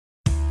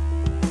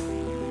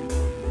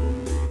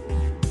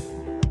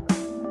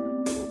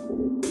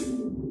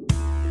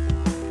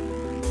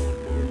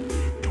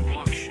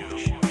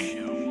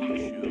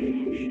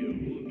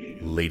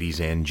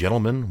Ladies and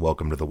gentlemen,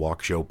 welcome to the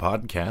Walk Show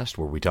podcast,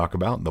 where we talk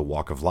about the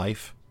walk of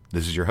life.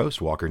 This is your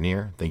host, Walker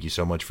Neer. Thank you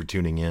so much for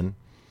tuning in.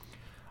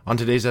 On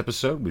today's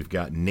episode, we've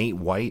got Nate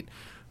White,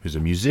 who's a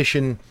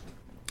musician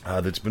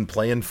that's been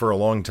playing for a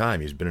long time.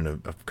 He's been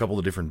in a couple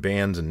of different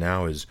bands and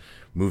now has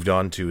moved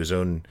on to his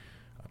own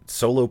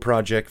solo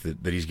project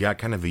that he's got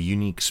kind of a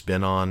unique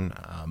spin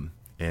on.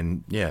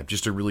 And yeah,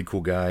 just a really cool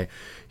guy.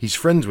 He's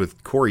friends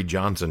with Corey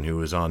Johnson, who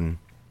was on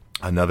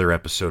another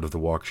episode of the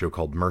Walk Show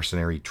called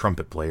Mercenary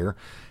Trumpet Player.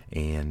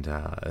 And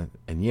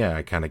yeah,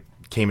 I kind of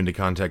came into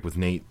contact with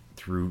Nate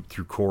through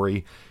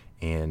Corey.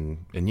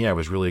 And yeah, I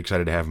was really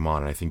excited to have him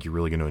on, and I think you're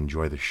really going to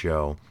enjoy the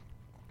show.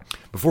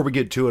 Before we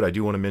get to it, I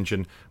do want to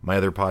mention my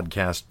other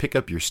podcast, Pick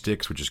Up Your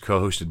Sticks, which is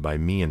co-hosted by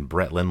me and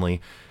Brett Lindley.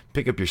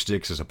 Pick Up Your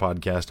Sticks is a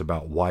podcast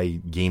about why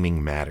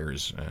gaming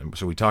matters.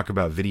 So we talk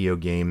about video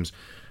games,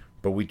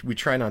 but we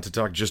try not to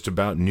talk just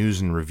about news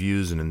and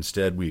reviews, and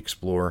instead we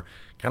explore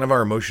kind of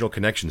our emotional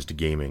connections to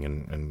gaming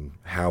and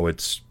how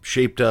it's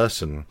shaped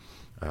us and,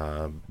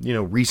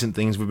 recent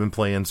things we've been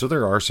playing. So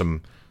there are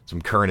some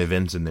current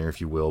events in there,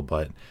 if you will,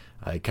 but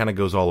it kind of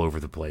goes all over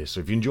the place. So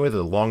if you enjoy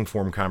the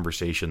long-form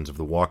conversations of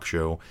the Walk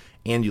Show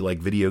and you like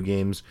video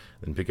games,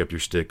 then Pick Up Your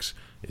Sticks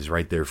is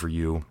right there for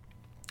you.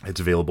 It's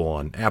available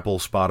on Apple,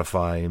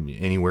 Spotify,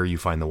 anywhere you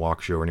find the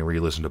Walk Show, anywhere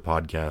you listen to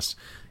podcasts,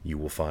 you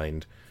will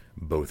find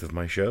both of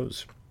my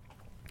shows.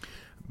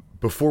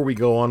 Before we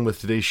go on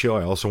with today's show,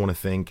 I also want to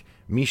thank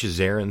Misha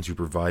Zarins, who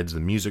provides the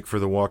music for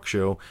the Walk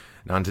Show.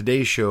 Now, on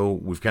today's show,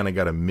 we've kind of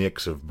got a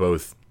mix of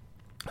both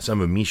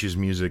some of Misha's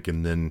music,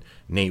 and then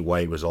Nate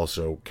White was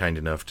also kind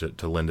enough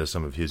to lend us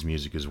some of his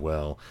music as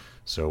well.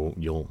 So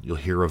you'll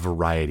hear a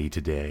variety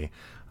today.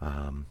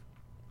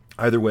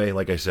 Either way,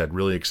 like I said,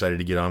 really excited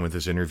to get on with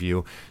this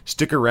interview.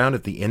 Stick around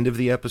at the end of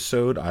the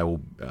episode. I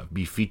will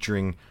be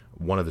featuring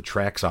one of the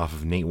tracks off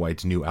of Nate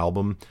White's new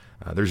album.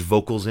 There's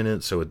vocals in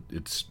it, so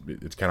it's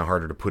kind of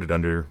harder to put it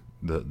under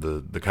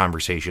the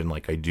conversation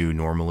like I do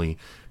normally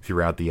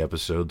throughout the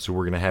episode. So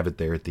we're going to have it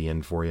there at the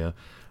end for you.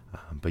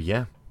 But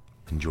yeah,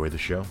 enjoy the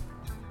show.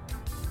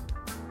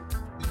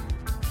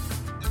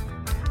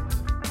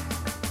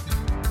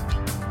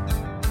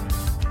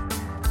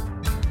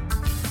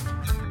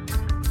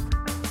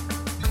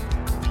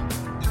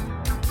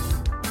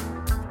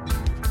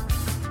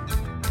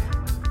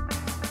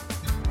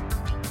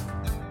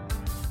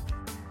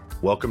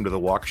 Welcome to the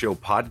Walk Show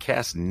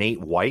podcast,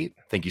 Nate White.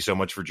 Thank you so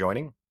much for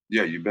joining.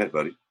 Yeah, you bet,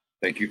 buddy.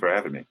 Thank you for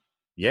having me.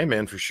 Yeah,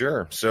 man, for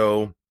sure.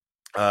 So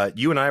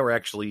you and I we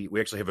actually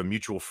have a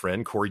mutual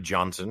friend, Corey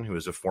Johnson, who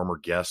is a former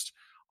guest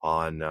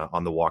on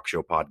the Walk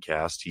Show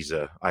podcast. He's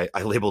I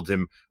labeled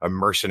him a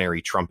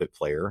mercenary trumpet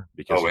player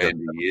because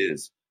he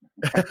is.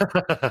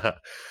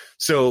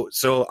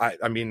 So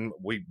I mean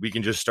we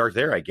can just start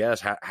there, I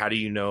guess. How do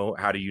you know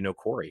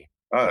Corey?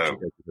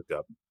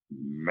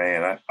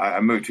 Man,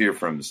 I moved here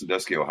from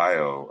Sandusky,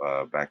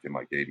 Ohio, back in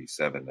like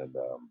 '87, and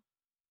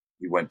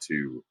he went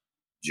to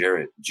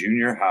Jarrett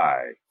Junior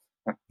High.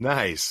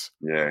 Nice.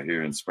 Yeah,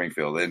 here in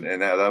Springfield,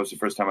 and that was the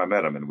first time I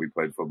met him, and we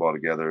played football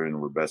together,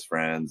 and we're best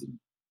friends, and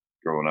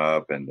growing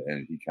up, and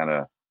he kind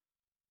of,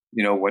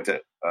 went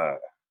to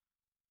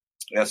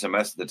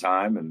SMS at the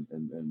time, and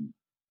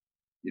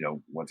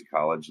went to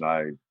college, and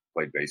I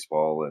played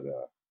baseball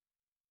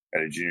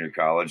at a junior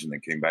college, and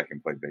then came back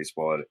and played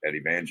baseball at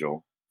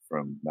Evangel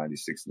from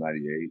 '96 to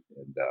 '98,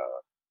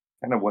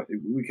 and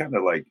we kind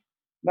of like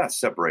not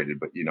separated,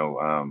 but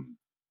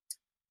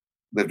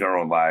lived our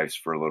own lives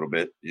for a little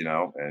bit,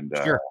 and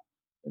sure.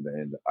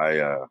 And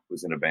I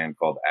was in a band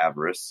called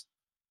Avarice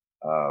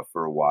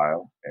for a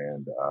while,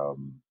 and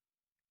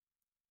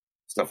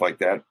stuff like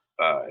that.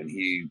 And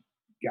he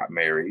got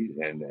married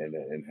and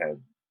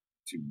had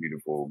two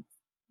beautiful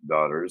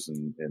daughters,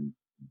 and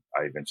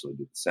I eventually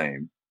did the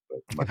same,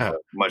 but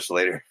much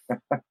later.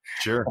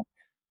 Sure.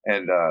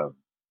 And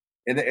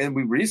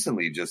we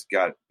recently just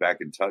got back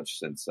in touch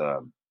since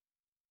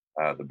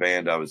the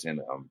band I was in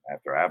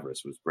after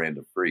Avarice was Brand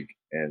of Freak,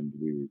 and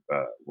we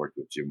worked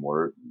with Jim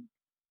Wirt,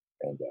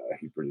 and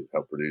he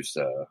helped produce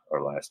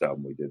our last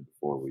album we did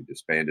before we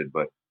disbanded.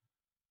 But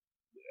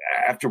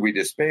after we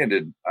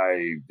disbanded,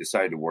 I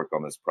decided to work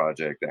on this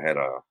project. I had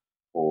a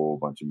whole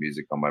bunch of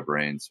music on my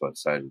brain, so I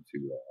decided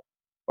to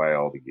buy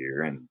all the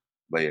gear and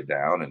lay it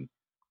down. And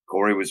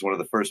Corey was one of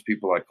the first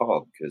people I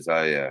called because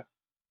I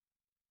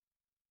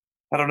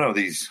don't know,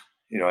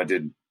 I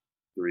did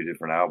 3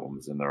 different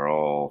albums, and they're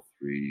all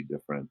 3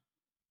 different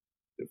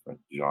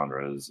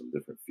genres and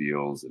different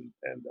feels,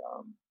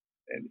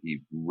 and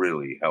he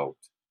really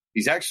helped.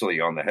 He's actually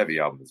on the Heavy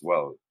album as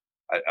well.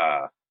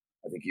 I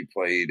think he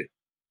played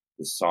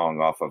the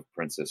song off of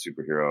Princess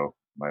Superhero,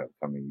 my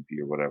upcoming EP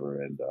or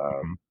whatever, and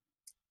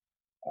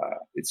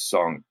it's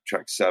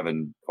track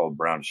 7 called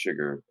Brown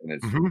Sugar, and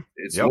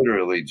it's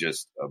literally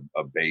just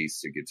a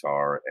bass, a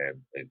guitar,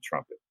 and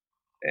trumpet.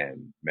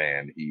 And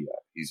man,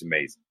 he's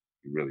amazing.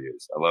 He really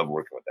is. I love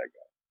working with that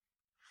guy.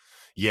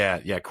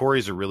 Yeah.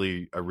 Corey's a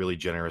really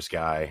generous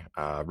guy,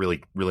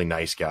 really, really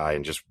nice guy.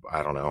 And just,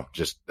 I don't know,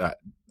 just one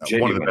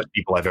of the best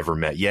people I've ever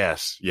met.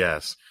 Yes.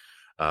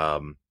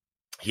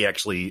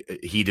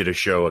 he did a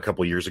show a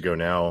couple years ago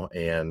now,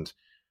 and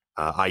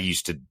I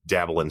used to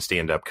dabble in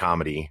stand-up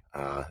comedy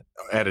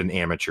at an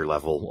amateur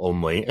level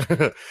only.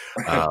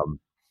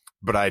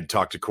 But I'd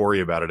talked to Corey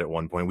about it at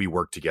one point. We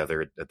worked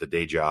together at the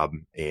day job,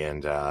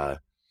 and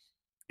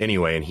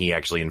anyway, and he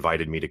actually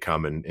invited me to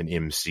come and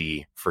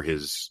MC for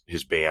his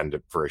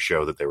band for a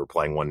show that they were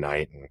playing one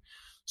night. And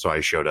so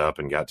I showed up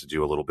and got to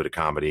do a little bit of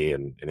comedy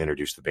and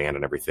introduce the band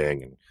and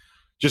everything. And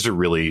just a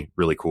really,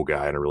 really cool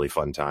guy and a really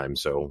fun time.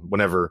 So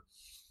whenever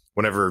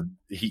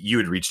you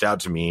had reached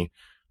out to me,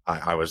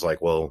 I was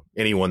like, well,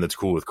 anyone that's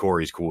cool with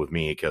Corey's cool with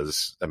me.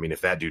 Cause I mean,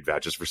 if that dude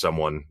vouches for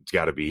someone, it's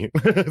gotta be,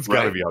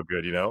 gotta be all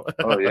good, you know?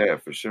 Oh yeah,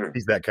 for sure.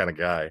 He's that kind of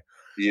guy.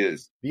 He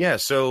is. Yeah.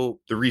 So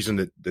the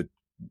reason that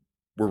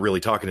we're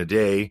really talking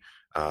today,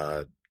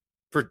 to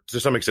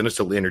some extent, is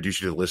to introduce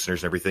you to the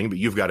listeners and everything, but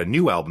you've got a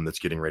new album that's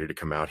getting ready to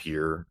come out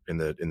here in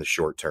the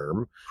short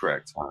term.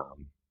 Correct.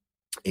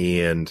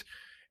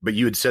 But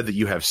you had said that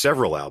you have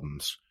several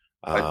albums.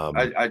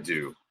 I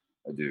do.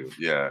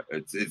 Yeah.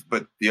 It's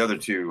but the other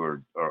two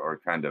are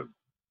kind of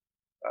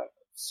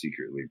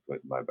secretly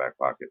put in my back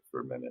pocket for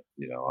a minute.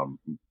 You know,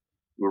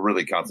 we're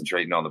really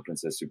concentrating on the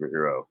Princess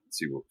Superhero.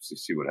 See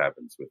what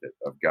happens with it.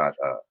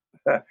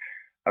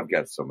 I've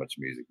got so much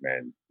music,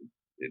 man.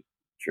 It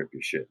trip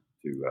your shit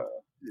to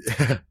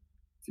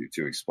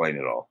explain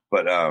it all.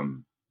 But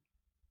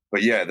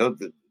yeah,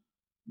 the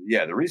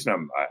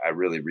reason I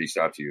really reached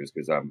out to you is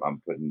because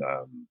I'm putting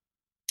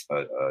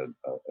a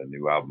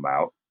new album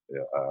out.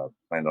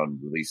 Planned on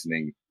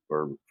releasing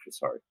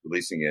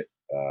it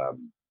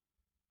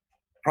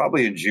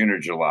probably in June or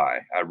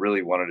July. I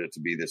really wanted it to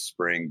be this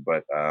spring,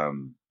 but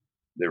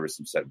there were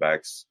some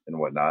setbacks and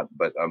whatnot.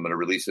 But I'm going to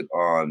release it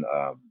on.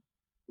 A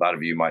lot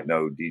of you might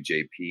know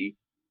DJP.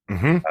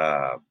 Mm-hmm.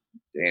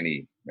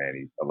 Danny,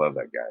 man, I love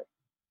that guy.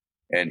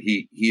 And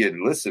he had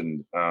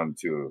listened to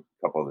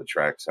a couple of the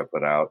tracks I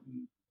put out,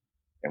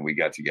 and we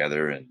got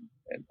together, and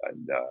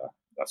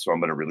so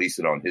I'm going to release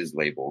it on his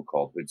label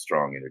called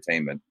Hoodstrong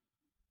Entertainment.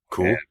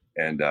 Cool.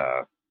 And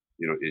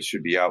you know, it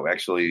should be out.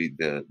 Actually,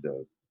 the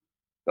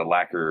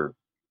lacquer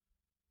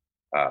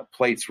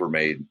plates were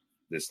made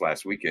this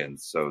last weekend,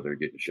 so they're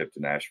getting shipped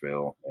to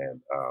Nashville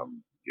and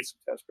get some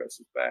test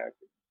presses back.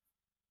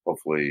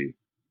 Hopefully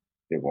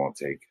it won't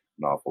take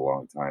an awful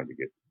long time to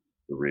get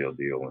the real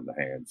deal in the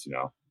hands, you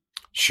know?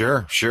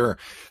 Sure.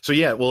 So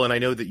yeah, well, and I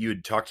know that you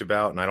had talked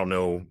about, and I don't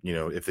know, you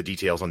know, if the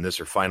details on this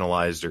are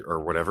finalized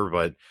or whatever,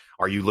 but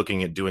are you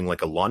looking at doing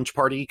like a launch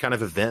party kind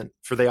of event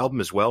for the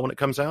album as well when it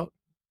comes out?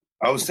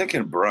 I was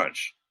thinking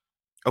brunch.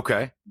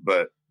 Okay.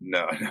 But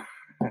no.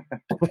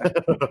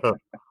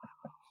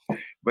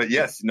 But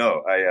yes,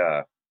 no,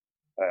 I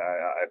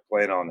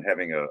plan on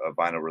having a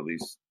vinyl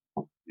release,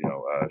 you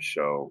know,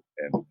 show,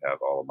 and have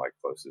all of my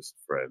closest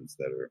friends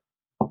that are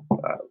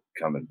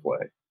come and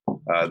play.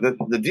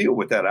 The deal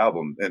with that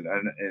album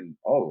and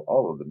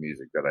all of the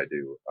music that I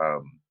do,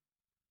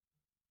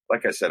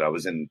 like I said, I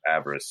was in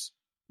Avarice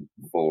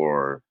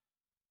for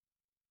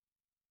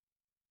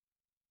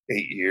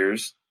 8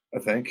 years, I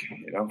think,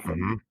 you know,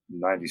 from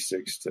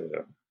 96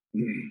 to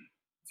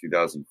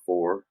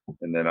 2004.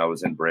 And then I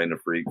was in Brand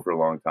of Freak for a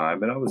long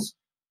time. And I was,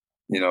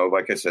 you know,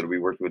 like I said, we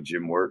worked with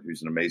Jim Wirt,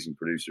 who's an amazing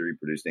producer. He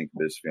produced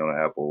Incubus,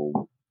 Fiona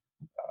Apple.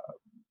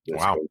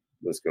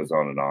 List goes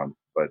on and on.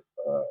 But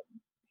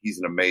he's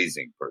an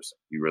amazing person.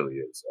 He really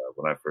is.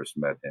 When I first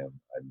met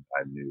him,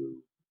 I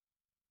knew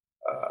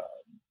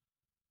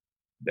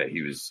that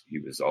he was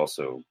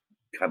also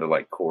kind of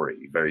like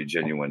Corey, very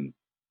genuine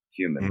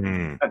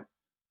human.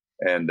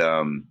 And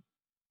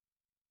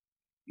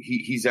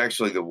he's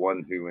actually the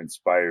one who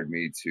inspired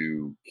me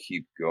to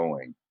keep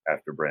going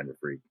after Brand of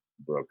Freak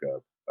broke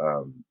up.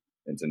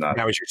 And to not.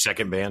 That was your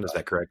second band, is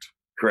that correct?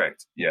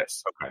 Correct.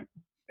 Yes. Okay.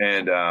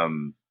 And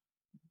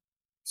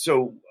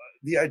so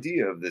the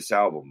idea of this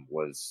album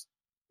was,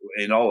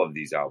 in all of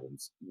these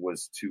albums,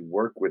 was to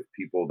work with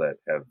people that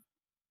have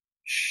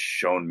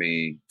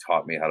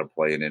taught me how to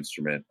play an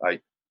instrument. I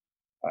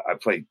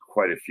played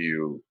quite a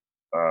few,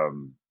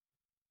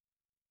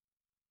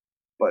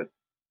 but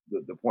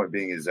the point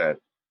being is that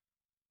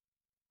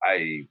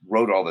I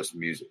wrote all this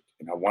music,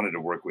 and I wanted to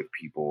work with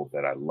people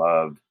that I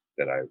loved,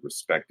 that I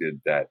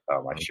respected, that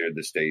I shared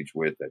the stage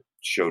with, that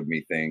showed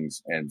me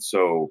things. And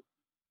so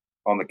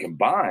on the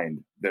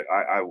combined, that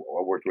I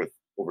worked with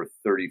over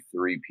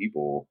 33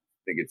 people. I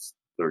think it's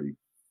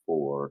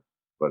 34,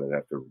 but I'd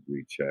have to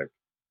recheck.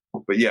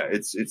 But yeah,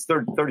 it's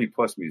 30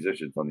 plus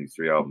musicians on these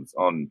three albums.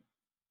 On,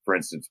 for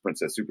instance,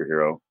 Princess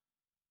Superhero,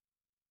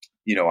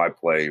 you know, I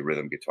play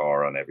rhythm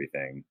guitar on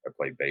everything. I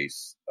play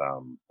bass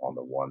on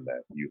the one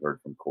that you heard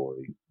from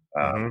Corey.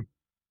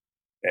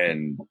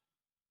 And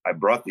I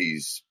brought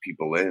these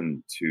people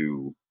in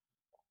to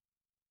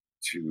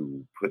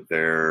put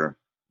their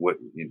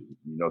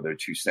their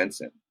 2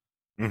 cents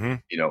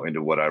in, you know,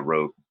 into what I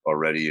wrote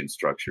already and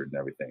structured and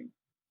everything.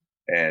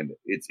 And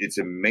it's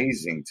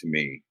amazing to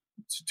me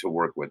to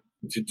work with,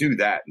 to do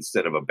that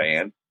instead of a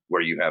band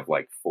where you have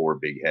like 4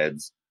 big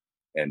heads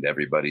and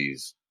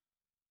everybody's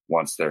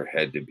wants their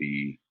head to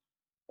be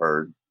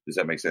heard. Does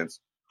that make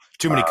sense?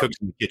 Too many cooks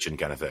in the kitchen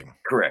kind of thing.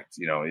 Correct.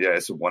 Yeah,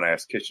 it's a one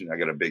ass kitchen. I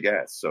got a big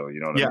ass. So, you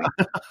know what Yeah.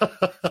 I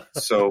mean?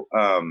 So,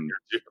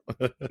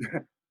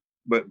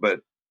 but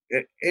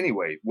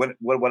anyway,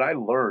 what I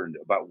learned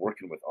about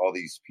working with all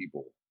these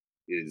people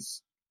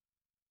is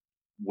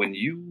when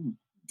you're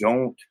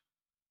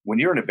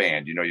in a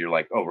band, you're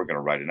like, oh, we're going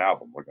to write an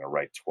album. We're going to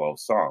write 12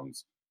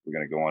 songs. We're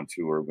going to go on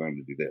tour. We're going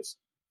to do this.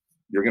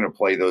 You're going to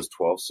play those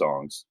 12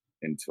 songs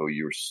until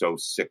you're so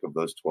sick of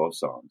those 12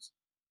 songs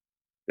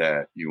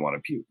that you want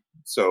to puke.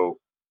 So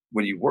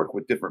when you work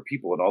with different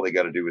people and all they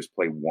got to do is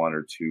play one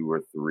or two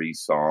or three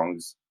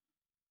songs,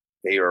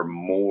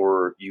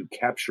 you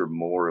capture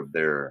more of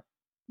their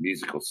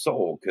musical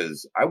soul.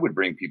 Because I would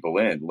bring people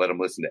in, let them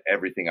listen to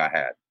everything I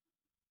had,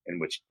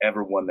 and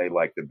whichever one they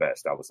liked the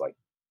best, I was like,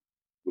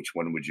 which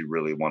one would you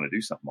really want to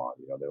do something on?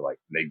 They're like,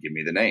 they'd give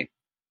me the name.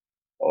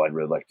 Oh, I'd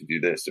really like to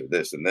do this or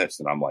this and this.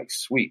 And I'm like,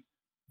 sweet.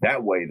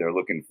 That way they're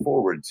looking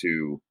forward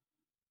to,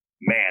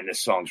 man,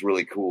 this song's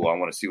really cool. I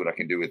want to see what I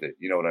can do with it.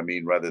 You know what I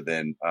mean? Rather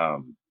than, I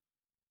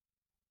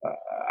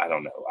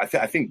don't know. I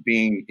think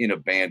being in a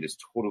band is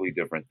totally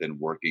different than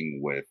working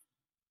with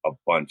a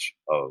bunch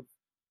of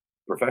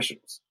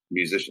professionals,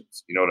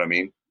 musicians. You know what I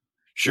mean?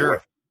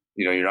 Sure.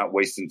 You're not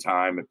wasting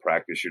time at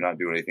practice. You're not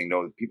doing anything.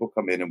 No, people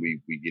come in and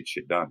we get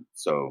shit done.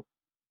 So,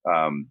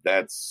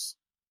 that's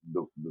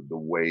the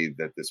way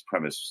that this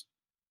premise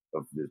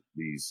of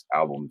these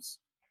albums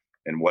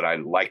and what I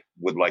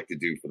would like to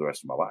do for the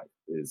rest of my life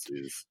is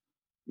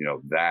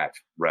that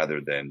rather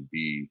than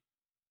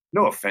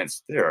no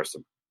offense, there are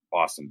some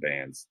awesome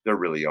bands. There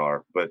really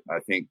are. But I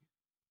think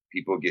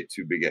people get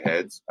too big of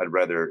heads. I'd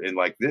rather, and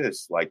like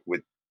this, like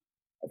with,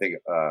 I think,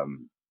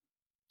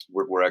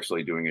 we're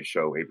actually doing a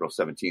show April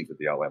 17th at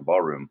the Outland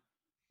Ballroom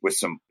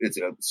with it's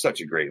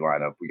such a great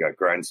lineup. We got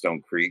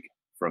Grindstone Creek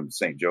from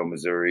St. Joe,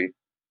 Missouri.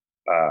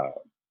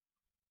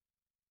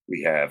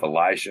 We have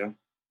Elijah,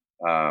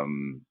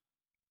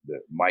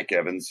 Mike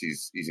Evans.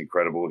 He's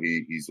incredible.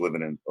 He's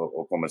living in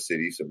Oklahoma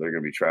City, so they're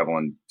going to be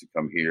traveling to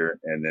come here.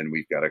 And then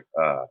we've got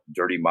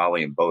Dirty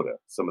Molly and Boda,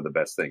 some of the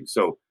best things.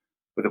 So,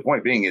 but the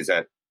point being is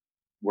that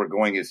we're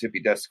going as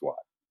Hippie Death Squad,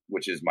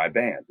 which is my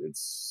band.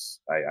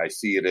 I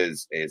see it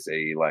as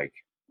a like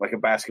a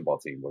basketball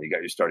team where you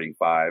got your starting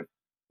five,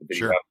 but then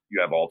Sure.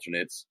 you have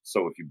alternates.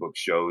 So if you book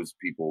shows,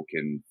 people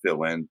can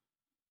fill in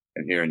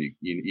and here, and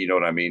you know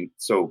what I mean?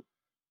 So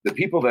the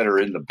people that are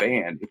in the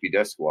band, Hippie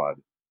Death Squad,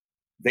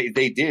 they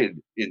did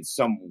in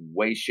some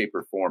way, shape,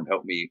 or form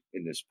help me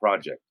in this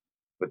project,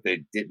 but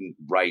they didn't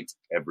write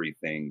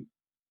everything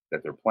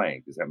that they're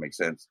playing. Does that make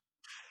sense?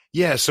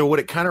 Yeah. So what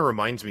it kind of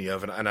reminds me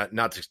of, and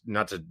not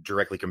to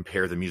directly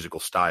compare the musical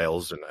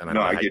styles, and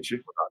No, I get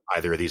you.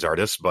 Either of these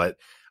artists, but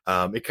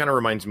it kind of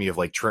reminds me of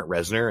like Trent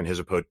Reznor and his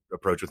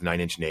approach with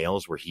Nine Inch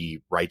Nails, where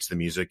he writes the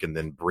music and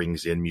then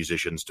brings in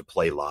musicians to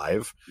play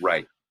live.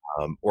 Right.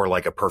 Or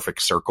like a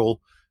Perfect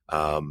Circle.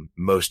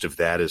 Most of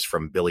that is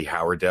from Billy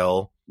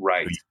Howerdel.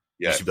 Right.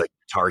 Yeah. Used to be like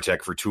guitar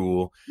tech for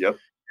Tool. Yep.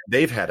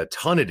 They've had a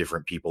ton of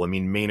different people. I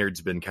mean,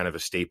 Maynard's been kind of a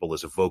staple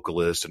as a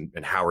vocalist, and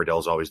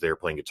Howerdel's always there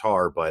playing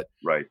guitar, but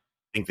right.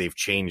 I think they've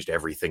changed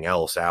everything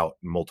else out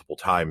multiple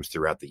times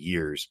throughout the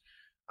years.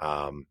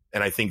 And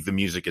I think the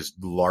music is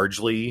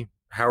largely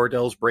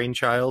Howerdel's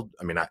brainchild.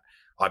 I mean,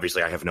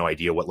 obviously I have no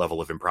idea what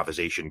level of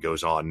improvisation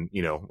goes on,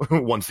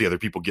 once the other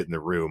people get in the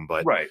room,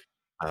 but right.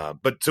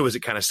 But so is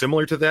it kind of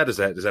similar to that? Is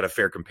that a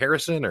fair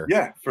comparison? Or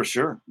yeah, for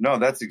sure. No,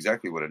 that's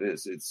exactly what it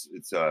is. It's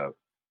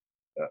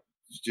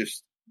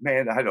just,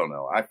 man, I don't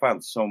know. I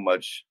found so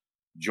much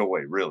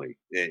joy really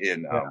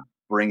in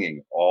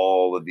bringing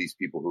all of these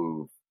people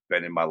who've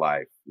been in my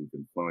life, who've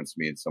influenced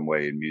me in some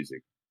way in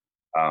music,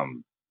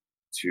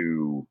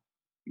 to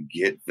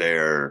get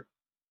their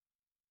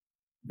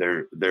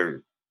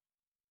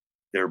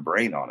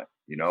brain on it.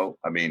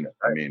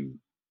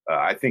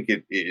 I think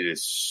it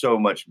is so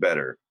much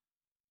better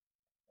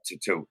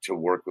to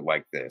work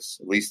like this.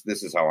 At least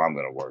this is how I'm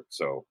going to work.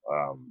 So,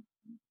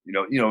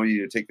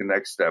 you take the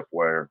next step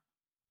where,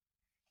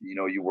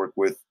 you work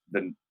with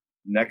the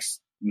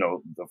next,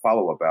 the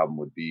follow-up album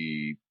would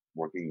be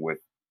working with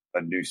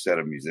a new set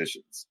of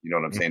musicians. You know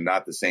what I'm saying?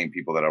 Not the same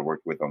people that I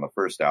worked with on the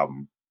first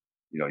album.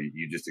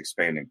 You just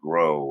expand and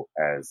grow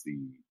as the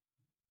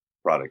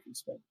product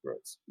expands,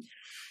 grows.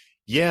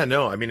 Yeah,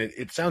 no, I mean,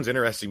 it sounds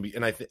interesting.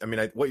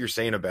 And what you're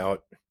saying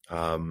about,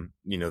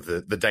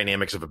 the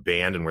dynamics of a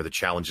band and where the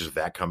challenges of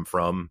that come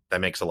from, that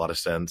makes a lot of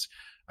sense.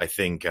 I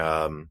think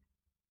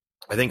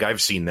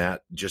I've seen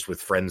that just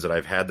with friends that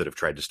I've had that have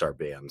tried to start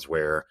bands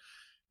where,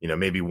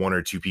 maybe one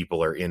or two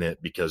people are in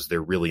it because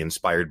they're really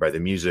inspired by the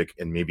music,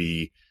 and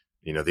maybe,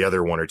 the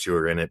other one or two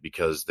are in it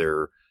because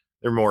they're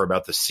more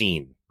about the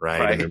scene,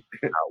 right? And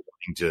they're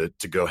wanting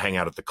to go hang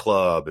out at the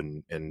club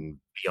and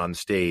be on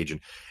stage,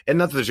 and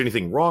not that there's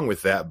anything wrong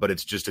with that, but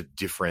it's just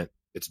different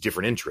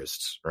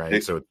interests,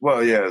 right?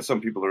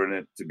 Some people are in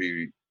it to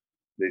be,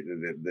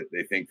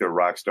 they think they're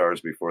rock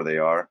stars before they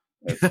are,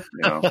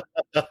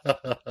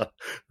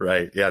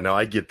 Right. Yeah, no,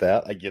 I get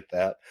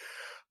that.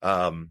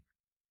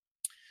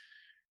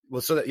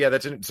 Well, so that, yeah,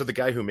 so the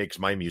guy who makes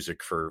my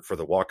music for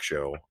the Walk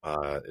Show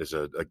is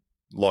a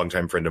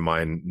longtime friend of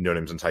mine, known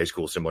him since high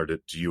school, similar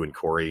to you and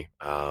Corey.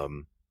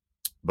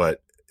 But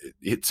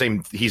he's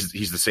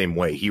the same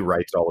way. He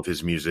writes all of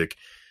his music,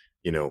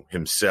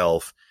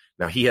 himself.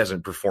 Now, he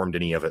hasn't performed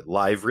any of it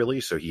live,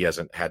 really, so he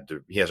hasn't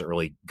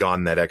really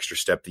gone that extra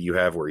step that you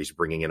have, where he's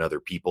bringing in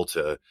other people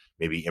to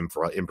maybe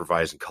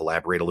improvise and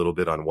collaborate a little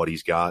bit on what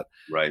he's got.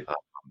 Right.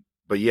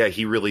 But yeah,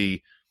 he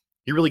really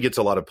gets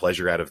a lot of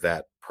pleasure out of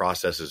that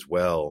process as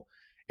well.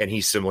 And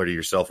he's similar to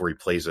yourself, where he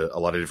plays a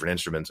lot of different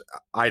instruments.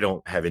 I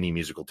don't have any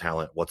musical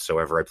talent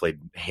whatsoever. I played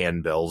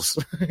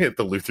handbells at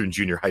the Lutheran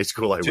Junior High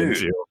School I went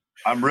to.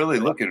 I'm really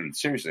looking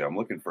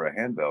for a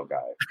handbell guy.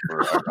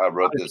 I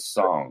wrote this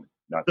song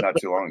not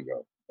too long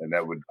ago, and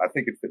I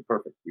think it fit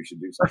perfect. We should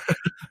do something.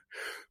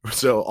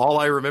 So all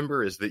I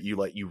remember is that you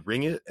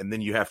ring it, and then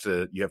you have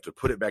to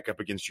put it back up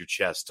against your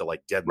chest to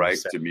deaden right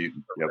the to mute.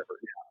 Yep.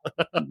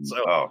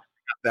 So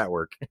that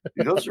work.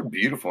 Those are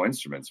beautiful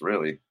instruments,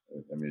 really.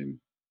 I mean,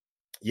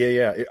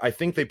 yeah. I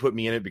think they put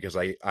me in it because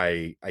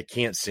I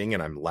can't sing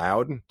and I'm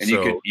loud. And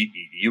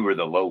you were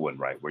the low one,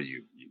 right? Where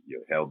you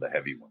held the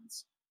heavy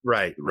ones,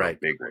 right?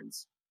 Big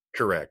ones.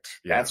 Correct.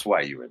 Yeah. That's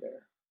why you were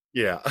there.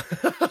 Yeah.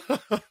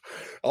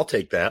 I'll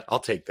take that. I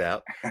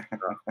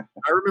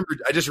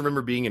just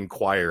remember being in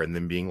choir and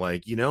then being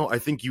like, I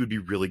think you would be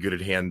really good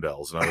at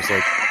handbells. And I was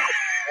like,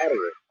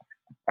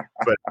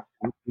 but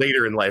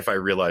later in life, I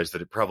realized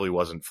that it probably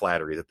wasn't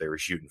flattery that they were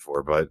shooting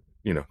for, but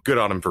good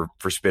on them for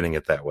spinning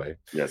it that way.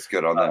 Yes.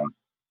 Good on them.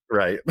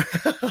 Right.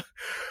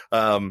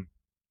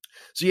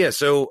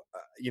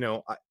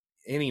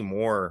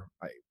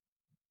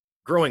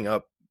 Growing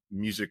up,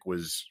 music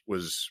was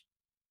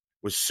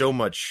so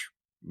much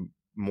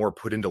more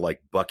put into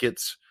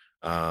buckets.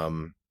 I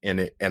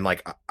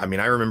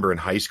remember in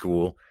high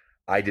school,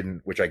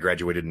 which I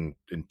graduated in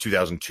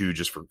 2002,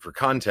 just for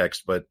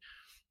context, but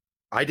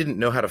I didn't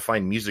know how to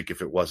find music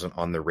if it wasn't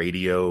on the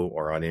radio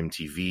or on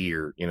MTV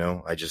or,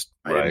 I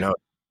didn't know.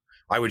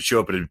 I would show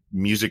up at a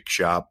music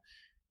shop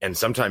and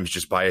sometimes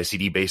just buy a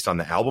CD based on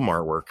the album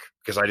artwork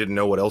because I didn't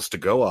know what else to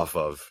go off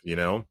of,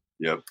 Yep.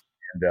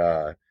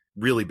 And,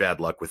 really bad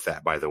luck with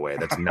that, by the way.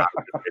 That's not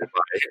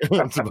if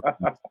anyone's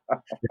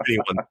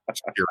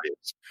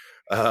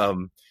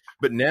curious.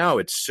 But now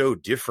it's so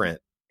different,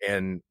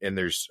 and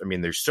there's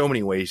so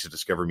many ways to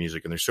discover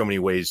music, and there's so many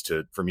ways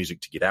for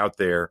music to get out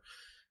there.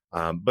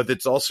 But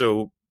it's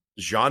also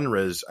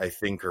genres, I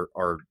think,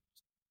 are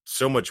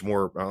so much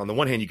more. On the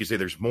one hand, you could say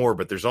there's more,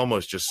 but there's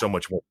almost just so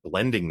much more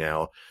blending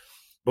now.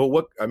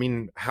 But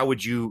how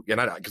would you,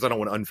 because I don't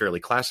want to unfairly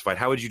classify it,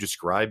 how would you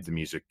describe the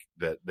music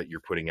that you're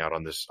putting out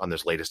on this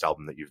latest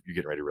album that you're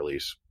getting ready to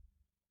release?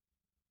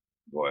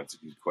 Boy, that's a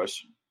good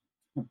question.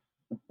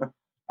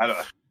 I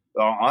don't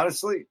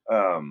honestly,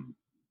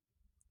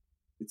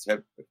 it's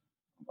heavy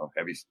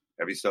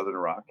Southern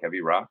rock,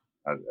 heavy rock.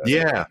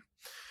 Yeah.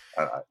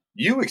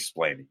 You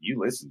explain it. You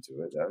listen to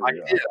it. I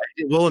did.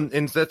 Well,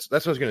 and that's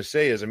what I was going to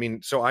say is,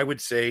 so I would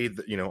say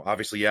that,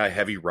 obviously, yeah,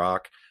 heavy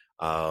rock.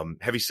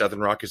 Heavy Southern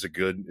rock is a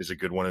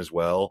good one as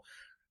well.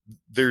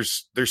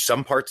 There's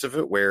some parts of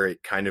it where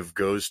it kind of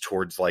goes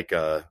towards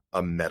a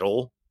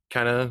metal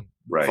kind of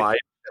vibe,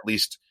 at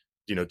least,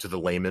 to the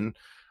layman.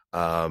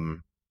 I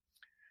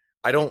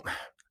don't want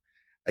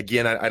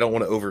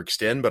to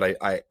overextend, but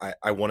I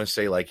want to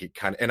say it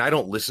kind of, and I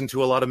don't listen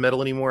to a lot of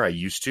metal anymore. I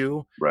used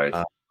to. Right.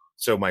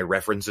 So my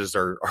references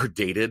are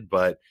dated,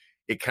 but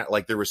it kind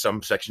of there were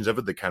some sections of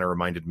it that kind of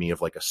reminded me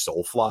of a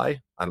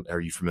Soulfly.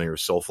 Are you familiar with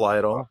Soulfly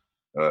at all?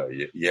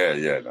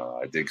 Yeah. No,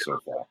 I dig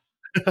Soulfly.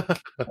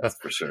 That's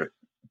for sure.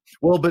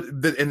 Well, but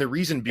the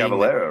reason being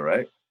Cavalera,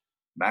 right?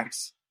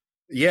 Max.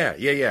 Yeah.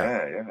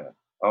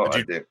 Oh,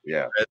 I did.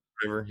 Yeah.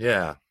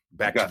 Yeah.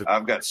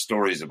 I've got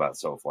stories about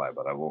Soulfly,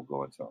 but I won't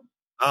go into them.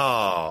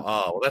 Oh,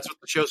 well, that's what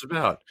the show's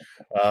about.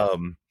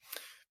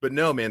 But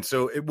no, man.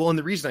 So, and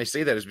the reason I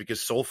say that is because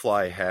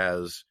Soulfly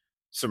has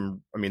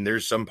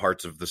there's some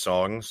parts of the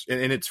songs,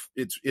 and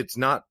it's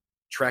not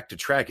track to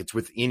track. It's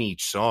within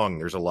each song.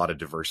 There's a lot of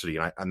diversity,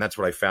 and that's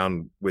what I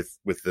found with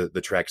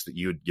the tracks that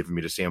you had given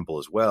me to sample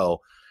as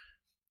well.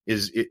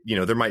 Is it,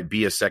 there might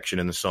be a section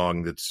in the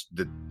song that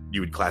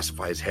you would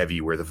classify as heavy,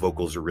 where the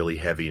vocals are really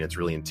heavy and it's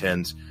really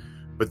intense,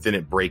 but then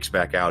it breaks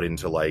back out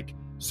into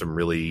some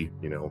really,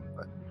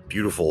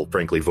 beautiful,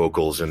 frankly,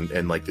 vocals, and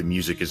the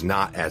music is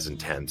not as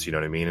intense, you know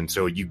what I mean? And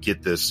so you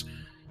get this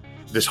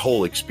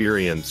whole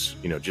experience,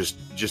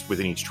 just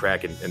within each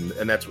track, and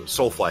that's what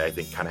Soulfly, I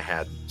think, kind of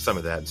had some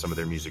of that in some of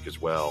their music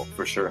as well.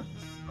 For sure.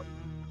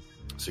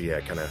 So yeah,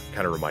 it kind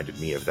of reminded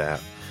me of that.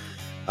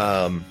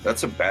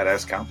 That's a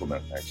badass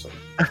compliment, actually.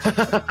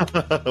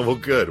 Well,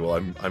 good.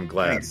 Well, I'm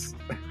glad. Thanks.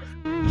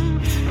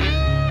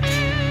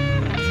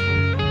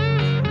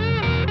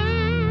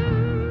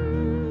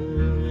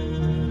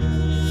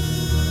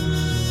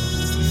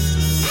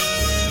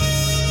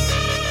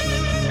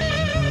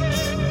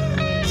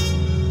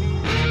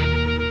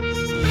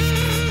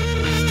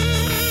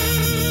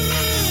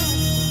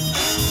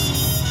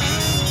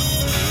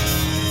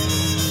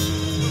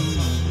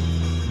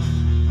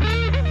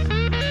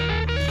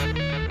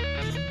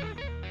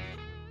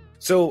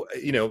 So,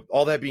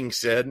 all that being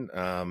said,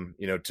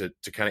 to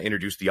kind of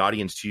introduce the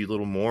audience to you a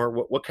little more,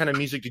 what kind of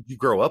music did you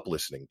grow up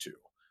listening to?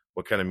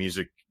 What kind of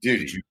music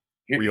Dude,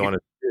 were you on as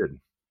a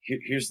kid?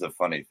 here's the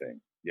funny thing.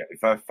 Yeah,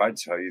 if I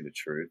tell you the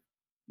truth,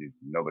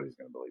 nobody's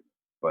going to believe me.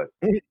 But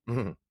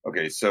Mhm.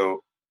 okay,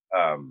 so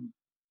I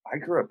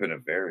grew up in a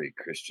very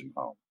Christian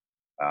home.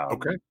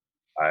 Okay.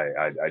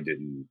 I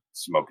didn't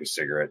smoke a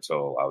cigarette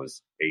till I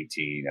was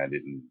 18. I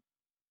didn't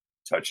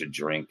touch a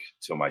drink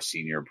till my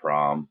senior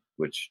prom,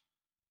 which,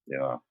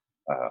 that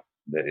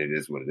it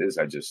is what it is.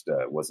 I just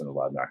wasn't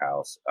allowed in our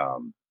house.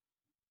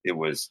 It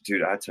was,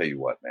 dude, I tell you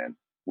what, man,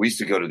 we used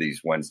to go to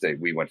these Wednesday.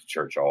 We went to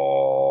church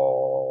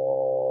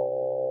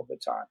all the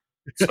time.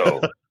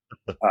 So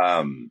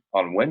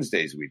on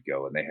Wednesdays we'd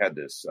go, and they had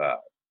this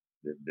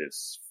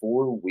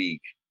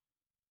 4-week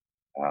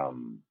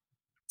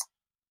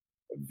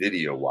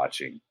video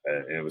watching,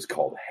 and it was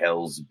called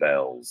Hell's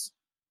Bells,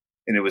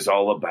 and it was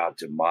all about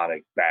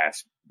demonic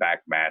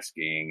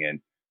backmasking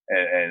and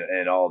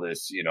all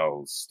this,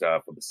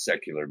 stuff with the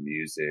secular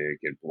music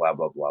and blah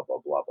blah blah blah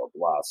blah blah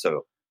blah.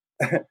 So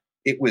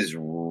it was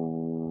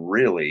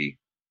really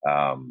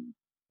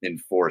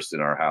enforced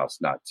in our house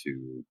not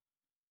to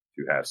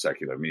have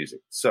secular music.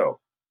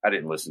 So I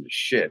didn't listen to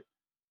shit.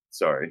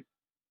 Sorry.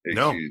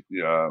 No.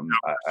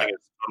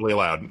 It's totally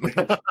allowed.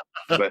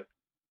 But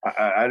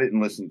I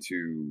didn't listen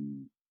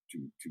to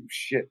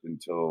shit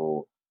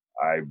until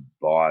I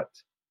bought,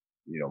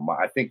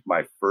 I think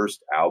my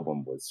first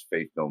album was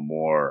Faith No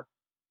More.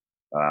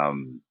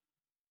 I'll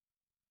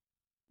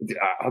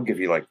give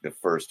you like the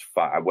first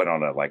 5. I went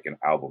on an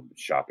album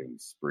shopping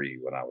spree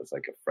when I was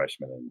like a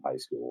freshman in high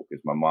school,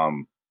 because my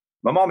mom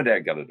and dad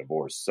got a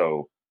divorce.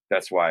 So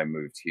that's why I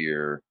moved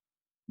here.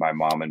 My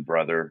mom and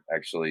brother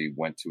actually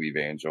went to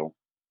Evangel,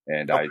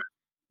 and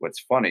what's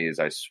funny is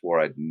I swore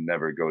I'd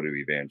never go to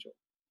Evangel.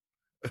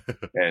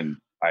 And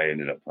I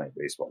ended up playing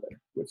baseball there,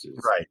 which is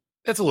right.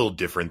 That's a little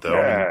different, though.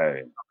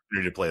 Right.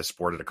 Opportunity to play a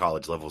sport at a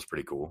college level is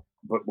pretty cool.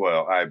 But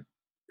I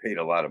paid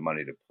a lot of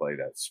money to play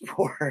that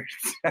sport.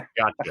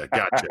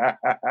 Gotcha.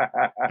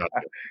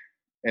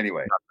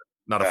 Anyway,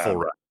 not a full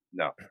ride.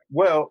 No.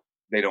 Well,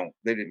 they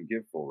didn't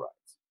give full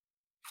rides,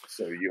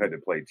 so you had to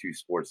play 2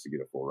 sports to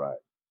get a full ride.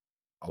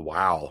 Oh,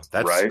 wow,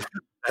 that's right.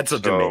 That's a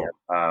demand.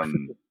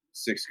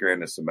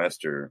 $6,000 a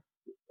semester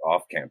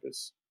off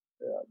campus.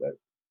 Yeah,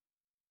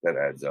 that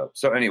adds up.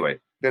 So anyway,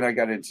 then I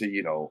got into,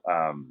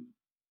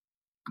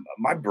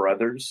 my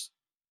brothers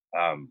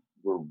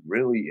were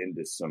really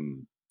into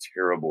some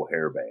terrible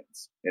hair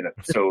bands. And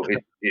so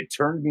it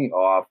turned me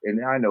off.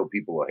 And I know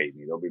people will hate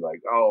me. They'll be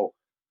like, oh,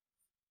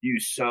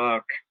 you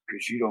suck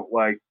because you don't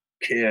like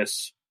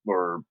Kiss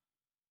or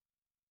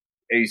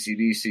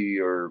AC/DC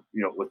or,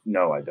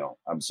 no, I don't.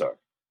 I'm sorry.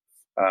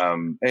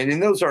 And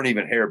those aren't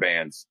even hair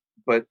bands.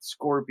 But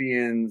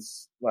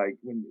Scorpions, like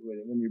when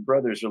your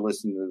brothers are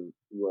listening to,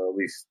 well, at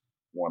least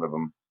one of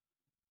them,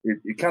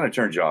 it kind of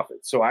turns you off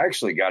it. So I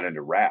actually got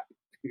into rap.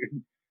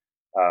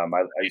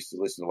 I used to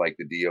listen to like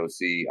the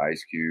DOC,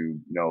 Ice Cube,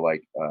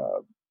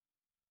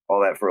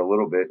 all that for a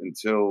little bit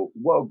until,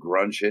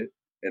 grunge hit,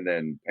 and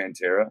then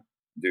Pantera.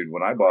 Dude,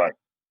 when I bought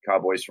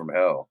Cowboys from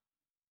Hell,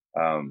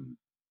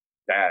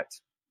 that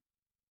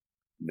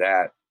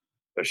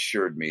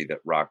assured me that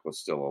rock was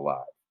still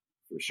alive,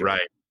 for sure.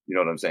 Right. You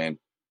know what I'm saying?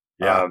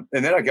 Yeah.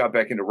 And then I got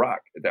back into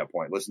rock at that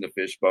point. Listen to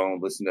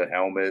Fishbone, listen to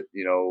Helmet,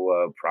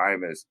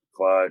 Primus,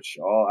 Clutch,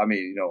 all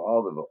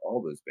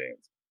those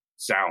bands.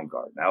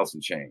 Soundgarden, Alice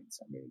in Chains.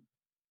 I mean,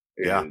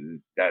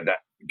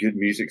 that good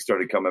music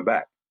started coming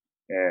back.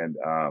 And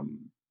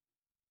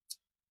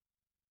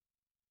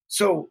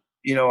so,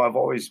 I've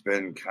always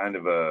been kind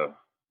of a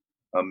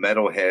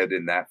metalhead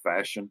in that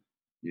fashion,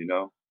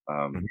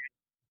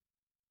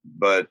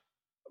 but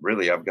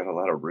really, I've got a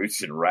lot of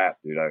roots in rap,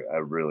 dude. I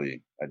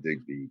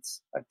dig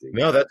beats.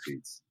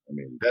 Beats. I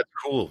mean, that's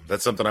cool.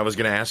 That's something I was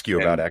going to ask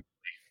you about, actually.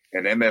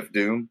 And MF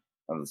Doom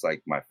was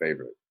like my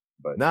favorite.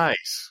 But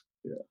nice.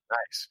 Yeah.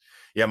 Nice.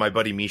 Yeah, my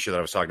buddy Misha that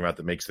I was talking about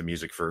that makes the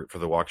music for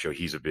the Walk Show,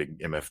 he's a big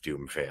MF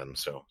Doom fan.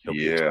 So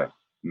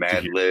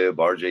Mad Lib,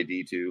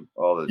 RJD2,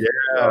 all this. Yeah.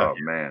 Oh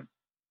man.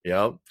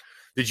 Yep.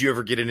 Did you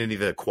ever get in any of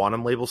the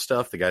Quantum label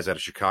stuff? The guys out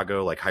of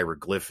Chicago, like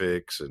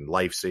Hieroglyphics and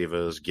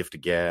Lifesavers, Gift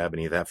of Gab,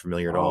 any of that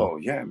familiar at all? Oh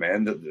yeah,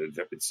 man.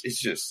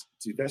 It's just,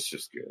 dude, that's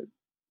just good.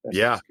 That's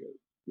just good.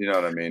 You know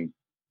what I mean?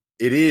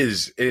 It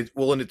is. And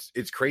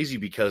it's crazy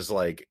because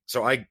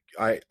so I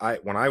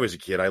when I was a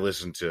kid, I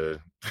listened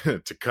to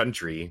to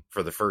country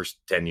for the first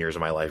 10 years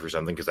of my life or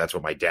something, because that's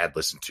what my dad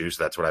listened to.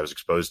 So that's what I was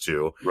exposed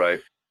to.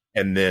 Right.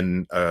 And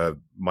then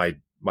my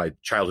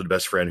childhood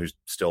best friend, who's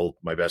still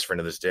my best friend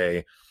to this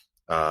day,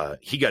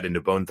 he got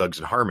into Bone Thugs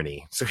and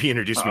Harmony. So he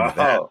introduced me to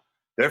that.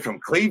 They're from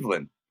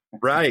Cleveland.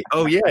 Right.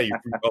 Oh, yeah. You're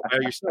from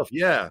Ohio yourself.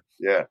 Yeah.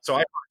 Yeah. So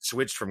I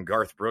switched from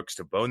Garth Brooks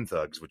to Bone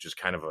Thugs, which is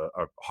kind of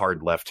a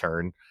hard left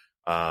turn.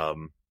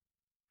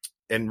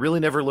 And really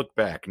never looked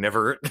back.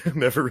 Never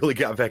really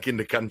got back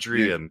into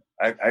country. Dude, and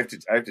I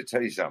have to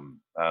tell you something.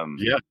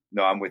 Yeah.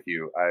 No, I'm with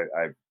you.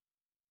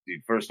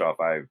 Dude, first off,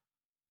 I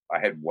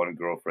had one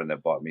girlfriend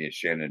that bought me a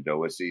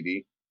Shenandoah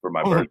CD for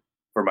my birthday.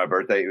 for my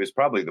birthday. It was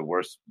probably the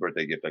worst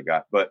birthday gift I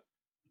got, but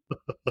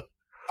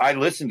I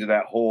listened to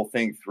that whole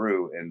thing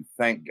through, and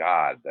thank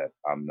God that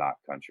I'm not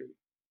country,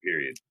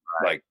 period.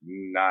 Right. Like,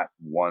 not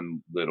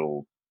one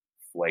little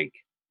flake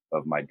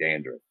of my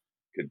dandruff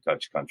could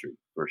touch country,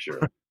 for sure.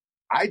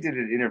 I did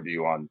an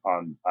interview on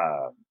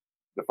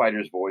The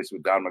Fighter's Voice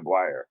with Don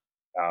McGuire,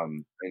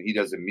 and he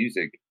does a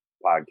music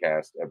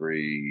podcast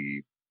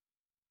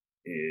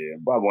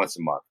about once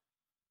a month.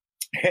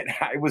 And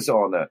I was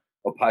on a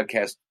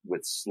podcast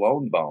with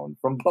Sloan Bone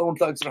from Bone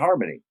Thugs and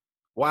Harmony.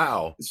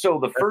 Wow. So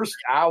the first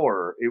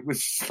hour, it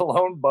was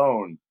Sloan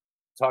Bone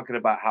talking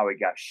about how he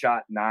got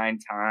shot 9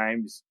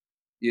 times,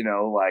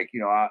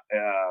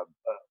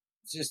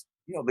 just,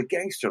 the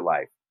gangster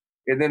life.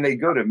 And then they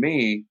go to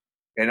me,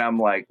 and I'm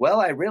like,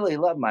 well, I really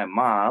love my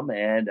mom,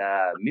 and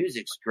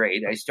music's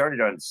great. I started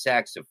on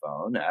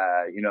saxophone.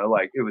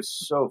 It was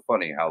so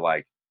funny how,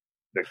 like,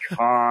 the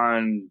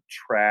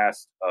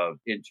contrast of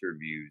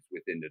interviews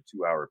within the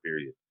 2-hour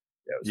period.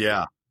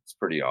 Yeah. It's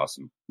pretty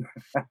awesome.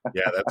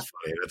 Yeah, that's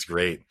funny. That's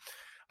great.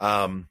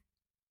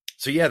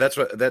 So yeah, that's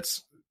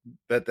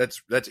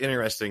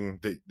interesting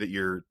that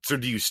you're. So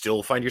do you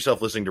still find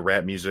yourself listening to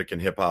rap music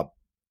and hip hop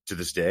to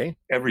this day?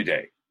 Every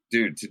day,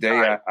 dude.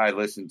 Today I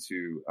listen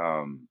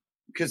to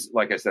because,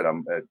 like I said,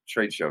 I'm a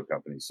trade show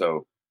company.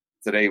 So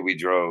today we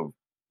drove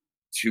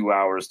 2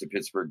 hours to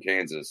Pittsburgh,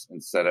 Kansas,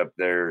 and set up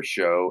their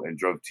show, and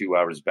drove 2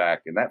 hours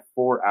back, and that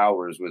 4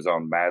 hours was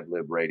on Mad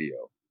Lib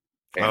Radio,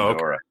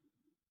 Pandora.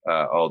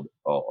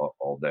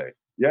 All day.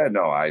 Yeah,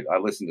 no, I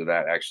listen to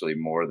that actually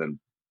more than,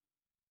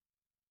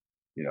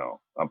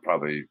 I'm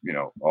probably,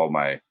 all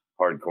my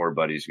hardcore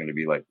buddies are going to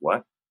be like,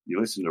 what? You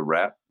listen to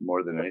rap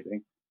more than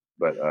anything?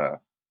 But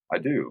I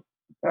do.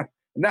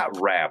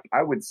 Not rap.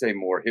 I would say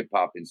more hip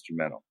hop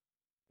instrumental.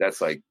 That's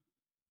like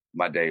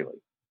my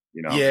daily,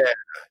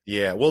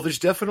 Yeah. Well, there's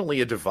definitely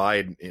a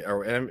divide,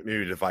 or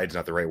maybe divide's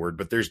not the right word,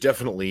 but there's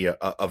definitely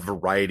a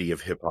variety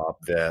of hip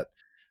hop that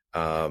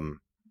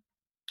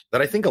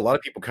I think a lot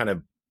of people kind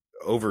of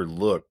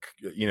overlook.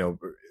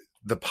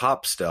 The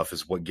pop stuff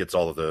is what gets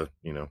all of the,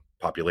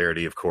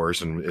 popularity, of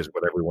course, and is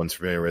what everyone's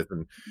familiar with.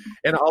 And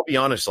I'll be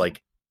honest,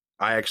 like,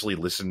 I actually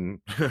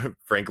listen,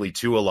 frankly,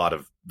 to a lot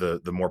of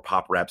the more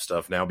pop rap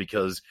stuff now,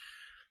 because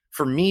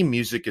for me,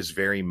 music is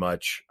very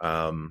much,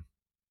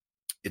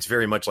 it's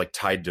very much like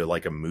tied to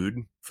like a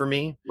mood for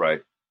me.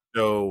 Right.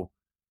 So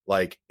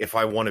like, if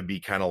I want to be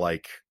kind of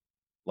like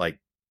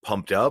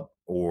pumped up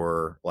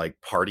or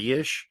like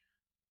party-ish,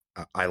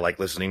 I like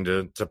listening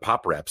to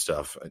pop rap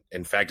stuff.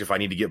 In fact, if I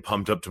need to get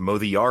pumped up to mow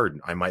the yard,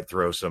 I might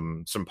throw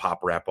some pop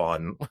rap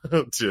on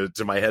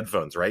to my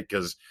headphones, right?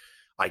 Because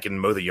I can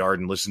mow the yard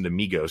and listen to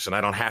Migos, and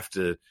I don't have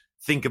to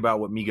think about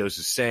what Migos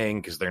is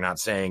saying because they're not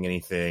saying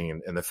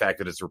anything. And the fact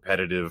that it's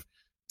repetitive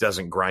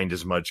doesn't grind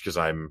as much because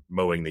I'm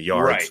mowing the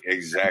yard. Right,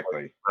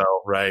 exactly.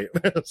 Well, right.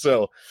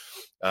 So,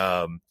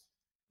 and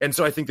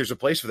so I think there's a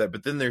place for that.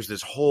 But then there's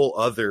this whole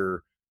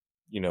other,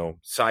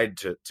 side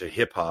to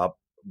hip hop,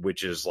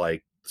 which is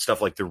like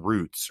stuff like The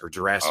Roots or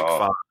Jurassic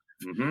 5,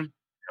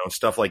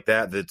 stuff like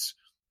that. That's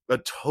a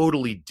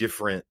totally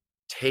different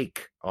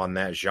take on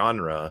that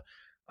genre.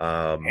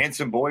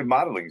 Handsome Boy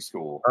Modeling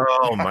School.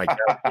 Oh my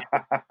God.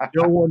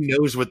 No one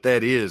knows what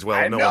that is. Well,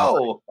 I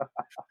know.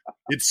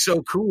 It's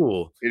so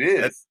cool. It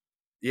is.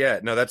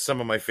 That's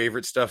some of my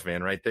favorite stuff,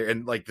 man, right there.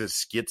 And like the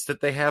skits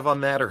that they have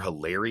on that are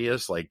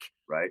hilarious. Like,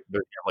 right.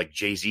 Like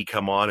Jay-Z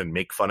come on and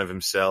make fun of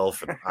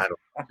himself, and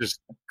just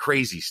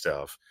crazy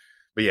stuff.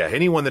 But yeah,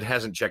 anyone that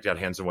hasn't checked out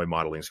Handsome Boy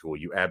Modeling School,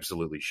 you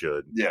absolutely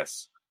should.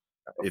 Yes.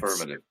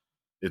 Affirmative.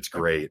 It's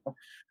great.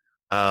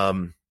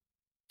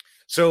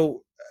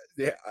 So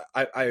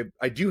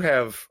I do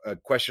have a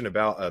question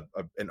about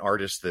an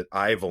artist that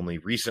I've only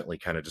recently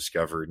kind of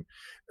discovered.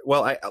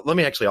 Well,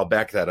 I'll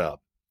back that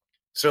up.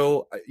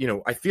 So,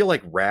 I feel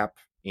like rap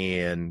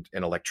and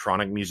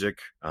electronic music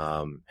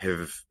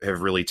have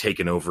really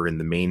taken over in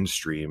the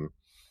mainstream.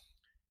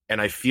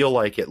 And I feel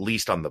like, at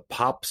least on the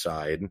pop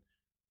side,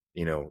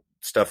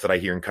 stuff that I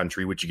hear in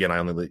country, which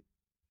again,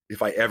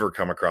 if I ever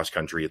come across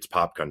country, it's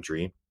pop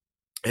country.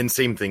 And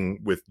same thing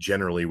with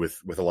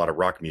a lot of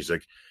rock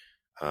music.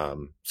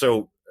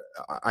 So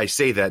I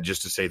say that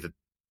just to say that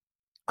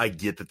I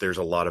get that there's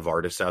a lot of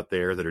artists out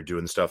there that are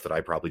doing stuff that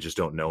I probably just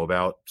don't know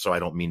about. So I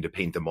don't mean to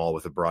paint them all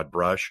with a broad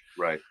brush.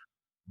 Right.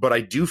 But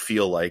I do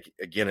feel like,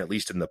 again, at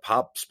least in the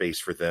pop space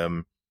for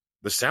them,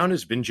 the sound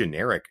has been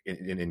generic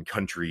in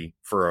country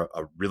for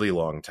a really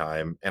long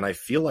time. And I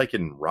feel like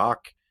in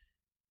rock,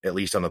 at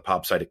least on the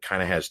pop side, it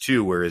kind of has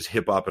too, whereas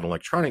hip hop and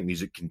electronic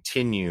music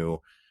continue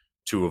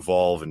to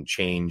evolve and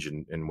change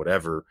and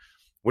whatever.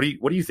 What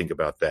do you think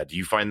about that? Do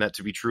you find that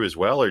to be true as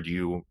well, or do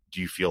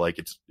you feel like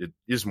it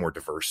is more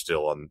diverse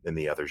still in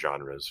the other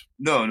genres?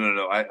 No.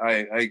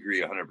 I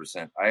agree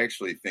 100%. I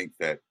actually think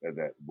that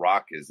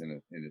rock is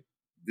in a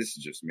this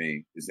is just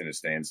me, is in a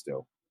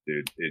standstill,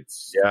 dude.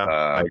 It's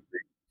I agree.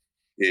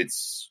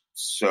 It's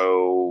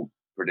so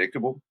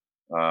predictable.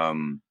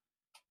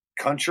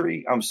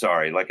 Country, I'm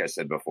sorry, like I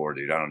said before,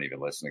 dude, I don't even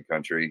listen to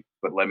country.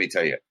 But let me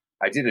tell you,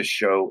 I did a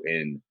show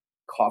in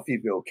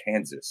Coffeyville,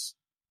 Kansas,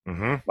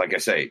 Mm-hmm. Like I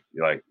say,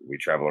 like we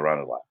travel around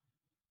a lot.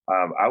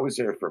 I was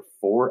there for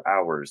 4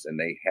 hours and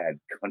they had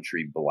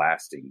country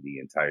blasting the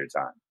entire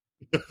time.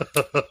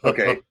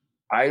 Okay.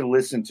 I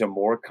listened to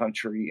more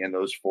country in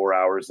those 4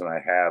 hours than I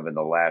have in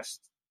the last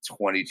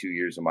 22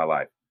 years of my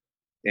life.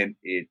 And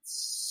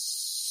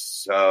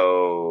it's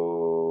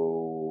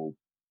so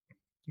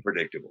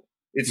predictable.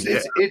 It's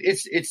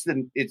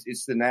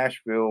the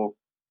Nashville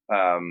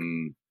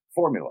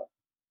formula.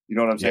 You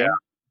know what I'm saying?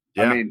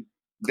 Yeah. I mean,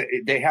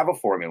 they have a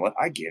formula.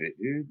 I get it,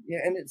 dude. Yeah,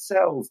 and it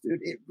sells, dude.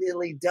 It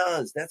really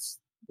does. That's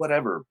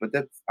whatever. But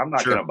I'm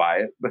not going to buy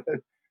it. But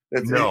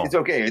it's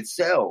okay. It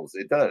sells.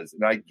 It does,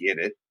 and I get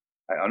it.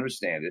 I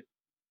understand it.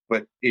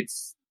 But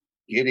it's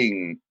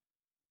getting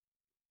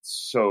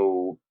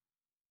so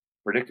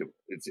predictable.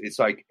 It's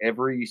like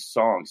every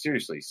song,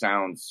 seriously,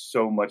 sounds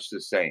so much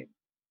the same.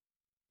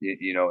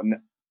 You know, and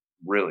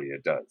really,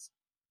 it does.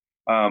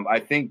 I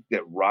think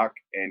that rock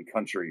and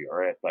country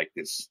are at like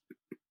this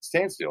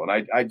standstill, and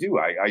I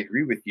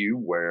agree with you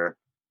where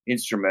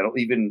instrumental,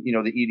 even the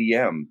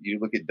EDM. You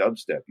look at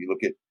dubstep, you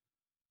look at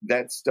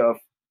that stuff.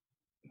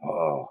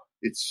 Oh,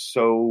 it's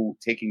so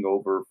taking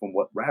over from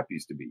what rap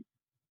used to be.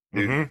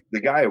 Dude, Mm-hmm.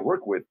 the guy I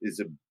work with is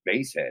a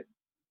bass head.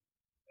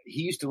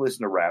 He used to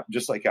listen to rap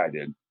just like I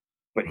did,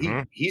 but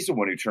he's the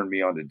one who turned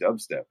me on to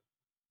dubstep,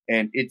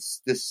 and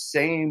it's the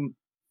same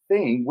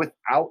thing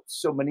without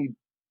so many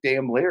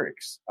damn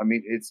lyrics. I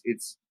mean,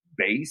 it's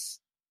bass.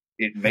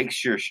 It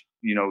makes your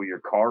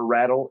car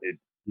rattle.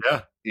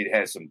 It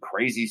has some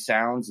crazy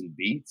sounds and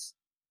beats,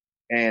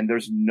 and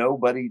there's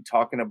nobody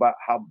talking about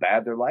how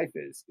bad their life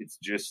is. It's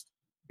just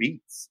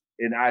beats,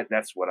 and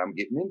that's what I'm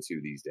getting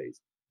into these days.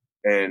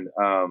 And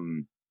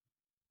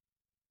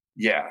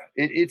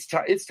it's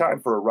time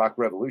for a rock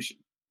revolution.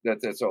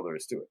 That's all there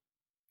is to it.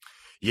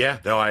 Yeah,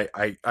 no,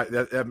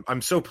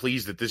 I'm so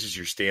pleased that this is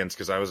your stance,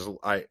 because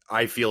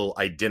I feel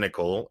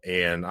identical,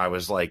 and I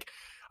was like,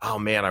 oh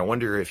man, I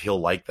wonder if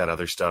he'll like that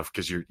other stuff,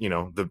 because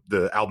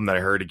the album that I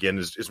heard again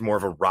is more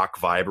of a rock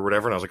vibe or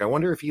whatever, and I was like, I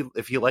wonder if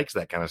he likes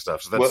that kind of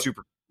stuff. So that's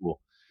super cool.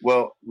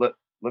 Well, let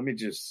me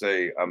just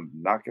say, I'm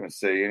not going to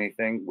say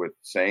anything with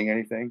saying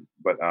anything,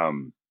 but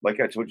like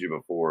I told you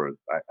before,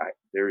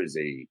 there is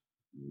a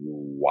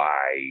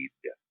wide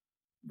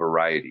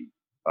variety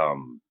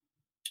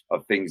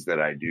of things that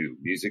I do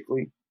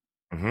musically,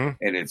 and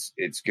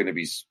it's going to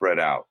be spread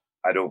out.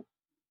 I don't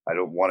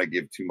want to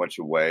give too much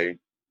away.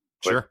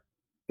 Sure.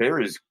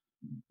 There's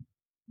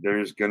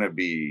going to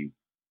be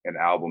an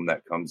album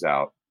that comes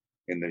out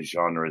in the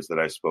genres that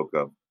I spoke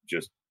of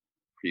just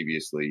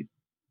previously,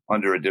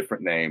 under a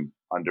different name,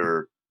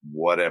 under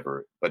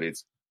whatever, but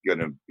it's going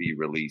to be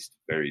released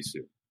very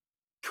soon.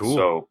 Cool.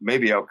 So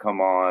maybe I'll come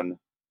on,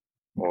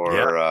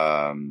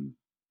 or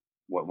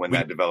when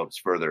that develops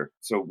further.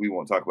 So we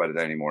won't talk about it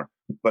anymore.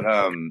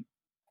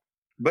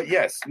 But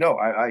yes, no,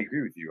 I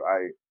agree with you.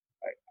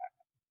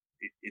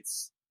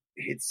 It's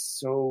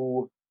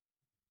so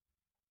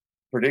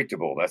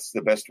predictable. That's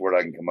the best word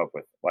I can come up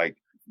with. Like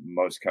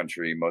most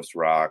country, most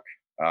rock.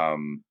 I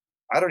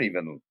don't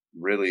even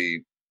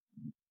really.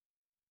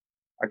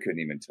 I couldn't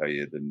even tell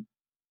you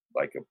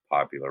like a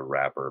popular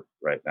rapper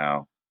right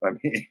now. I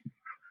mean,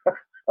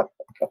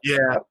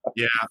 yeah.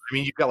 I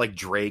mean, you've got like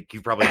Drake.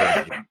 You probably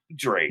heard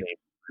Drake,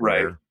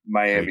 right?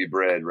 Miami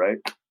bred, right?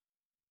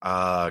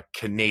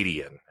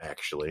 Canadian,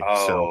 actually.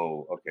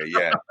 Oh, okay,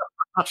 yeah.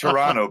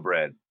 Toronto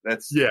bred.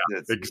 That's exactly.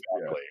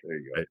 Yeah, there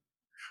you go.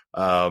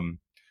 Right.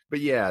 But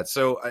yeah,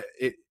 so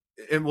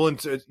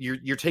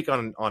your take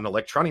on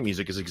electronic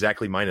music is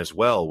exactly mine as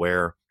well,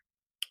 where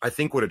I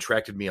think what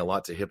attracted me a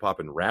lot to hip hop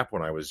and rap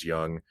when I was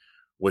young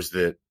was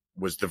the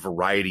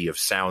variety of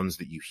sounds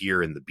that you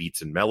hear in the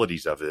beats and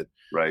melodies of it.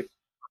 Right.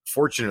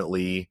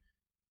 Fortunately,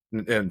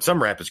 and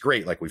some rap is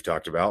great, like we've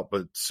talked about,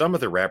 but some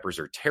of the rappers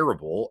are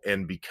terrible.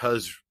 And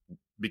because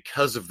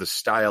of the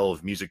style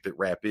of music that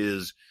rap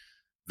is,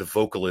 the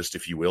vocalist,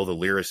 if you will, the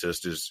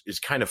lyricist is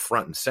kind of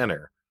front and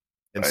center.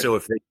 And so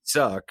if they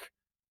suck,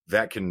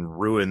 that can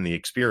ruin the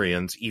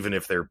experience, even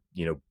if their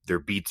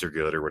beats are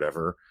good or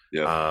whatever.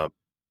 Yeah.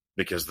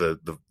 Because the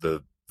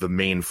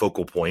main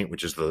focal point,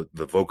 which is the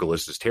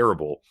vocalist, is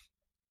terrible.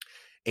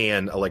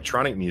 And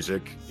electronic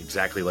music,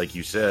 exactly like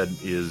you said,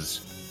 is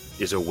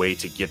a way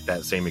to get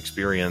that same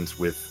experience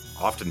with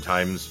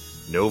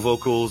oftentimes no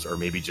vocals, or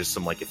maybe just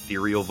some like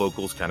ethereal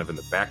vocals kind of in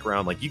the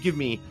background. Like you give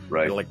me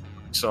like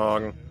a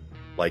song,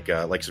 like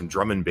some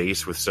drum and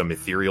bass with some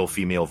ethereal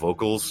female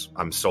vocals,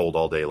 I'm sold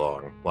all day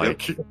long.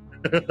 Like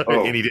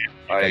any day.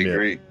 I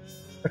agree.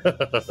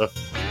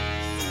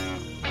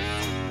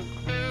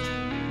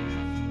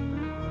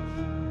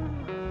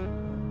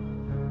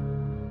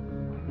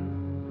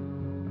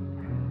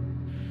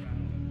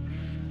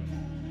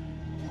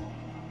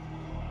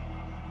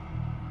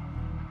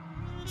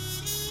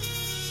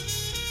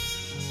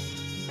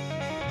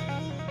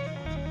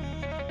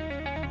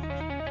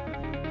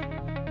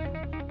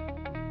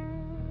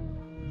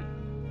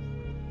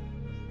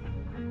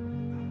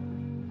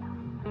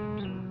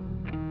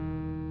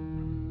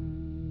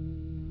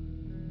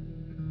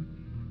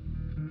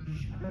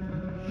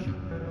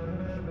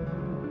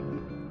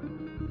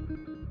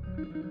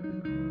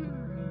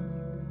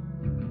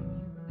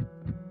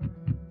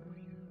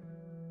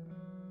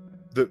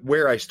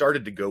 where I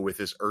started to go with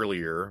this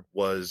earlier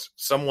was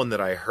someone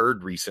that I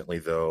heard recently,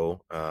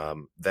 though,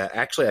 that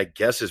actually I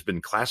guess has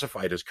been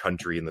classified as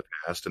country in the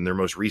past, and their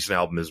most recent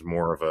album is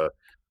more of a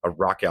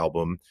rock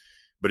album,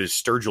 but is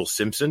Sturgill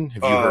Simpson.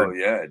 Have you heard? Oh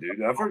yeah,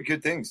 dude. I've heard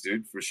good things,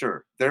 dude, for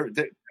sure.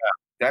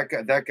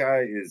 That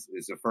guy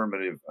is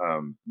affirmative.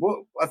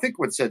 Well, I think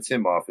what sets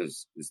him off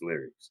is his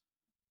lyrics.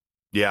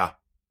 Yeah,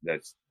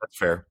 that's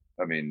fair.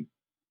 I mean,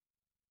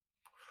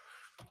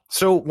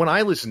 so when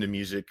I listen to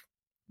music,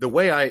 the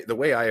way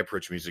I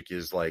approach music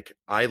is like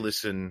I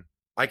can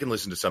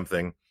listen to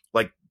something,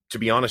 like, to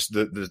be honest,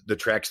 the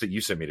tracks that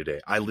you sent me today,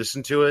 I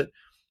listened to it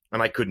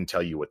and I couldn't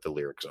tell you what the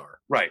lyrics are.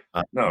 Right.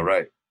 No,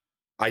 right.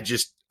 I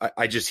just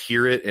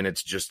hear it, and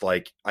it's just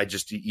like I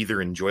just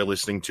either enjoy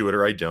listening to it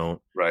or I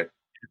don't. Right.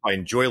 If I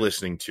enjoy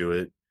listening to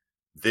it,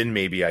 then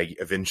maybe I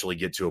eventually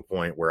get to a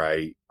point where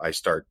I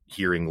start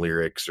hearing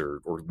lyrics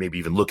or maybe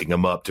even looking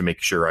them up to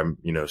make sure I'm,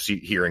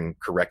 hearing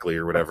correctly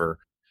or whatever.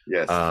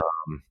 Yes.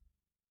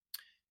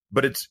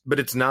 But it's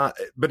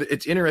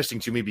interesting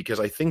to me because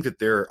I think that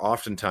there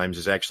oftentimes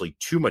is actually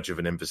too much of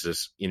an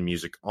emphasis in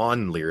music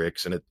on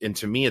lyrics. And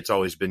to me, it's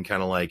always been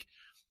kind of like,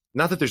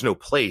 not that there's no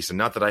place and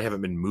not that I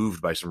haven't been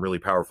moved by some really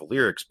powerful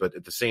lyrics, but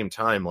at the same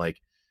time, like,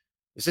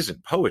 this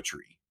isn't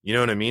poetry. You know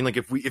what I mean? Like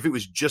if it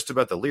was just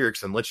about the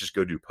lyrics, then let's just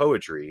go do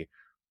poetry.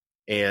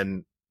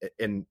 And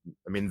I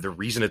mean, the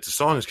reason it's a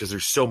song is because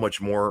there's so much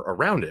more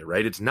around it,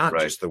 right? It's not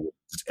just the words,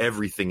 it's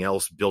everything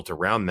else built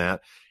around that.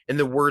 And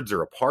the words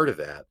are a part of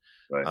that.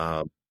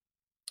 Right.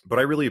 But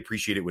I really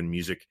appreciate it when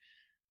music,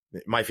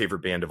 my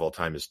favorite band of all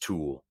time is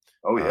Tool.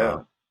 Oh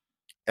yeah.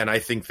 And I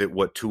think that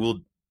what Tool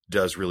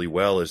does really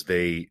well is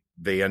they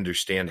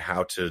understand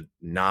how to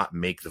not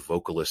make the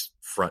vocalist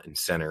front and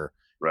center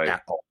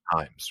at all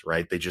times,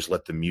 right? They just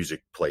let the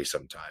music play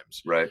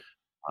sometimes. Right.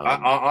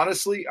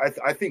 Honestly,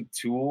 I think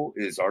Tool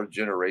is our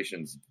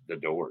generation's The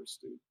Doors,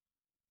 dude.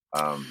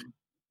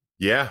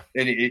 Yeah.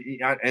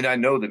 And I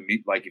know that,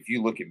 like, if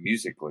you look at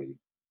musically,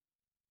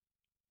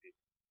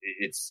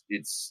 it's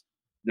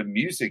the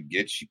music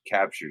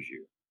captures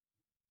you.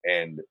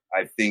 And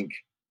I think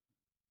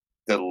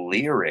the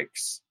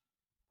lyrics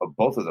of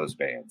both of those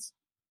bands,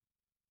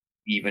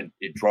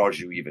 it draws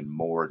you even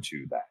more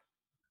to that.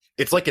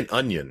 It's like an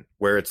onion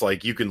where it's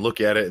like you can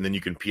look at it and then you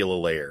can peel a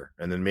layer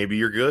and then maybe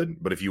you're good.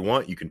 But if you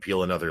want, you can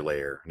peel another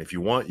layer. And if you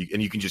want,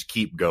 you can just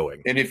keep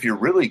going. And if you're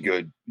really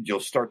good,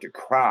 you'll start to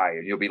cry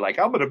and you'll be like,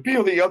 I'm going to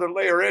peel the other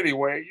layer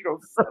anyway.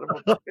 Son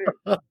of a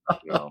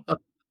bitch.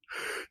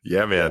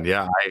 Yeah, man.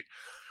 Yeah.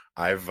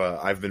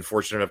 I've been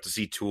fortunate enough to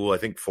see Tool, I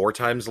think 4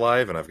 times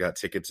live, and I've got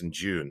tickets in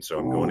June. So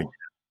I'm going again.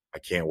 I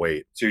can't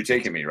wait. So you're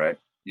taking me, right?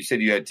 You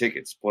said you had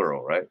tickets,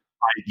 plural, right?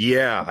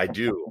 Yeah, I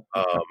do.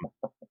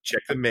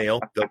 Check the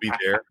mail; they'll be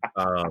there.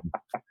 No,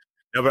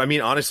 but I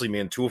mean, honestly,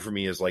 man, Tool for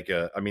me is like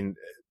to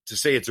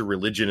say it's a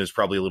religion is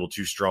probably a little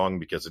too strong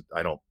because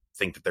I don't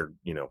think that they're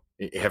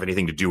have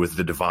anything to do with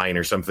the divine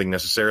or something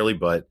necessarily.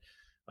 But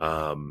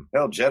hell,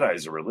 Jedi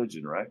is a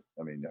religion, right?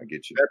 I mean, I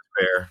get you.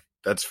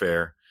 That's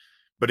fair.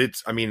 But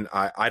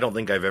I don't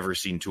think I've ever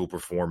seen Tool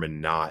perform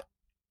and not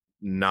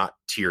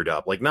teared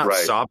up, like not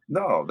sobbing.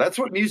 No, that's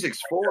what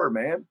music's for,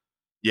 man.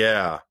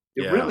 Yeah.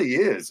 It really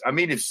is. I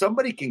mean, if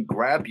somebody can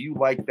grab you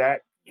like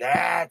that,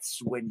 that's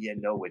when you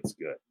know it's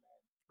good.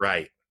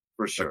 Right.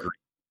 For sure.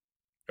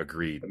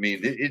 Agreed. I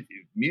mean,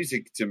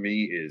 music to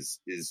me is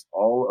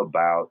all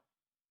about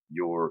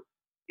your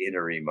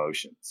inner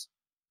emotions.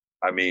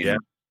 I mean,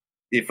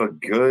 if a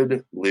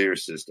good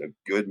lyricist, a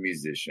good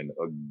musician,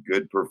 a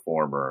good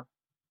performer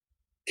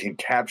can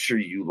capture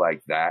you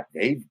like that,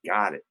 they've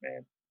got it,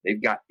 man.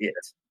 They've got it.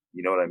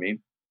 You know what I mean?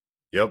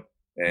 Yep.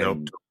 And,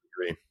 totally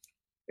agree.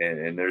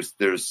 And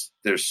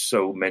there's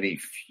so many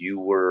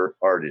fewer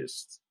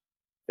artists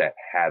that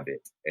have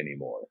it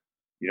anymore.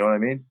 You know what I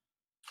mean?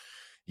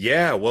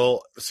 Yeah.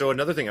 Well, so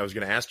another thing I was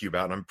going to ask you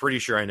about, and I'm pretty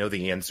sure I know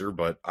the answer,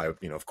 but I,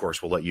 of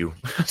course, will let you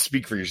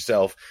speak for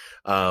yourself.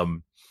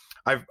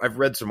 I've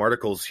read some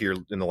articles here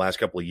in the last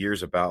couple of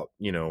years about,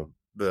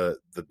 the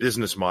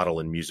business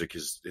model in music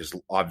is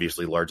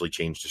obviously largely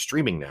changed to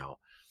streaming now.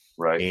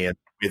 Right. And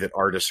the way that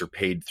artists are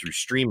paid through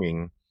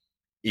streaming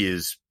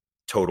is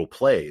total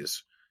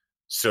plays.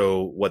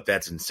 So what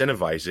that's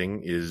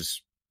incentivizing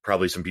is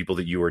probably some people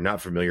that you are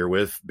not familiar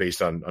with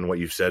based on what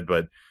you've said,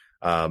 but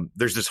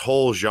there's this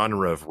whole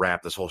genre of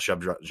rap, this whole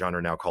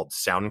subgenre now called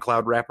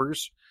SoundCloud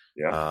rappers.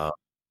 Yeah.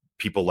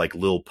 People like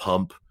Lil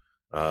Pump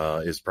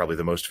is probably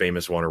the most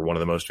famous one or one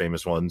of the most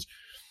famous ones.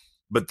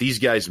 But these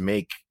guys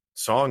make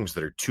songs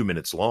that are 2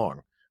 minutes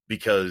long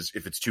because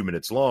if it's 2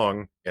 minutes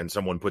long and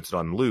someone puts it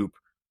on loop,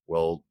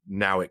 well,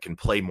 now it can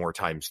play more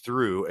times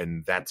through,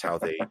 and that's how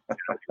they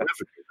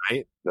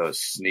right?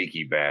 Those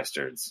sneaky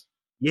bastards.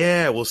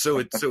 Yeah, well, so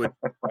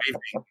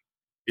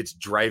it's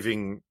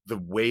driving the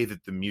way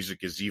that the music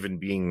is even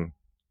being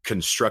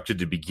constructed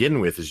to begin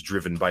with is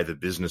driven by the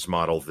business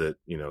model that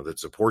that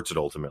supports it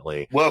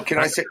ultimately. Well, can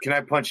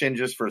I punch in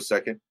just for a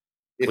second?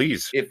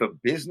 Please. If a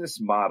business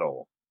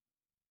model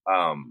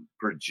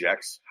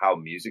projects how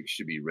music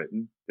should be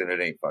written, then it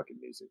ain't fucking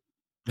music.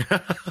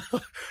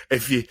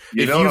 if you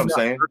You if know what you've I'm not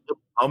saying? heard Lil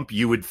Pump,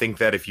 you would think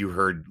that if you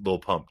heard Lil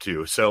Pump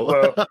too. So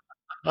Well,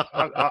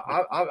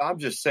 I'm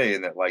just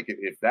saying that, like,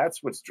 if that's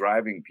what's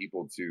driving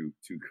people to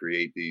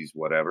create these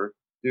whatever,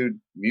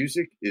 dude,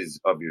 music is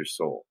of your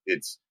soul.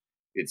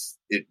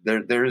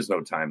 There is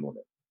no time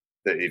limit.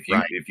 That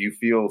right, if you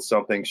feel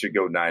something should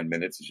go 9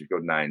 minutes, it should go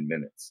 9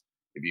 minutes.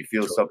 If you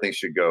feel totally. something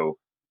should go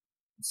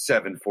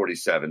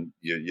 7:47,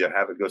 you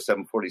have it go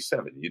 7:47.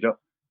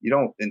 You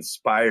don't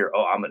inspire.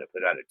 Oh, I'm going to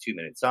put out a 2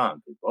 minute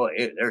song. Oh,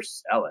 hey, they're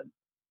selling.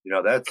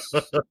 That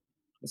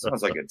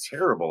sounds like a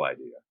terrible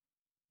idea.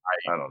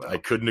 I don't I know.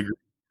 couldn't agree.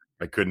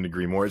 I couldn't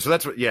agree more. So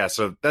that's what, yeah.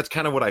 So that's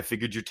kind of what I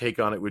figured your take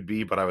on it would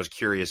be. But I was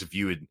curious if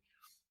you had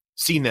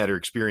seen that or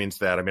experienced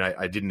that. I mean,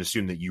 I didn't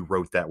assume that you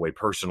wrote that way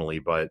personally,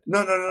 but No.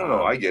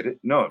 I get it.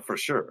 No, for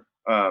sure.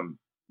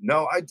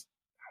 No,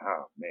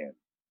 oh man.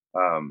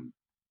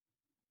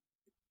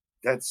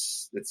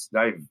 That's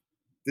I.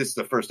 This is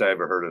the first I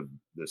ever heard of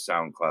the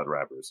SoundCloud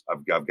rappers.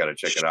 I've got to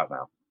check it out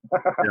now.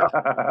 yeah,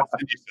 I'll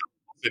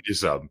send you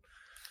some.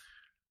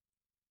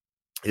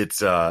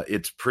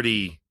 It's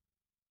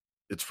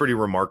pretty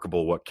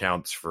remarkable what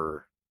counts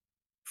for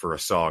a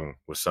song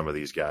with some of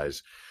these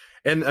guys.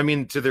 And I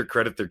mean, to their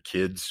credit, they're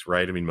kids,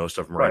 right? I mean, most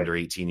of them are Right. under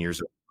 18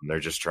 years old, and they're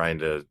just trying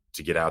to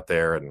get out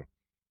there. And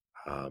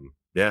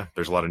yeah,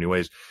 there's a lot of new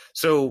ways.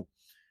 So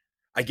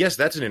I guess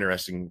that's an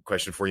interesting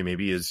question for you.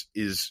 Maybe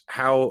is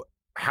how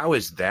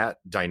has that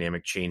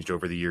dynamic changed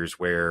over the years,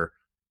 where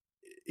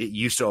it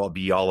used to all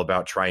be all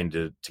about trying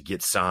to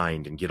get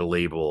signed and get a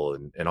label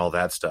and all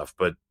that stuff,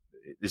 but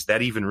is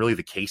that even really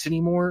the case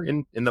anymore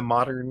in the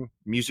modern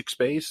music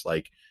space?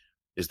 Like,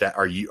 is that,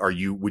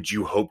 would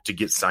you hope to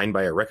get signed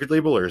by a record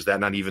label, or is that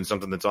not even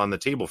something that's on the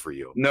table for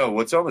you? No,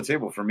 what's on the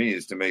table for me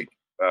is to make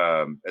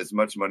as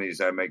much money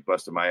as I make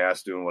busting my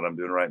ass doing what I'm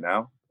doing right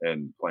now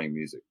and playing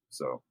music.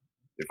 So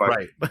if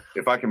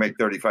I can make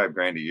 35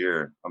 grand a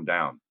year, I'm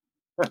down.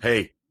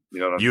 Hey, you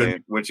know what I'm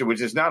saying?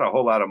 Which is not a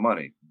whole lot of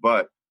money,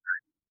 but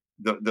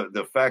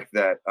the fact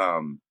that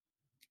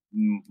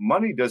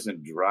money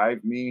doesn't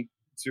drive me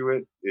to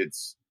it.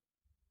 It's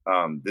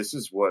this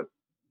is what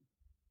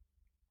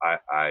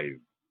I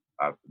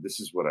this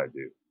is what I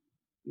do.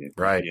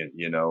 Right.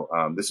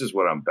 This is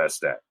what I'm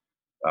best at.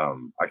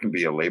 I can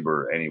be a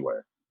laborer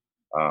anywhere.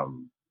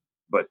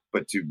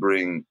 But to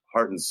bring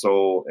heart and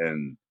soul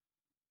and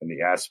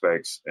the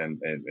aspects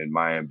and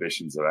my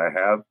ambitions that I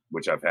have,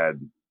 which I've had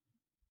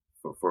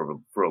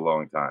for a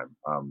long time,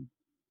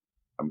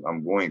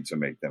 I'm going to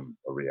make them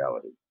a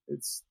reality.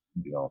 It's,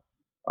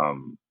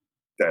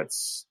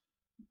 that's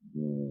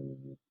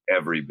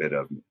every bit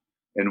of me.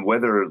 And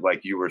whether,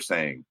 like you were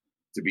saying,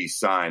 to be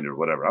signed or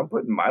whatever, I'm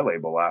putting my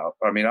label out.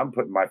 I mean, I'm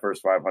putting my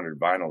first 500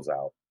 vinyls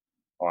out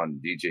on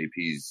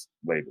DJP's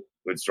label,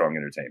 Good Strong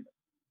Entertainment.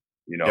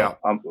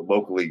 I'm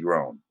locally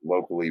grown,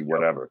 locally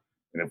whatever.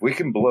 And if we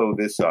can blow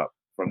this up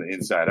from the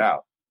inside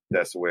out,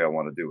 that's the way I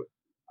want to do it.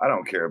 I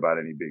don't care about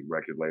any big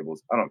record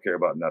labels. I don't care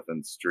about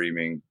nothing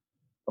streaming.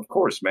 Of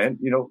course, man,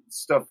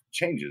 stuff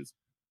changes,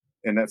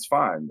 and that's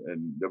fine.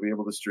 And they'll be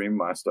able to stream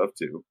my stuff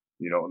too.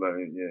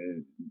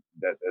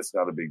 That's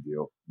not a big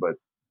deal. But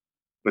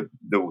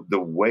the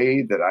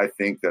way that I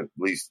think that, at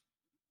least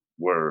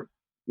where,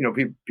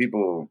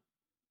 people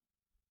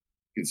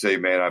can say,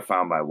 man, I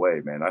found my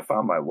way, man. I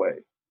found my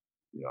way,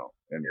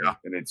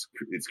 and it's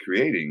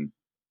creating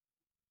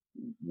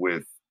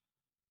with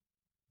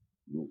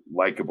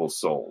likable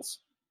souls.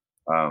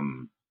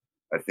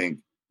 I think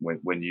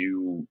when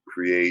you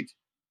create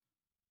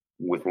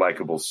with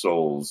likable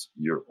souls,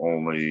 you're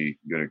only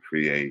going to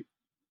create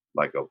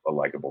like a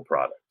likable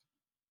product,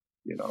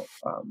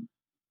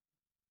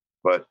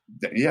 but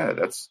yeah,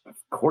 that's, of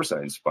course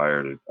I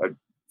inspired it.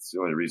 It's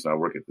the only reason I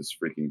work at this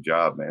freaking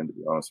job, man, to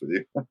be honest with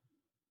you.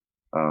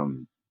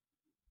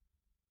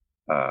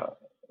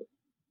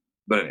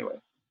 But anyway.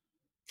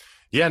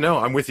 Yeah, no,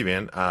 I'm with you,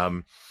 man.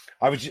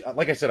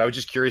 Like I said, I was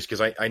just curious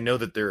because I know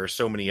that there are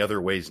so many other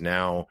ways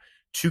now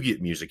to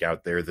get music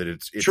out there that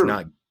it's True.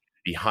 Not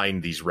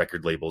behind these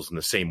record labels in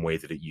the same way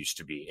that it used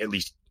to be, at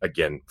least,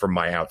 again, from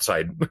my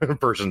outside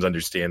person's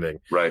understanding.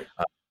 Right.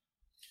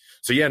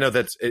 So yeah, no,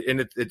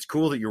 it's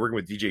cool that you're working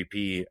with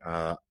DJP.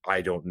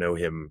 I don't know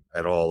him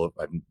at all.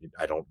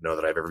 I don't know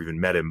that I've ever even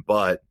met him,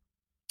 but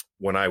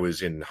when I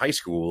was in high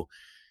school,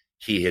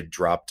 he had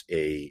dropped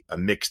a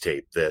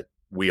mixtape that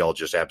we all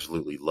just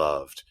absolutely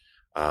loved.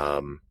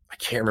 I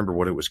can't remember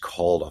what it was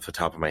called off the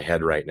top of my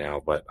head right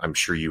now, but I'm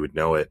sure you would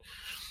know it.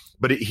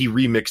 But he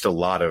remixed a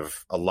lot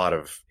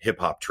of hip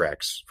hop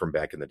tracks from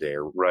back in the day,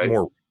 or right.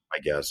 More, I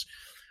guess.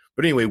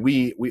 But anyway,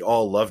 we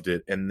all loved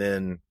it, and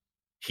then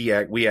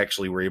we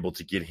actually were able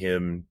to get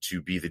him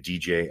to be the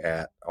DJ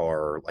at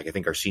our, like, I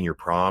think our senior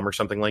prom or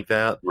something like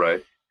that.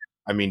 Right.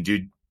 I mean,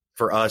 dude,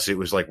 for us, it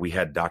was like we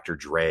had Dr.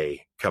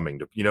 Dre coming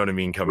to, you know what I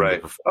mean? Coming right.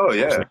 to perform. Oh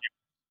yeah.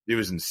 It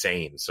was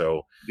insane.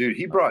 So dude,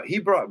 he brought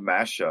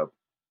Mashup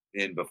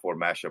in before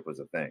Mashup was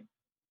a thing.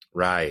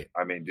 Right.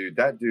 I mean, dude,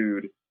 that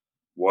dude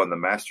won the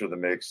Master of the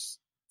Mix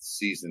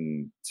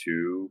season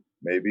 2,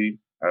 maybe.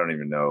 I don't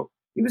even know.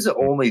 He was the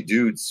only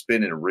dude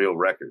spinning real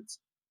records.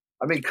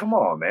 I mean, come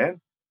on, man.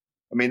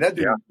 I mean, that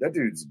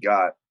dude's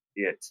got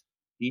it.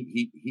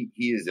 He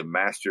is a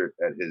master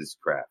at his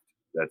craft.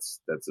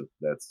 That's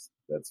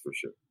for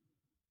sure.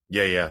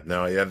 Yeah.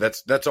 No, yeah,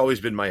 that's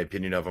always been my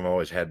opinion of him. I've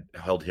always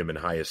held him in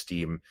high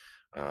esteem.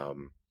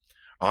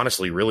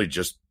 Honestly, really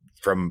just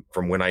from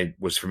when I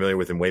was familiar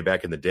with him way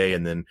back in the day.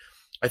 And then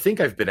I think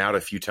I've been out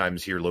a few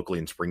times here locally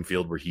in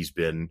Springfield where he's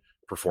been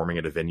performing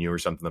at a venue or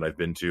something that I've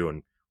been to,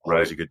 and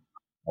always a good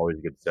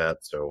set.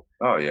 So,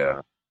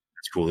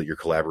 it's cool that you're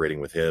collaborating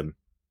with him.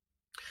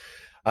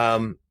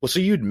 Well, so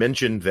you'd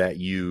mentioned that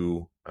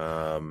you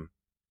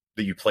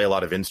play a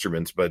lot of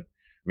instruments, but I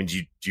mean,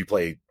 do you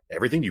play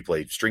everything? Do you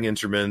play string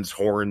instruments,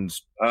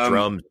 horns,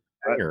 drums?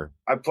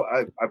 I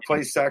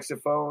play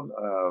saxophone,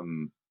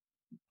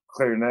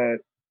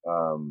 clarinet,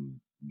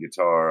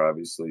 guitar,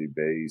 obviously,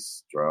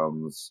 bass,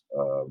 drums,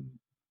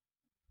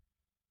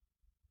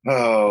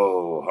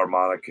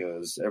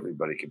 harmonicas.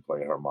 Everybody can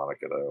play a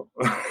harmonica, though.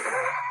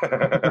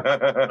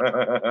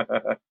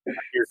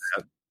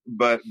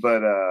 But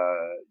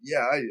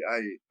yeah,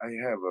 I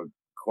have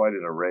quite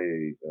an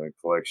array,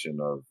 collection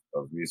of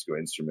musical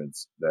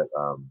instruments that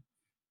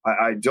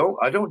I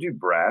don't do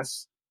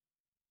brass.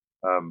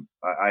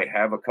 I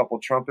have a couple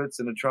trumpets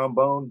and a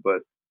trombone,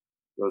 but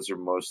those are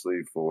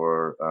mostly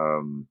for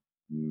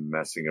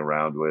messing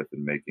around with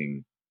and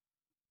making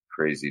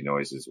crazy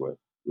noises with,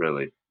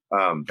 really.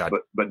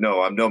 But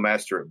no, I'm no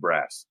master at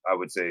brass, I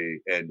would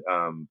say. And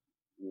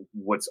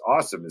what's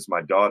awesome is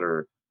my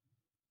daughter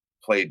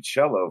played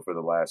cello for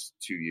the last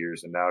 2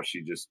 years, and now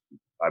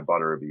I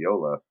bought her a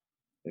viola.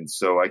 And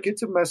so I get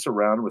to mess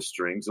around with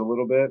strings a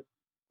little bit,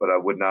 but I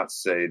would not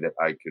say that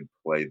I could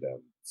play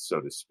them, so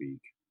to speak,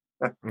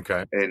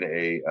 okay, in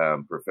a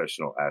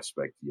professional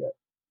aspect yet.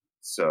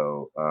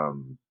 So,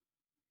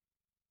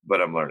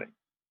 but I'm learning,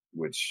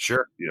 which,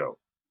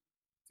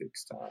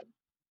 takes time.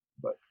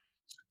 But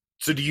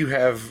so do you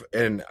have,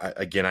 and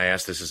again, I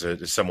ask this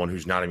as someone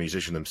who's not a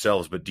musician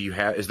themselves, but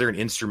is there an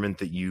instrument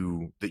that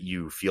you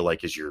feel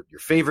like is your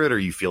favorite, or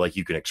you feel like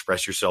you can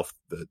express yourself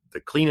the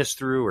cleanest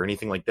through, or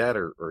anything like that?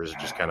 Or is it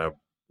just kind of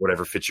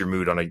whatever fits your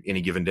mood on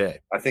any given day?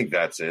 I think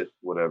that's it.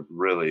 Whatever,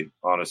 really,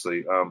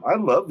 honestly. I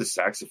love the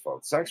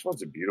saxophone.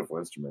 Saxophone's a beautiful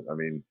instrument. I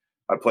mean,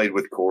 I played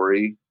with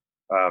Corey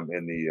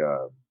in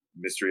the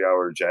Mystery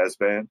Hour jazz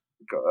band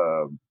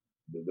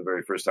the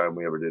very first time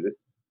we ever did it.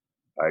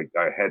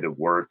 I had to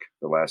work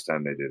the last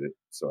time they did it,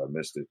 so I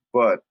missed it.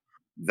 But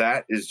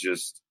that is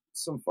just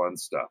some fun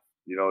stuff.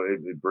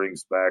 It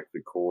brings back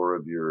the core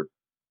of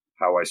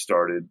how I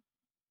started.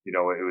 It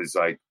was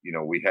like,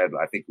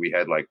 I think we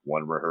had like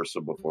one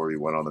rehearsal before we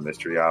went on the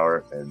Mystery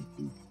Hour, and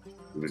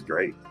it was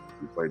great.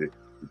 We played it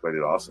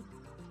awesome.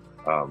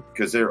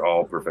 Because they're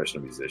all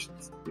professional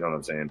musicians. You know what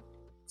I'm saying?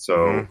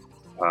 So,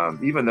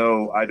 even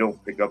though I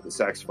don't pick up the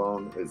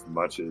saxophone as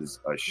much as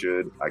I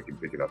should, I can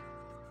pick it up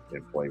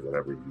and play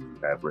whatever you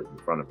have written in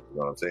front of me. You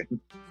know what I'm saying?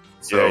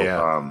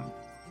 So,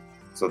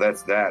 so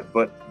that's that.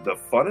 But the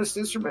funnest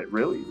instrument,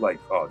 really, like,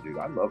 oh, dude,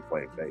 I love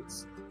playing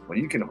bass. When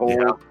you can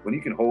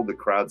hold the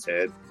crowd's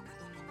head,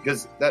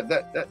 because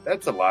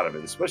that's a lot of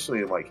it,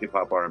 especially in like hip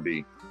hop,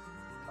 R&B,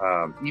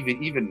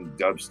 even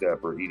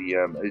dubstep or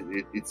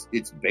EDM.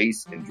 It's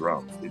bass and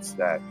drums. It's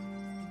that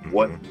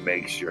what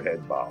makes your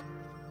head bob.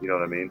 You know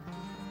what I mean?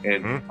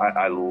 And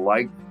I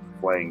like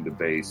playing the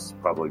bass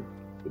probably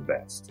the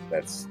best.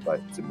 That's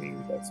like, to me,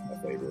 that's my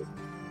favorite.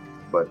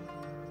 But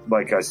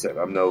like I said,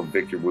 I'm no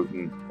Victor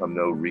Wooten. I'm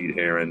no Reed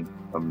Herron.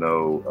 I'm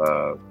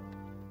no,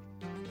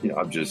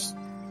 I'm just,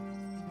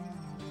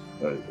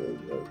 I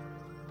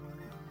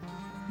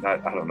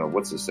don't know,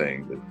 what's the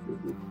saying?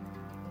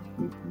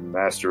 The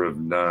master of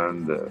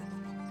none.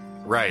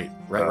 Right.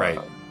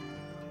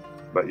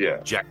 But yeah,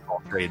 jack of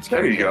all trades.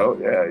 There you go.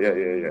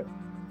 Yeah.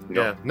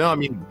 Yeah. No, I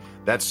mean,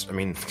 that's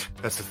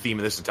the theme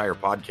of this entire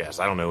podcast.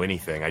 I don't know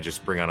anything. I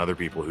just bring on other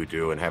people who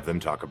do and have them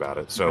talk about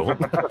it. So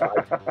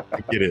I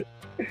get it.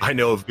 I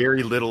know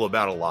very little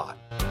about a lot.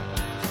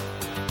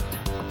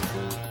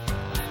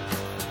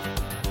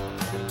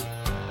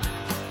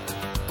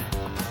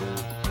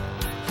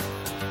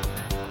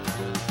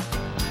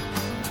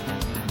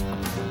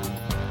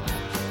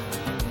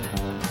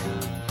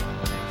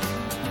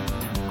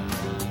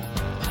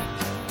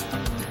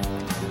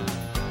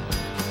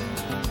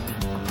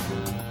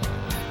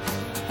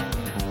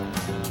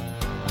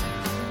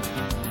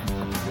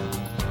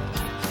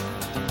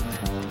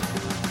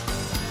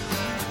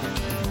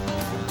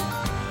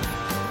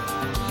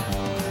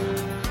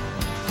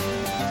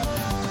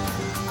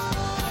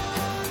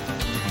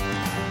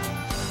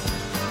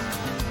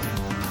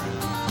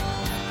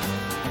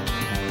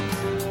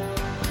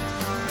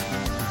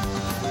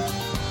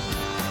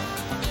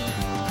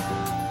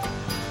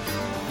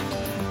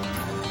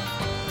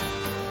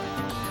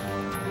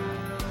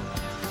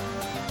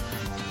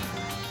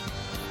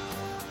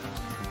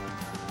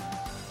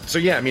 So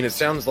yeah, I mean, it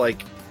sounds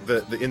like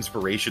the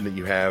inspiration that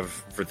you have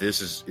for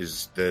this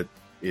is that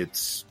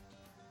it's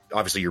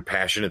obviously your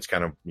passion. It's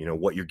kind of,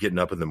 what you're getting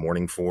up in the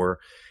morning for.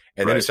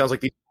 And then it sounds like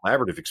these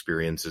collaborative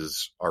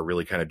experiences are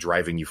really kind of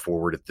driving you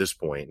forward at this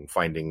point and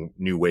finding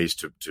new ways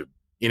to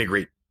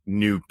integrate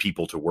new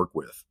people to work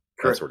with,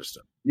 that sort of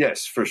stuff.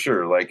 Yes, for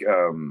sure. Like,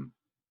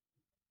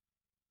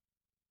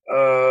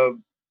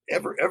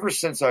 ever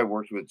since I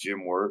worked with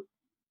Jim Wirt,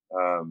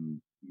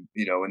 and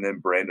then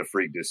Brand of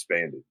Freak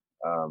disbanded.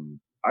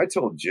 I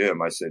told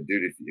Jim, I said,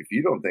 dude, if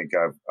you don't think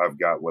I've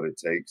got what it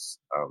takes,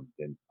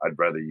 then I'd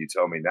rather you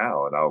tell me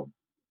now, and I'll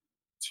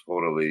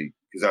totally,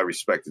 because I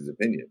respect his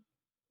opinion,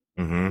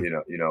 Mm-hmm.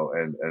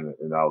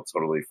 and I'll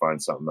totally find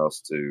something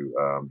else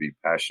to be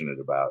passionate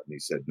about. And he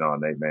said, no,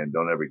 Nate, man,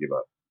 don't ever give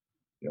up.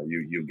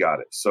 You got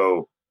it.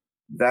 So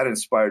that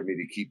inspired me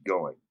to keep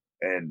going.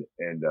 And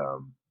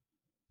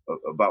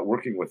about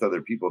working with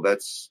other people,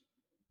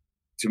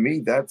 to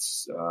me,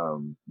 that's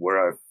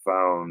where I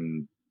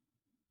found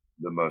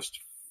the most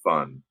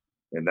fun.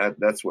 And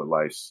that's what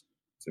life's,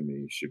 to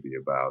me, should be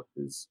about,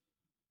 is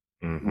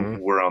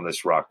we're on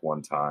this rock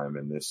one time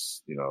and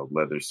this,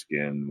 leather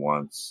skin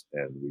once,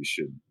 and we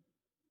should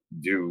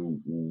do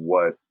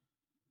what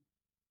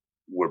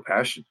we're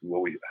passionate,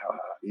 what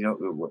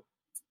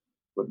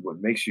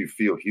makes you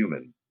feel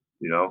human,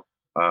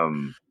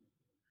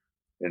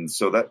 and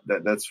so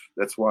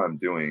that's why I'm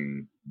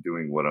doing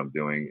what I'm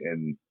doing.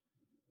 And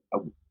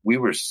we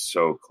were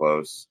so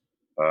close.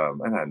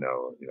 And I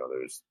know,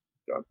 there's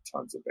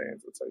tons of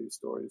bands will tell you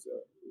stories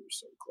that we were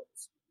so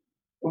close.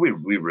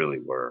 We really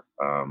were.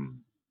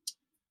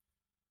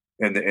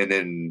 And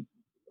then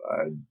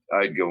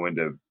I'd go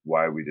into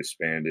why we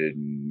disbanded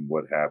and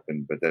what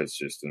happened, but that's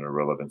just an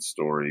irrelevant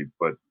story.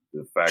 But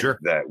the fact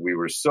that we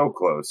were so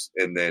close,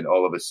 and then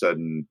all of a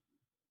sudden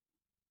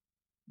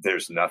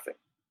there's nothing.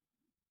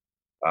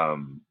 I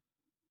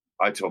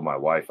told my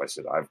wife, I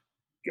said, I've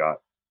got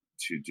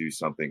to do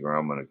something or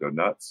I'm going to go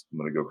nuts. I'm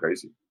going to go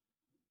crazy.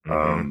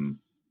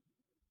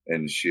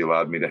 And she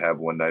allowed me to have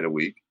one night a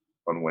week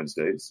on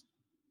Wednesdays.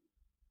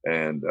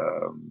 And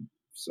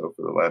so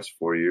for the last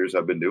 4 years,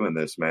 I've been doing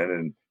this, man.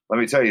 And let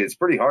me tell you, it's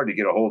pretty hard to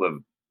get a hold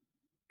of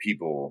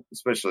people,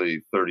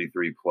 especially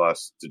 33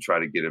 plus, to try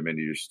to get them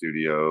into your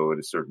studio at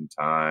a certain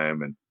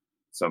time. And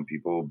some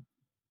people,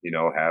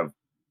 have,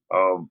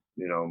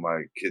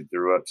 my kid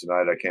threw up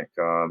tonight, I can't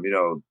come,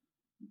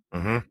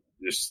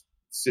 just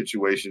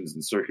situations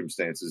and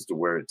circumstances to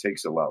where it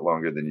takes a lot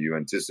longer than you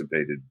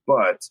anticipated.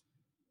 But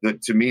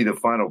to me, the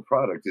final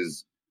product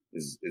is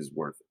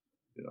worth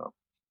it,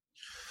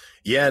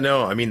 Yeah,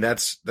 no, I mean,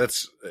 that's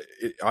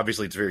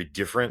obviously it's very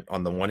different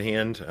on the one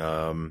hand,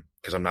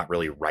 because I'm not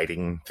really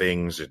writing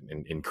things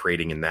and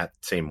creating in that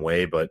same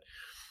way, but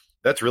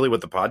that's really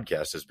what the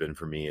podcast has been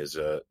for me. It's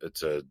a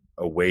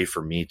way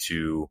for me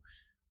to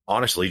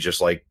honestly,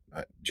 just like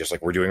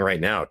we're doing right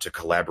now, to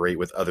collaborate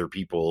with other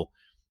people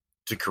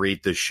to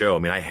create this show. I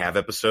mean, I have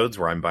episodes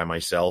where I'm by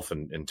myself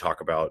and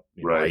talk about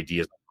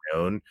ideas on my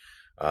own.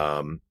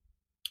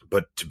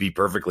 But to be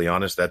perfectly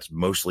honest, that's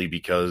mostly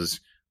because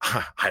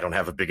I don't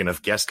have a big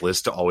enough guest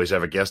list to always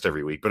have a guest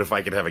every week. But if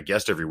I could have a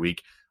guest every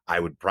week, I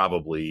would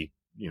probably,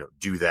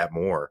 do that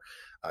more,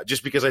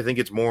 just because I think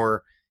it's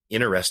more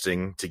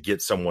interesting to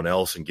get someone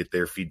else and get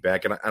their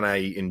feedback. And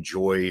I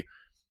enjoy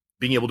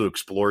being able to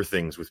explore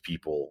things with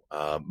people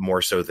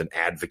more so than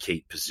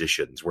advocate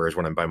positions. Whereas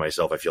when I'm by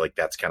myself, I feel like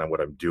that's kind of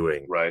what I'm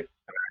doing. Right.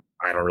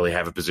 I don't really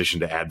have a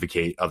position to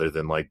advocate other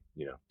than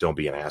don't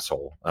be an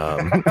asshole.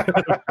 That's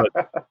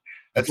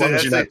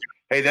a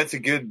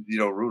good,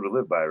 rule to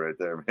live by right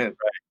there, man.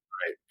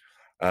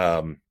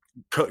 Right.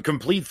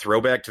 Complete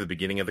throwback to the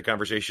beginning of the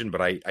conversation, but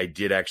I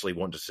did actually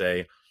want to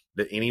say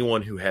that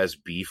anyone who has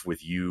beef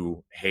with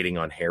you hating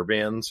on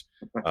hairbands,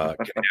 can have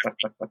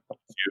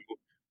too,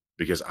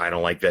 because I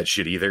don't like that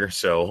shit either.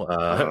 So,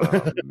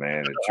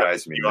 man, it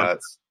drives me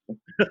nuts.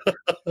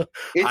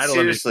 It's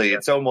seriously,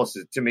 it's almost,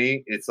 to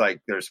me, it's like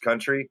there's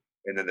country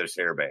and then there's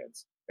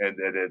hairbands, and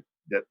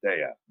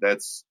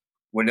that's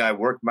when I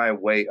work my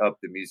way up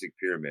the music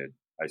pyramid.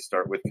 I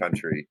start with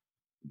country,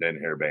 then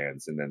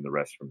hairbands, and then the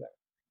rest from there.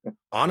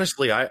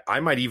 Honestly, I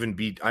might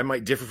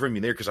differ from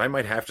you there, because I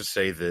might have to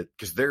say that,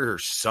 because there are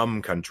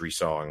some country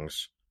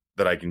songs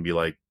that I can be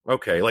like,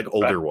 okay, like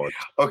older ones.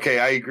 Okay,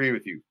 I agree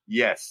with you.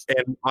 Yes.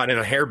 And in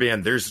a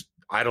hairband,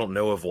 I don't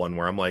know of one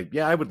where I'm like,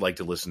 yeah, I would like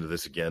to listen to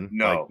this again.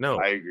 No,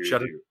 I agree.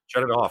 Shut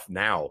it off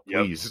now,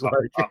 please.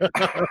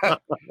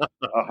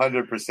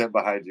 100%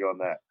 behind you on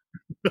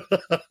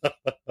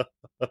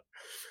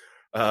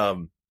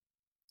that.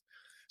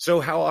 So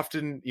how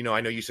often,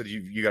 I know you said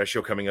you got a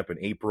show coming up in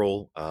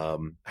April.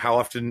 How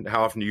often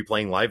are you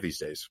playing live these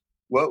days?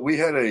 Well, we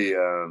had we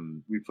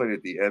played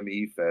at the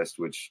ME Fest,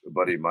 which a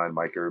buddy of mine,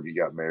 Mike Irby,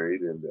 got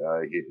married, and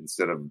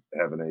instead of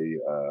having a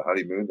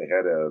honeymoon, they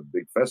had a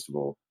big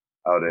festival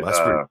out at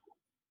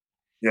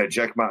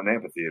Jack Mountain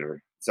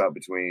Amphitheater. It's out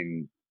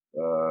between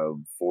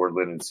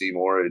Fordland and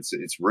Seymour.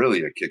 It's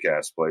really a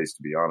kick-ass place,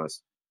 to be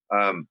honest.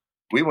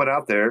 We went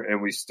out there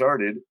and we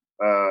started,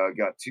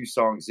 got 2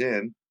 songs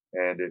in,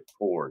 and it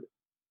poured.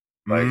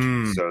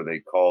 So they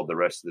called the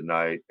rest of the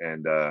night,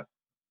 and that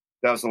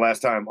was the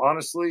last time.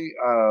 Honestly,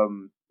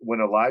 when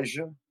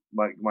Elijah,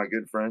 my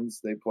good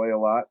friends, they play a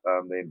lot.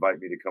 They invite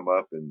me to come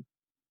up, and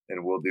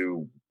and we'll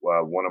do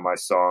one of my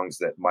songs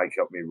that Mike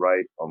helped me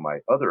write on my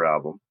other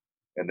album,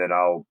 and then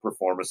I'll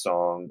perform a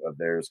song of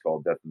theirs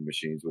called Death and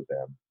Machines with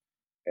them.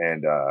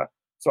 And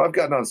so I've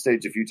gotten on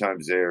stage a few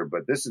times there,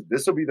 but this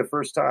will be the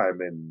first time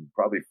in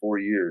probably 4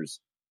 years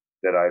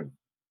that I've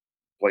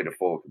played a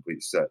full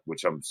complete set,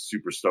 which I'm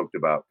super stoked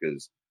about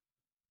because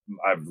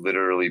I've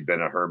literally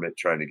been a hermit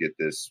trying to get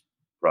this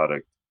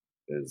product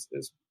as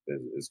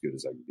good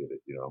as I can get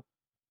it, you know.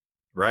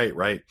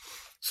 Right.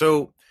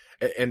 So,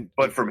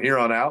 but from here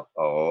on out,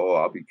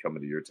 I'll be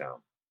coming to your town.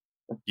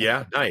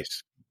 Yeah,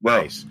 nice.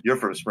 Well, nice. You're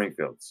from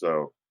Springfield,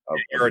 so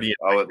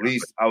I'll at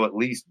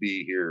least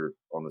be here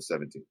on the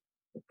 17th.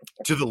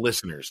 To the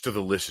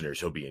listeners,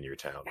 he'll be in your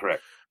town.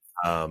 Correct.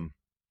 And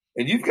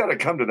you've got to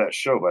come to that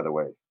show, by the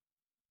way.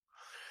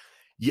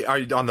 Yeah, are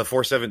you on the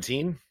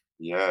 417?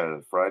 Yeah,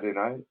 Friday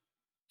night.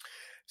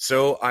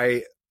 So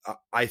I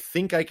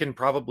think I can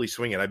probably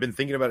swing it. I've been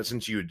thinking about it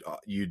since you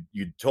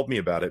told me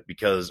about it,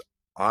 because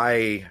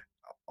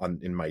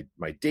in my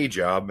day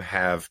job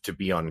have to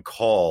be on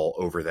call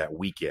over that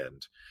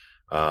weekend.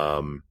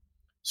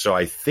 So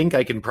I think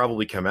I can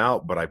probably come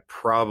out, but I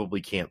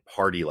probably can't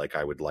party like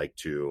I would like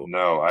to.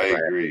 No, I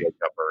agree. Wake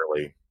up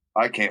early.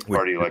 I can't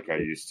party like I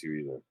used to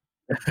either.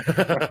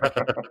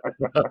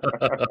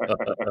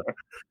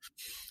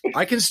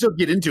 I can still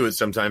get into it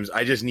sometimes.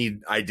 I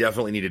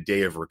definitely need a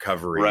day of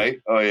recovery.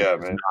 Right? Oh yeah,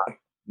 man.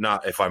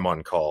 Not if I'm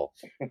on call.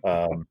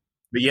 But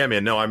yeah,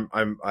 man, no,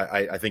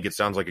 I think it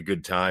sounds like a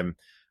good time.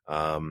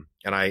 And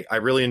I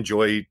really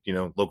enjoy,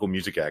 local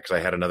music acts. I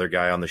had another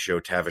guy on the show,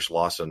 Tavish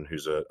Lawson,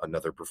 who's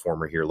another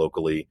performer here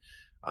locally.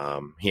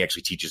 He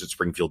actually teaches at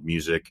Springfield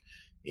Music,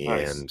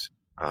 and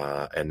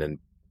nice. And then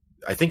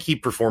I think he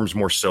performs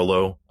more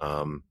solo,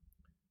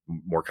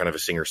 more kind of a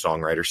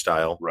singer-songwriter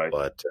style. Right.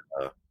 But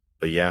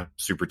yeah,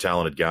 super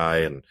talented guy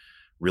and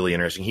really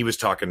interesting. He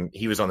was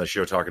on the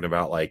show talking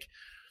about like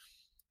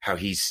how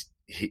he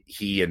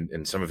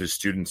and some of his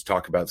students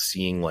talk about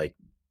seeing like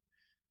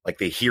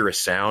they hear a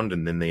sound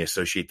and then they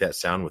associate that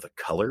sound with a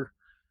color,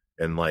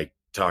 and like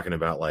talking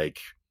about like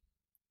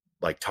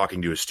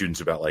talking to his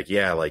students about like,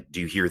 yeah, like, do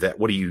you hear that?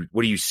 What do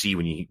you see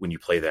when you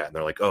play that? And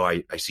they're like, oh,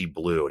 I see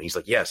blue. And he's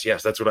like, yes,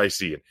 that's what I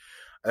see. And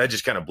that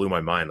just kind of blew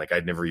my mind. Like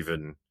I'd never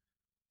even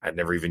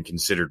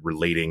considered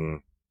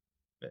relating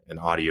an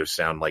audio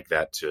sound like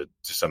that to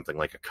something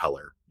like a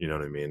color. You know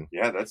what I mean?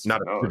 Yeah, that's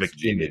not a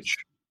specific image.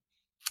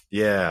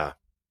 Yeah.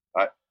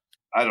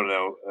 I don't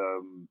know.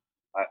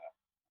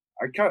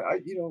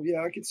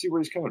 I can see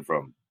where he's coming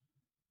from.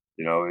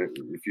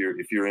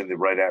 If you're in the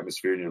right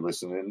atmosphere and you're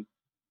listening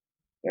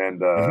and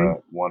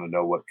want to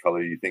know what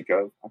color you think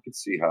of, I could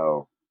see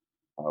how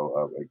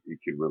you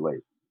could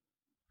relate.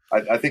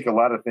 I think a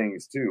lot of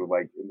things too,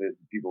 like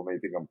people may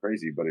think I'm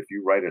crazy, but if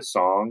you write a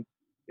song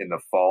in the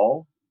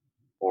fall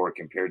or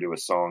compared to a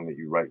song that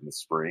you write in the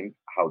spring,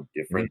 how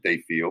different they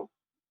feel.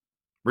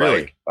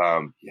 Really?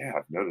 Yeah,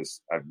 I've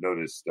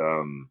noticed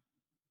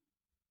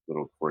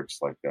little quirks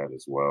like that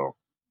as well.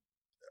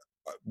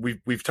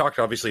 We've talked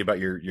obviously about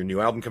your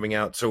new album coming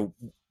out. So,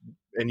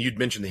 and you'd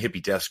mentioned the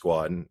Hippie Death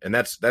Squad, and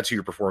that's who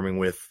you're performing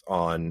with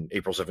on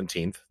April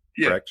 17th,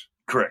 correct?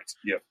 Correct.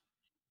 Yep.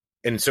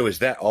 And so is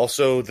that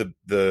also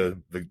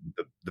the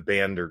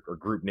band or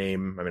group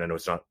name? I mean, I know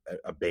it's not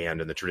a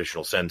band in the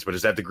traditional sense, but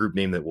is that the group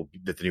name that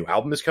the new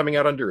album is coming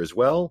out under as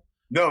well?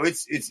 No,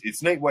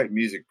 it's Nate White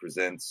Music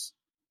presents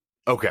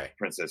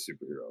Princess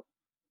Superhero.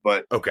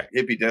 But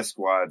Hippie Death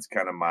Squad's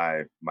kind of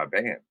my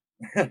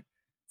band.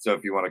 So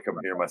if you want to come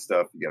hear my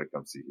stuff, you got to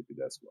come see Hippie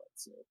Death Squad.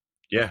 So.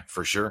 Yeah,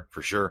 for sure.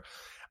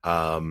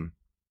 And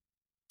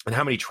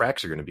how many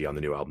tracks are going to be on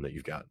the new album that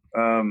you've got?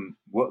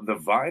 Well, the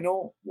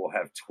vinyl will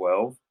have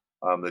 12.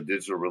 The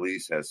digital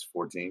release has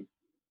 14.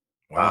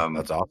 Wow,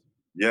 that's awesome.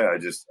 Yeah, I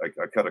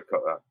cut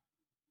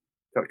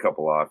a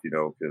couple off,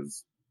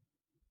 because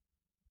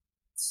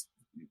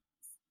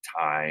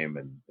time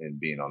and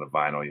being on a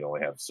vinyl, you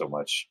only have so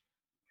much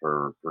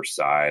per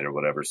side or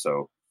whatever.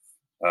 So,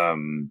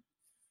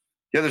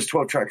 there's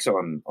 12 tracks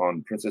on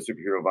Princess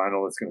Superhero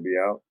vinyl that's going to be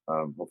out,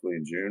 hopefully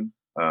in June.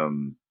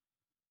 And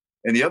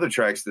the other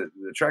tracks, the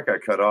track I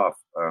cut off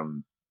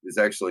is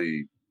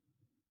actually,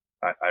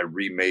 I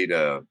remade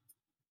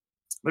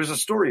there's a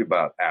story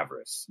about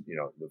Avarice,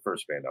 the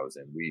first band I was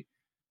in. We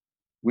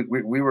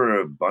were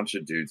a bunch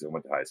of dudes that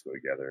went to high school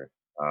together,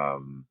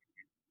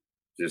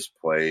 just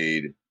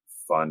played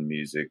fun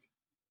music.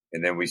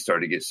 And then we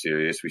started to get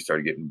serious. We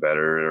started getting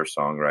better at our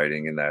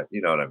songwriting and that,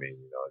 you know what I mean?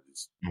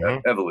 Just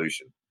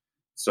evolution.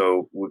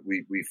 So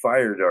we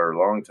fired our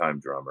longtime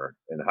drummer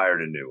and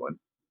hired a new one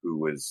who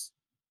was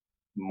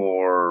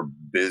more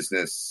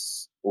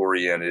business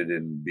oriented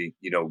and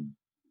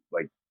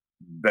like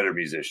better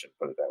musician,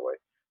 put it that way.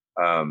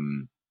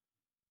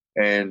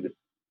 And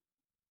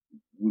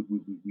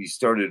we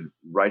started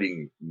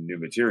writing new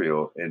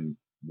material, and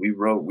we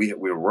were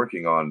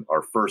working on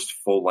our first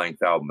full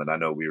length album. And I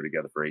know we were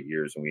together for 8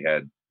 years, and we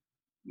had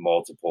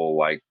multiple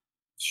like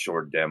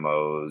short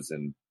demos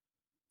and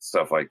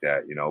stuff like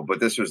that, but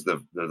this was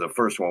the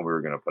first one we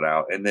were going to put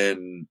out. And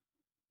then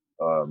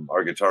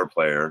our guitar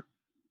player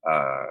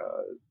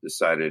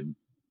decided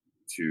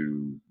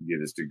to get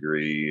his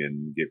degree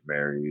and get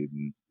married.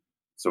 And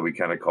so we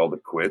kind of called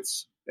it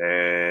quits.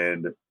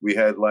 And we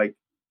had like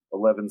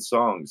 11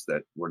 songs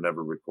that were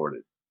never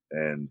recorded.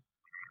 And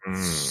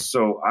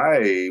so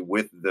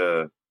with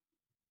the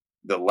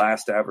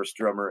last Avarice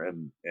drummer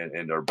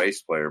and our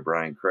bass player,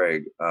 Brian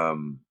Craig,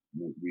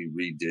 we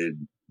redid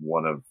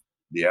one of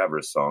the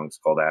Avarice songs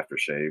called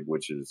Aftershave,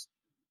 which is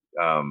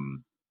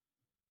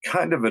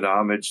kind of an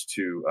homage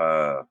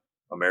to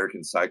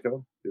American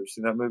Psycho. You ever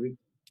seen that movie?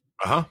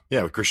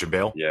 Yeah, with Christian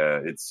Bale.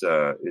 Yeah, it's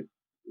a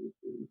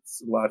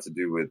lot to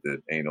do with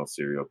the anal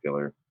serial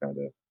killer, kind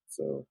of.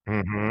 So,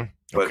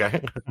 but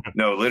okay.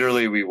 No,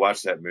 literally, we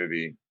watched that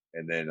movie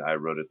and then I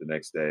wrote it the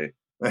next day.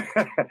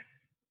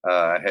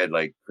 I had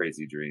like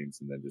crazy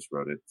dreams and then just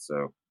wrote it.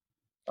 So,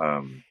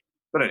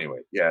 but anyway,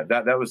 yeah,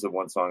 that was the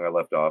one song I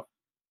left off,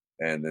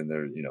 and then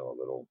there's a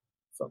little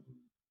something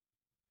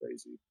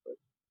crazy,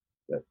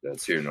 but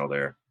that's here nor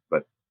there.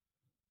 But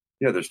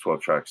yeah, there's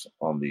 12 tracks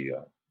on the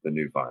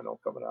new vinyl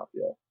coming out.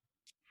 Yeah.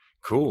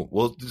 Cool.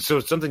 Well, so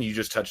something you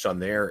just touched on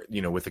there,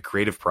 with the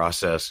creative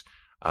process,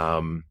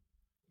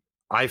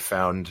 I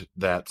found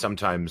that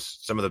sometimes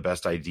some of the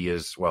best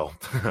ideas, well,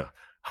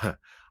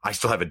 I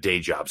still have a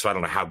day job, so I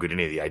don't know how good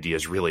any of the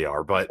ideas really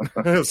are, but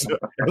so,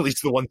 at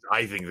least the ones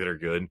I think that are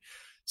good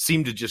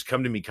seem to just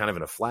come to me kind of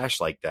in a flash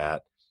like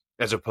that,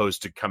 as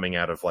opposed to coming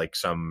out of like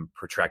some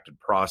protracted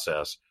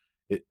process.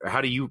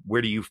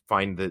 Where do you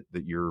find that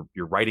your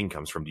writing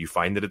comes from? Do you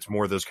find that it's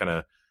more of those kind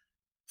of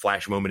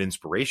flash moment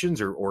inspirations,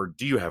 or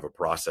do you have a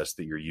process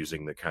that you're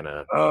using that kind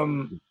of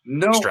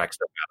extracts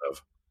stuff out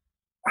of?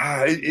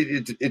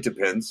 It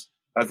depends.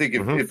 I think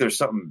if there's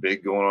something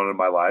big going on in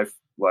my life,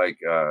 like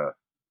I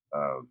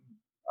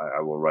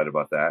will write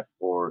about that.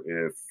 Or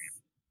if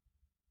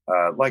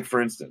like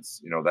for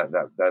instance,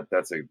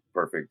 that's a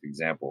perfect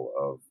example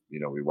of,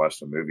 we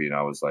watched a movie and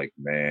I was like,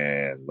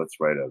 man,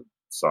 let's write a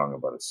song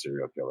about a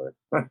serial killer.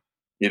 And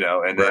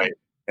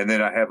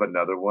then I have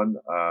another one.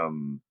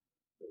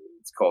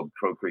 It's called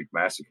Crow Creek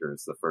Massacre.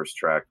 It's the first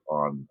track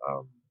on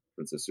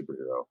Princess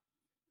Superhero,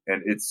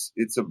 and it's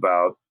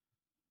about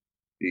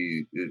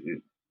I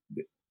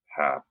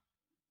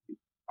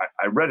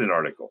read an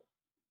article.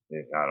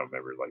 I don't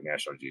remember, like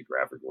National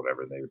Geographic or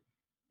whatever. And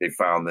they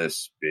found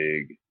this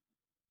big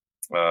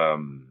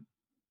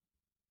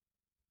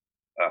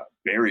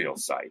burial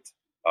site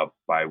up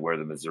by where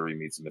the Missouri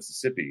meets the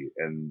Mississippi,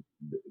 and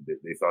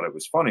they thought it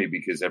was funny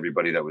because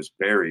everybody that was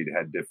buried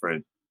had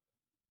different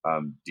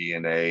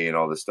DNA and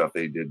all this stuff.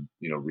 They did,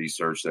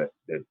 research that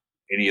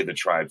any of the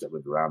tribes that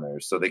lived around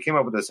there. So they came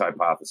up with this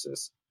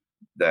hypothesis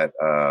that,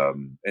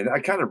 and I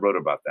kind of wrote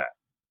about that,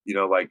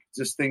 like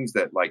just things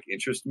that like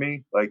interest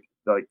me, like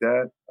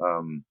that.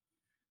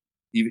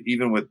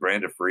 Even with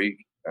Brand of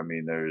Freak, I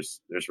mean,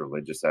 there's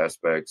religious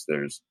aspects.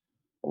 There's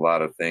a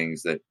lot of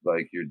things that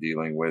like you're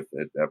dealing with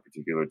at that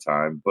particular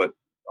time. But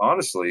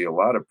honestly, a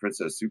lot of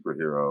Princess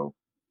Superhero,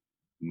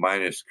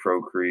 minus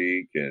Crow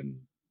Creek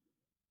and,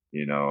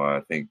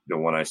 I think the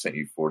one I sent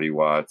you, 40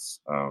 Watts,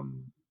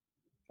 kind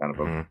of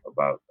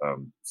about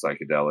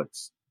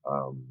psychedelics.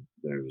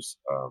 There's,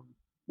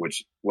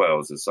 which, well, it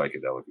was a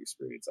psychedelic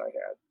experience I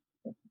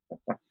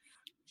had.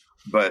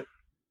 But,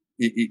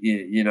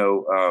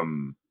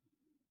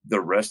 the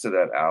rest of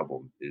that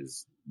album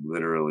is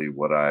literally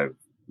what I've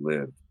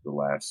lived the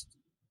last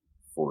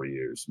 4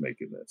 years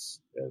making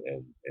this,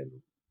 and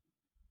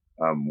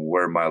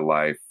where my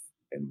life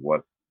and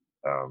what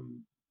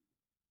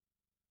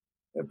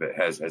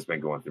has been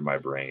going through my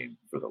brain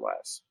for the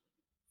last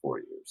 4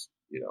 years.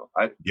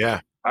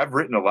 I've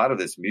written a lot of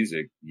this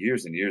music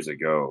years and years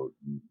ago,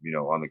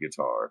 on the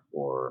guitar,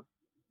 or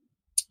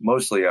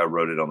mostly I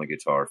wrote it on the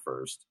guitar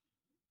first,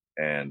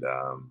 and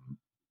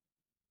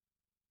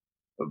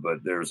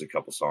but there's a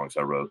couple songs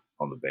I wrote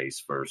on the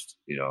bass first,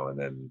 and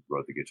then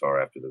wrote the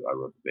guitar after I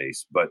wrote the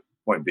bass. But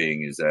point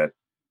being is that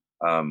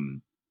I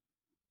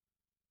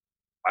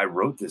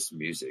wrote this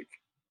music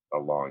a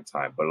long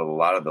time, but a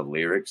lot of the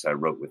lyrics I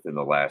wrote within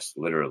the last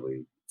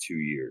literally 2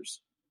 years.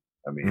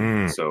 I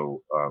mean,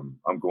 so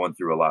I'm going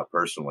through a lot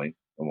personally.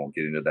 I won't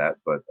get into that,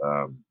 but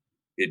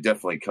it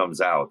definitely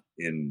comes out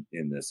in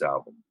this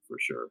album for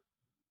sure.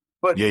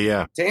 But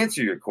to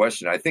answer your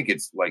question, I think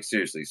it's like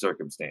seriously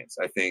circumstance.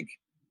 I think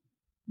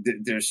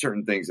there's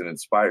certain things that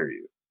inspire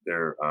you.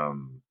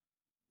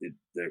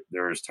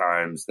 There's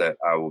times that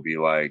I will be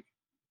like,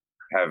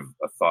 have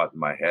a thought in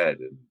my head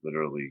and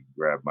literally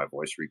grab my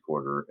voice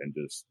recorder and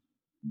just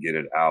get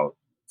it out,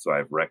 so I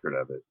have record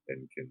of it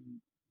and can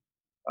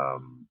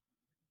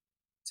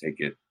take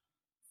it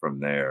from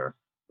there.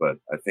 But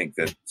I think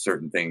that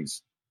certain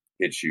things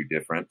hit you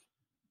different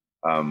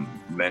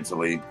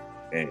mentally,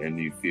 and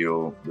you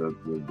feel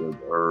the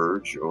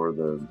urge or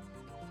the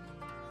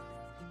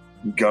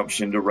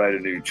gumption to write a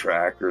new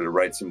track or to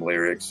write some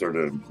lyrics or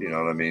to, you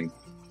know what I mean?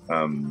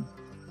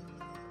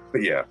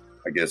 But yeah,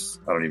 I guess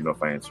I don't even know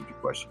if I answered your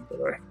question, but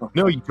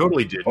no, you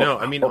totally did. No,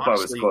 I mean, hope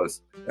honestly, I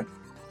was close.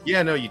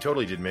 Yeah, no, you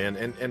totally did, man.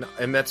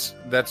 And that's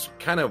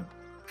kind of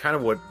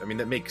what, I mean,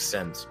 that makes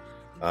sense.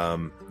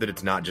 that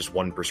it's not just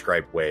one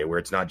prescribed way, where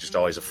it's not just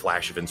always a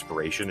flash of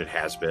inspiration. It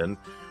has been,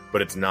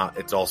 but it's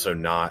also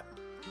not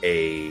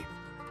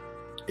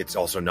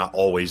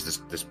always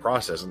this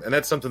process. And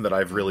that's something that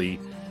I've really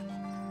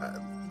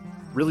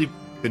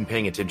been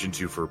paying attention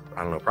to for,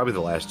 I don't know, probably the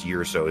last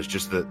year or so, is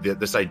just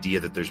this idea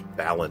that there's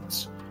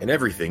balance in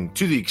everything,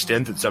 to the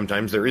extent that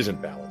sometimes there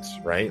isn't balance,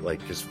 right?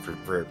 Like, because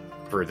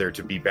for there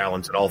to be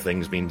balance in all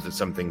things means that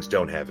some things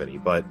don't have any.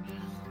 But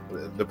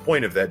the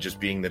point of that just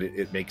being that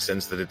it makes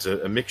sense that it's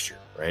a mixture,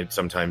 right?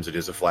 Sometimes it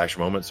is a flash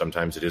moment.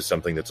 Sometimes it is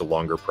something that's a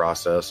longer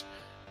process.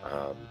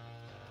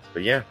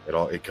 But yeah,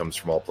 it comes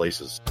from all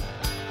places.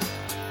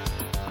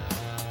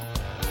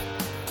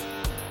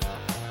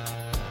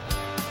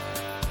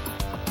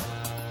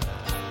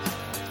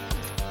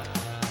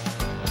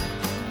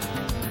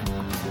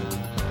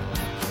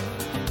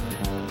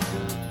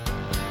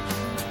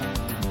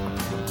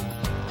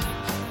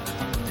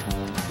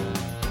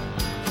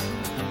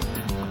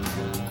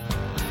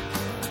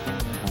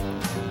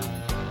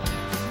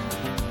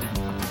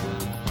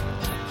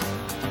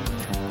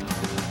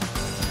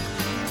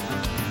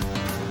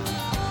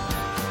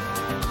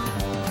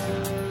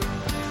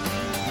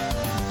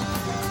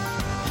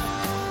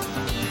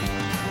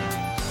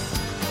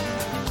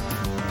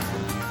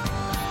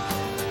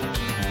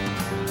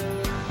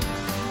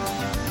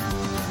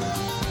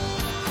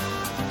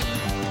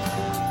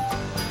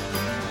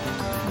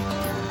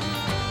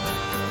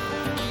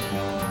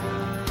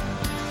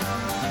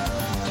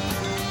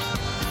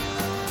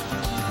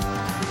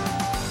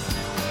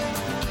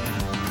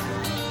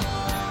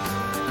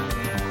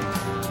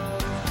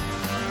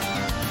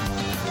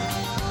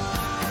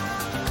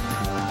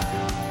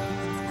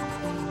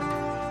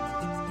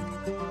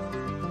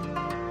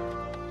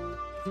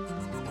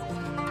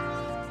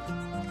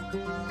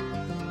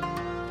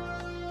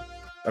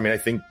 I mean, I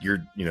think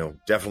you're,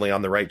 definitely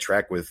on the right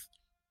track with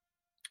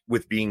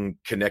being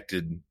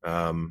connected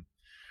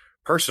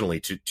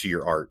personally to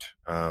your art.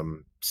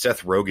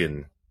 Seth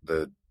Rogen,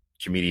 the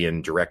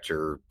comedian,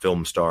 director,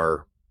 film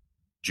star,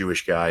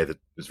 Jewish guy that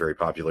is very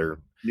popular.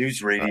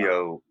 News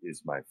Radio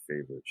is my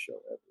favorite show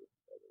ever.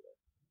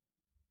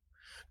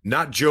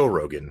 Not Joe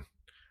Rogan.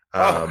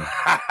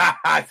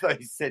 I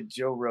thought you said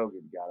Joe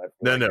Rogan. God, I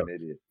feel like an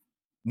idiot.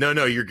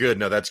 No, you're good.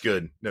 No, that's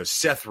good. No,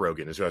 Seth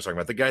Rogen is what I was talking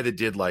about. The guy that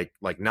did like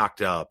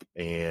Knocked Up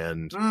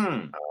and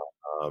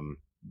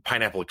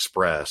Pineapple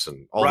Express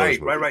and all those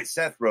movies. Right.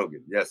 Seth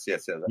Rogen. Yes.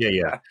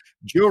 Yeah.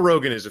 Joe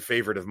Rogan is a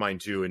favorite of mine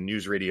too, and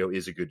News Radio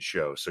is a good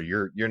show. So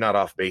you're not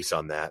off base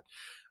on that.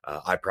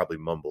 I probably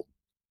mumbled,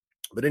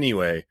 but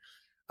anyway.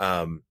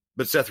 But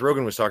Seth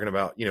Rogen was talking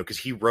about, because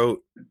he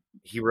wrote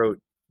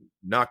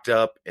Knocked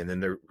Up, and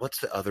then what's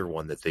the other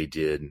one that they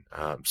did?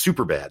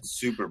 Superbad.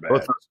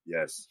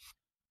 Yes.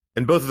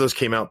 And both of those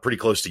came out pretty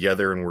close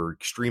together and were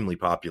extremely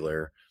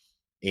popular.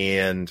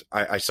 And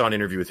I saw an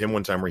interview with him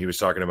one time where he was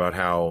talking about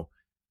how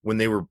when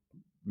they were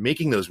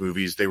making those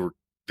movies, they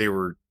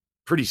were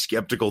pretty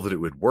skeptical that it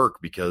would work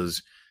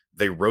because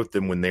they wrote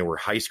them when they were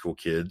high school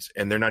kids,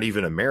 and they're not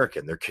even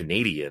American. They're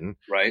Canadian.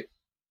 Right.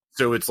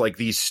 So it's like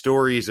these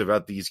stories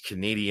about these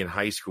Canadian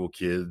high school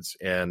kids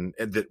and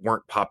that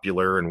weren't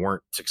popular and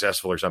weren't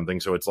successful or something.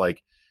 So it's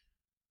like,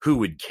 who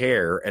would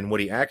care? And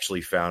what he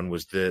actually found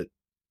was that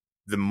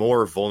the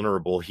more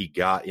vulnerable he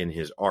got in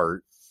his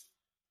art,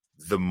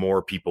 the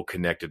more people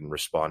connected and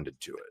responded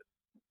to it.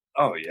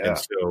 Oh yeah. And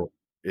so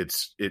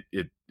it's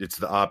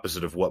the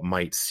opposite of what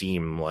might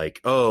seem like,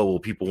 oh, well,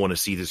 people want to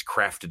see this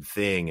crafted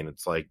thing. And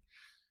it's like,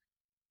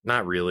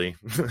 not really.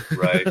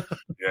 Right.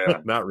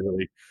 Yeah. Not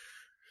really.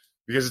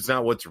 Because it's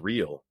not what's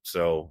real.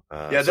 So, so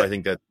I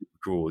think that's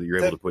cool. You're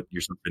able to put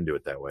yourself into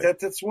it that way.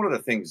 That's one of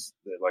the things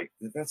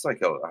that's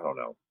like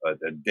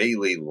a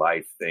daily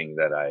life thing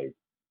that I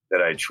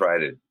try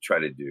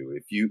to do.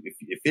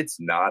 If it's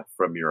not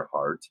from your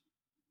heart,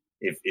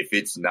 if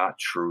it's not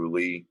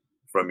truly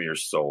from your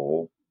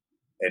soul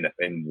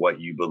and what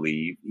you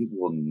believe, it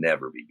will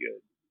never be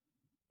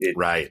good.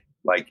 Right.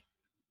 Like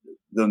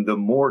the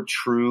more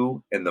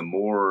true and the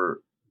more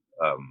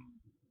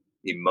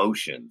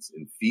emotions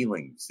and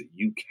feelings that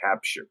you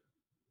capture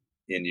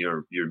in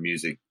your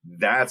music,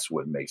 that's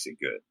what makes it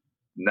good.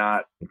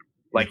 Not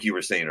like you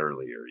were saying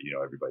earlier,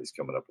 everybody's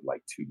coming up with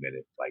like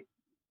 2-minute like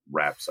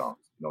rap songs,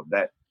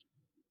 that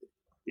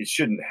it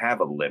shouldn't have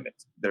a limit.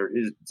 There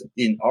is,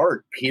 in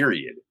art,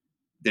 period,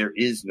 there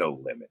is no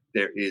limit.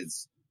 There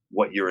is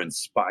what you're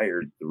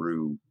inspired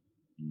through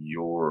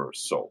your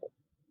soul.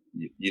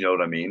 You know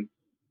what I mean?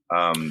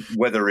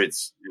 Whether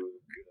it's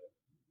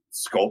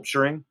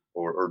sculpturing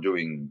or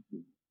doing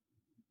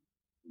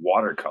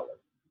watercolor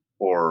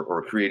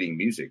or creating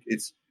music,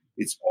 it's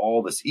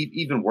all this,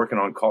 even working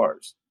on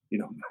cars,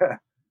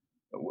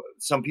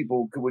 some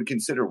people would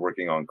consider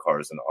working on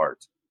cars an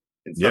art.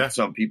 And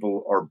some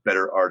people are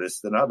better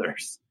artists than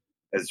others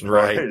as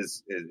far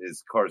as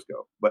cars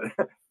go. But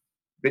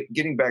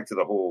getting back to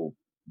the whole,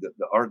 the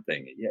art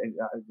thing,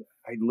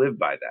 I live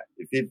by that.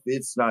 If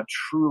it's not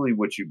truly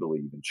what you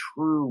believe and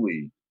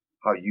truly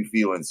how you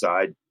feel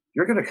inside,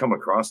 you're going to come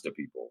across to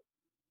people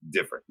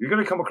different. You're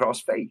going to come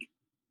across fake.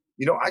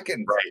 I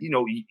can, Right.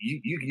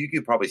 you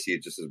could probably see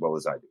it just as well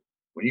as I do.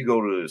 When you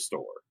go to the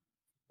store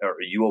or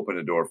you open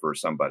a door for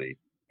somebody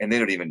and they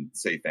don't even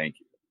say thank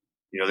you.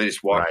 They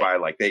just walk by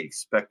like they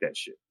expect that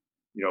shit.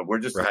 We're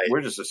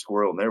just a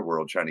squirrel in their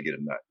world trying to get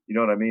a nut. You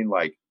know what I mean?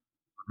 Like,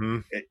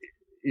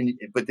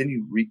 but then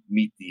you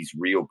meet these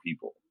real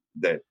people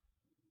that,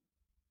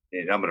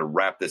 and I'm going to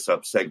wrap this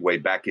up,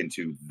 segue back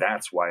into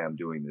that's why I'm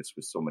doing this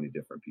with so many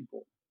different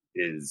people,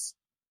 is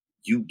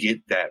you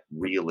get that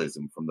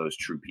realism from those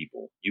true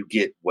people. You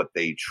get what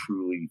they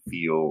truly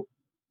feel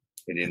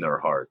and in their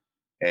heart.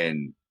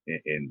 And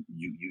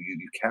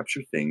you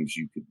capture things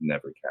you could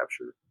never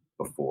capture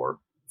before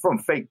from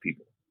fake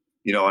people,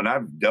 and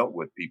I've dealt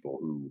with people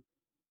who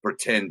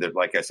pretend that,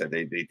 like I said,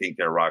 they think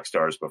they're rock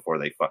stars before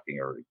they fucking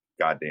are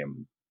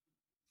goddamn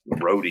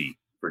roadie,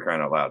 for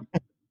crying out loud.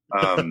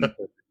 But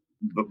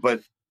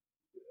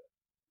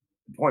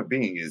the point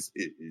being is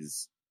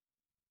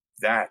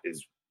that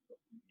is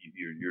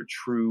your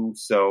true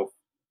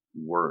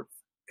self-worth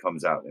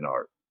comes out in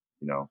art,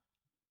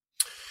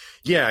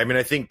 Yeah, I mean,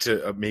 I think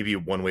to maybe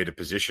one way to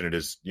position it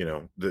is,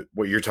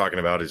 what you're talking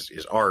about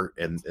is art,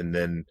 and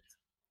then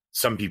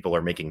some people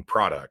are making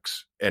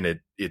products, and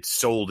it's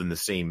sold in the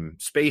same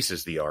space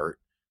as the art,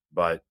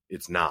 but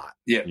it's not.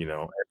 Yeah,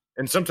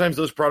 and sometimes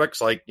those products,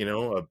 like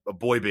a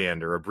boy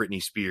band or a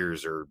Britney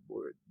Spears or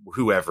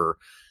whoever,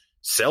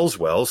 sells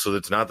well, so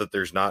it's not that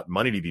there's not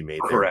money to be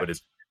made there, but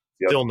it's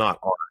still not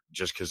art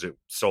just because it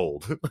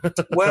sold.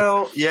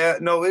 Well, yeah,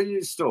 no, it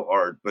is still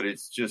art, but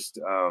it's just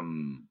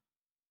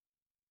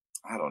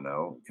I don't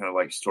know, kind of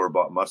like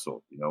store-bought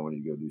muscle, when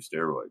you go do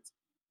steroids.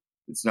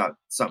 It's not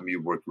something you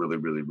worked really,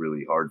 really,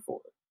 really hard for,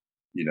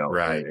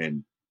 right.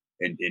 And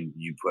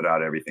you put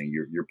out everything.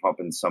 You're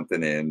pumping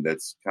something in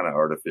that's kind of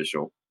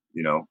artificial,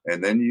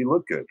 and then you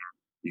look good.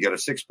 You got a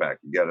six-pack,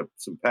 you got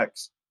some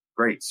pecs.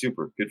 Great,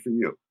 super, good for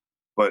you.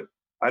 But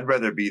I'd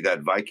rather be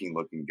that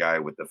Viking-looking guy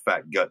with the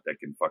fat gut that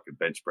can fucking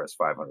bench press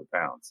 500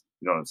 pounds.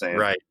 You know what I'm saying?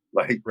 Right.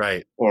 Like,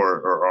 right.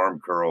 Or arm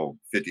curl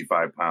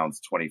 55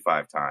 pounds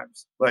 25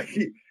 times.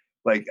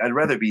 Like I'd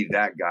rather be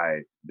that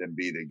guy than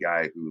be the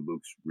guy who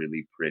looks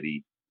really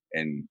pretty.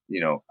 And,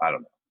 I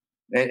don't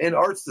know. And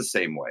art's the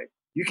same way.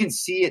 You can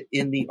see it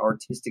in the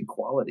artistic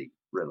quality,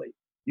 really.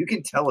 You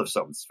can tell if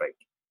something's fake.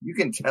 You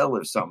can tell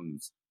if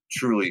something's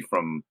truly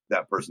from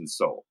that person's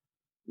soul,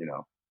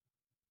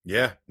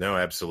 Yeah, no,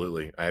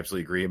 absolutely. I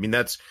absolutely agree. I mean,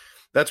 that's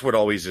what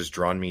always has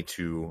drawn me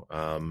to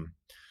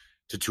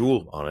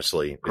Tool,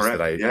 honestly.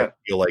 Correct. Is that I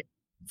feel like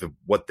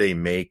what they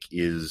make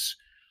is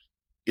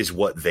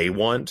what they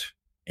want.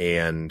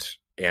 And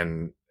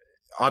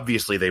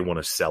obviously they want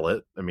to sell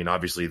it. I mean,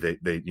 obviously they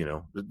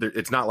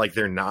it's not like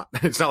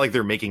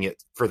they're making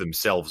it for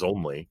themselves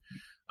only.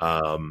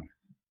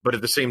 But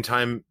at the same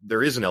time,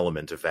 there is an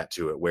element of that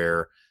to it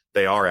where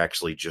they are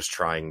actually just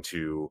trying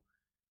to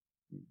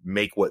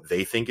make what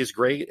they think is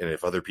great. And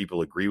if other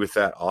people agree with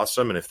that,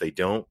 awesome. And if they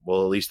don't,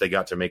 well, at least they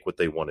got to make what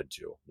they wanted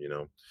to,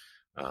 Yeah,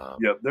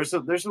 there's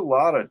a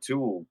lot of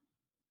Tool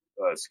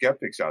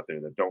skeptics out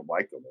there that don't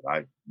like them.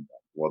 And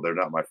they're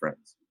not my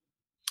friends.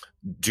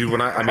 Dude,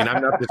 I'm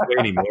not this way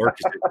anymore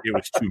because it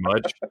was too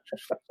much.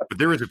 But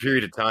there was a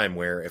period of time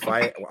where if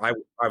I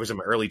was in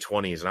my early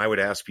 20s and I would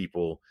ask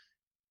people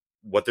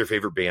what their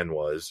favorite band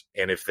was,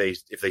 and if they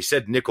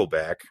said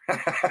Nickelback,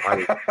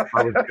 I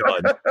was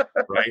done,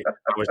 right?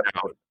 I was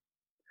out.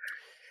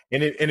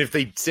 And if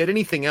they said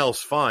anything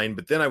else, fine.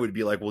 But then I would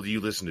be like, well, do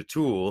you listen to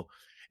Tool?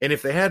 And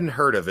if they hadn't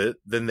heard of it,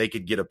 then they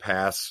could get a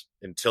pass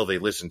until they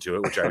listened to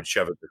it, which I would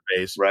shove at their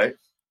face. Right.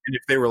 And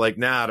if they were like,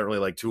 nah, I don't really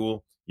like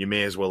Tool, you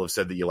may as well have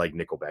said that you like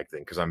Nickelback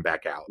then, because I'm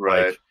back out.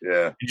 Right. Like,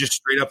 yeah. You just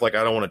straight up like,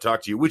 I don't want to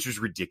talk to you, which was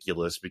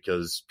ridiculous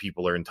because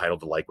people are entitled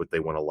to like what they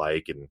want to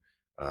like. And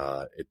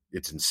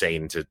it's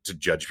insane to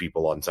judge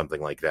people on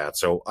something like that.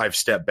 So I've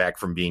stepped back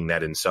from being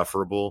that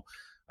insufferable.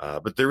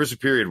 But there was a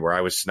period where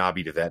I was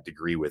snobby to that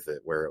degree with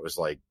it, where it was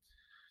like,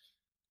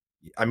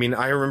 I mean,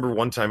 I remember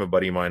one time a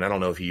buddy of mine, I don't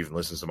know if he even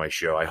listens to my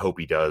show. I hope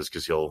he does,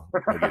 because he'll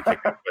get kicked out.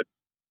 But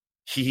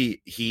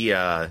he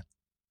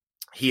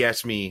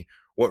asked me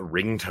what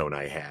ringtone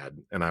I had,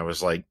 and I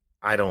was like,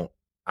 I don't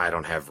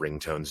have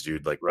ringtones,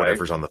 dude. Like,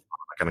 whatever's on the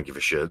phone, I don't give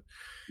a shit.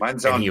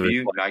 Mine's on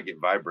mute and I get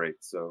vibrate.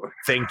 So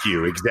thank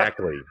you.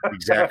 Exactly.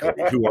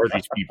 Who are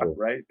these people?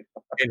 Right.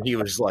 And he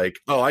was like,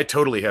 oh, I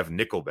totally have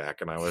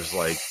Nickelback. And I was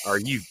like, are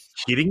you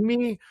kidding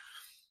me?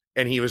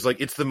 And he was like,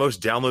 it's the most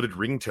downloaded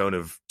ringtone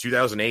of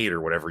 2008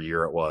 or whatever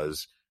year it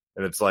was.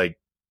 And it's like,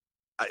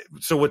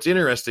 so what's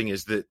interesting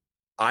is that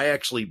I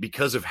actually,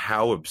 because of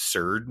how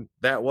absurd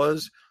that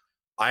was,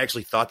 I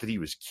actually thought that he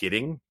was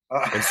kidding.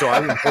 And so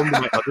I went home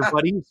to my other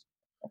buddies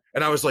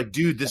and I was like,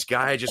 dude, this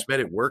guy I just met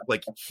at work,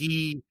 like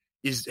he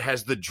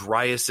has the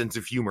driest sense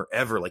of humor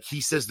ever. Like he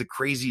says the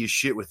craziest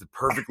shit with a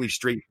perfectly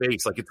straight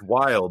face. Like it's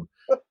wild,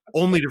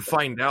 only to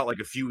find out like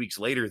a few weeks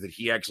later that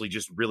he actually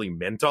just really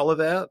meant all of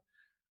that.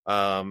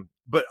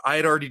 But I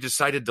had already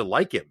decided to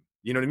like him.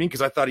 You know what I mean?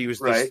 Because I thought he was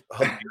this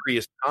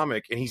hilarious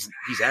comic, and he's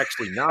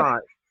actually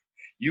not.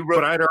 You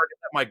wrote, but I'd already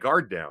let my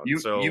guard down.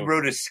 you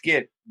wrote a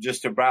skit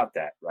just about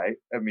that, right?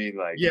 I mean,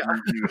 like, Yeah.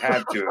 you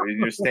have to in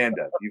your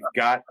stand-up. You've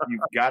got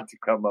to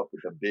come up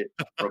with a bit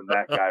from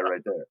that guy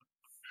right there.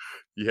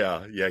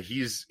 Yeah,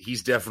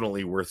 he's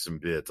definitely worth some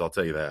bits. I'll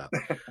tell you that.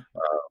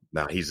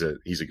 No, he's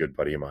a good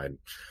buddy of mine.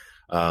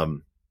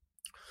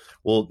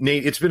 Well,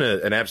 Nate, it's been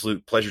an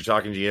absolute pleasure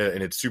talking to you,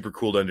 and it's super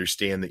cool to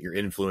understand that your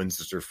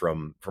influences are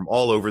from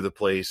all over the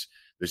place.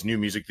 This new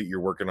music that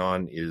you're working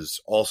on is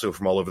also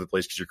from all over the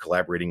place because you're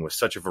collaborating with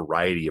such a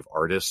variety of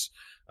artists,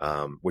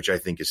 which I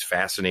think is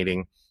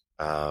fascinating.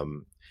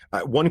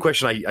 One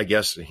question, I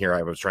guess, here,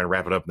 I was trying to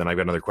wrap it up, and then I've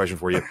got another question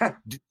for you.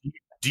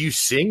 Do you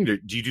sing? Do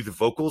you do the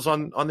vocals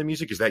on the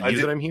music? Is that you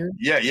that I'm hearing?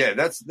 Yeah.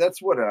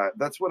 That's what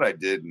I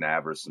did in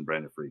Avarice and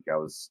Brand of Freak. I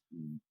was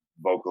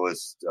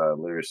vocalist,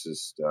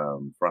 lyricist,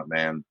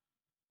 frontman.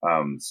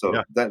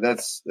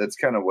 That's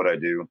kind of what I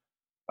do.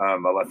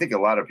 I think a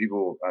lot of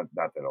people,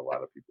 not that a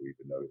lot of people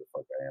even know who the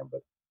fuck I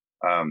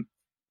am,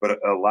 but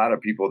a lot of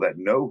people that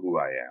know who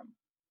I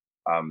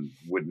am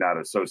would not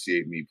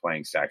associate me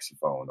playing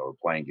saxophone or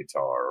playing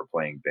guitar or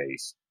playing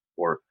bass.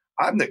 Or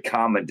I'm the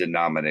common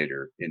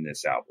denominator in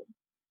this album.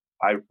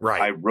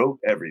 I wrote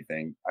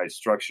everything. I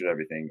structured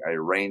everything. I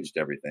arranged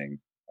everything.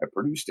 I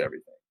produced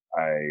everything.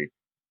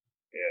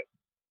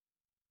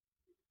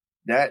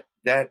 That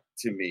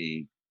to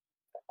me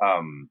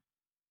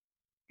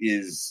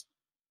is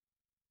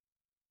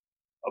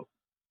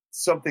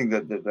something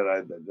that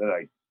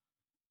I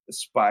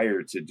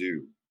aspire to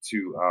do,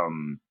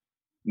 to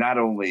not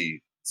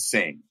only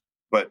sing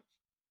but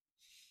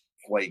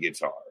play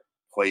guitar,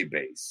 play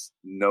bass,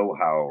 know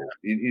how,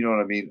 you know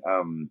what I mean?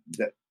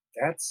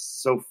 That's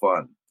so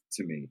fun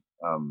to me.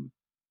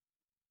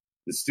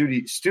 The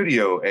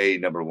studio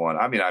number one.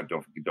 I mean,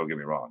 don't get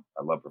me wrong.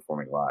 I love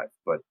performing live,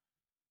 but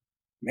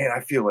man,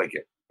 I feel like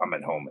I'm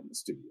at home in the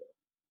studio,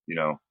 you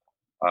know,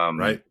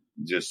 right.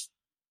 Just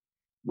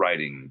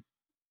writing,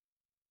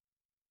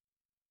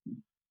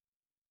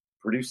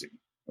 producing.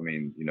 I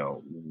mean, you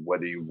know,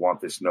 whether you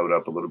want this note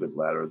up a little bit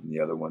louder than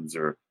the other ones,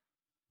 or,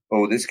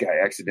 oh, this guy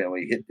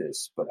accidentally hit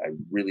this, but I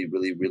really,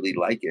 really, really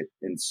like it,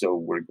 and so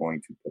we're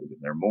going to put it in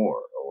there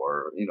more,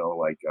 or, you know,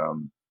 like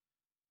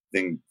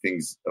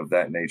things of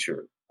that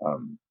nature.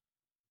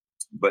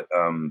 But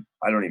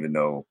I don't even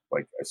know,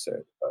 like I said,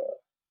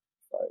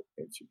 if I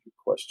answered your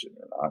question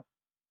or not.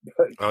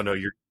 But, oh no,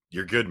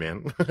 you're good,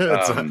 man.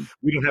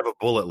 We don't have a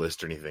bullet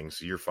list or anything,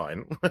 so you're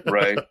fine.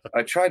 Right.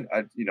 I try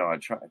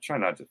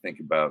not to think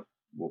about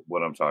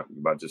what I'm talking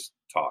about. Just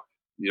talk,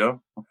 you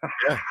know?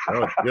 Yeah,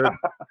 no, it's good.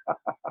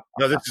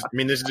 No,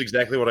 this is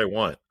exactly what I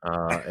want.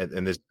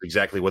 And this is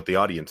exactly what the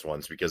audience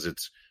wants, because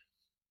it's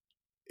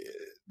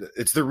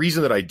the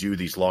reason that I do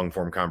these long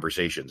form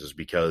conversations is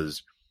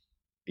because,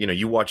 you know,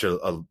 you watch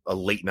a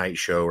late night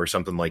show or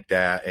something like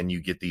that, and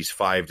you get these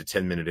 5 to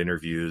 10 minute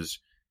interviews,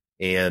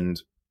 and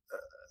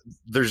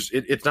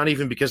it's not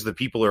even because the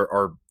people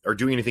are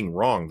doing anything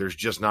wrong. There's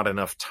just not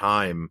enough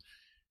time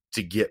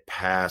to get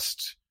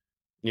past,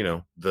 you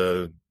know,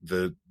 the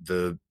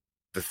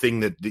thing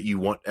that you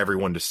want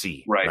everyone to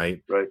see.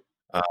 Right.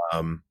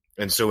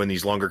 And so in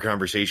these longer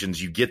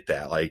conversations, you get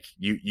that, like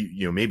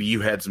you know, maybe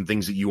you had some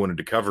things that you wanted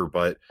to cover,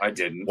 but I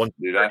didn't. 30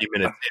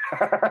 minutes.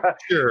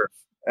 Sure.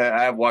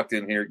 I walked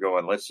in here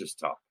going, let's just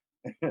talk.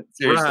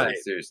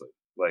 Seriously.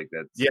 Like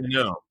that's. Yeah,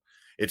 no,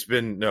 it's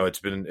been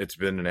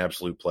an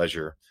absolute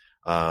pleasure.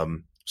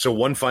 So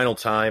one final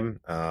time,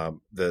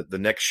 the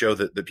next show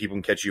that people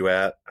can catch you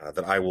at,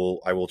 that I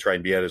will try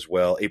and be at as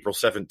well, April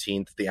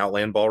 17th, the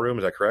Outland Ballroom.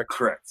 Is that correct?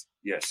 Correct.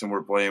 Yes. And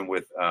we're playing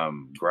with,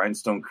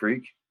 Grindstone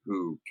Creek,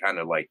 who kind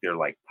of like, they're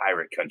like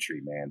pirate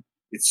country, man.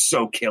 It's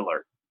so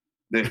killer.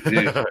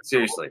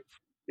 Seriously.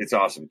 It's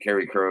awesome.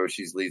 Carrie Crow,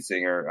 she's lead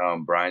singer.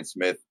 Brian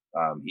Smith,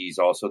 he's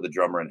also the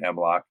drummer in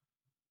Hemlock,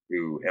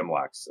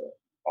 Hemlock's an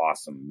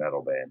awesome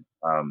metal band.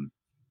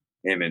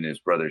 Him and his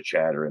brother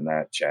Chad are in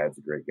that. Chad's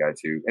a great guy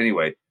too.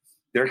 Anyway,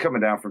 they're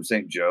coming down from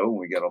St. Joe.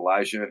 We got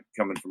Elijah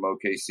coming from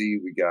OKC.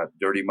 We got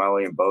Dirty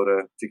Molly and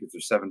Boda. Tickets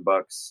are $7.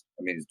 I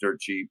mean, it's dirt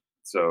cheap.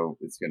 So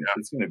it's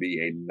gonna be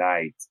a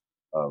night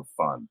of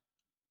fun.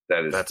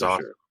 That's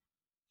awesome. Sure.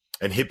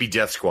 And Hippie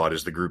Death Squad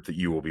is the group that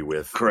you will be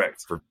with.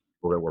 Correct. For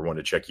people that would want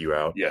to check you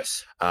out.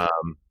 Yes.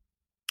 And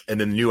then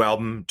the new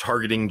album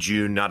targeting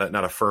June, not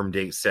a firm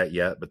date set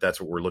yet, but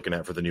that's what we're looking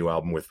at for the new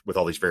album with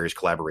all these various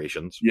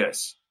collaborations.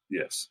 Yes.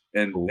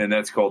 And cool. And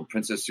that's called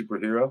Princess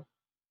Superhero.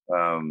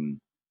 And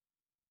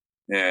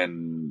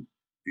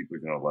people are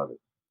going to love it.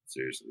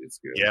 Seriously, it's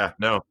good. Yeah,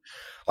 no.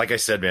 Like I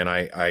said, man,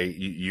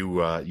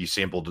 you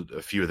sampled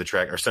a few of the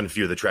tracks, or sent a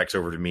few of the tracks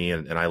over to me,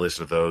 and I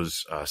listened to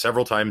those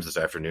several times this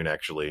afternoon,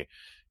 actually,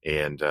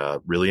 and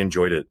really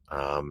enjoyed it.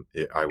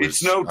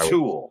 It's no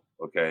Tool,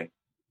 okay?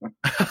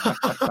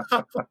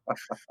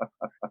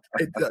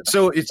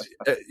 So it's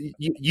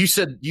you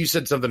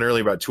said something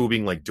earlier about Tool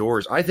being like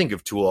Doors. I think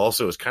of Tool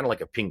also as kind of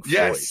like a Pink Floyd.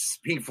 Yes,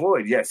 Pink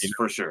Floyd. Yes, you know?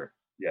 For sure.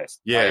 Yes,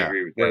 yeah, I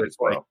agree with that as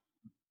well. Like,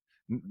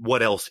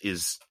 what else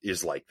is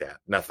like that?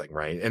 Nothing,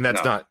 right? And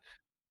that's not.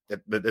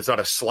 It's not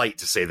a slight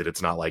to say that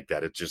it's not like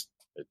that. It's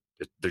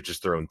they're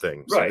just their own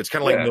thing. So Right. it's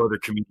kind of like no other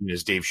comedian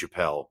is Dave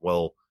Chappelle.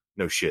 Well,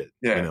 no shit.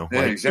 Yeah, you know?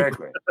 yeah,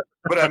 exactly.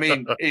 But I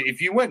mean,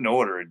 if you went in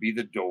order, it'd be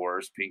The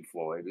Doors, Pink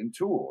Floyd, and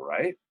Tool,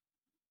 right?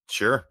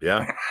 Sure.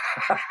 Yeah.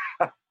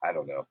 I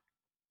don't know.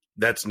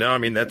 That's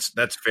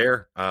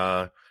fair.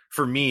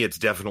 For me, it's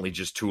definitely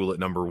just Tool at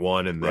number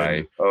one, and then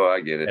right. Oh,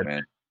 I get it,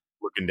 man.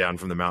 Looking down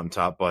from the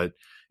mountaintop, but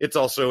it's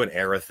also an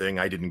era thing.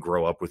 I didn't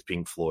grow up with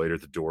Pink Floyd or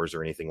The Doors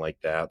or anything like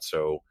that,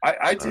 so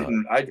I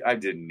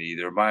didn't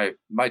either.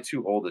 My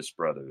two oldest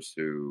brothers,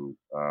 who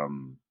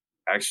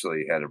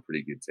actually had a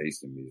pretty good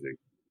taste in music,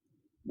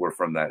 were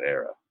from that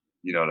era.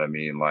 You know what I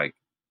mean? Like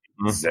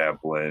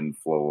Zeppelin,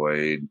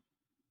 Floyd,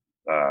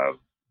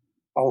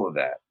 all of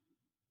that,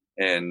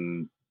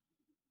 and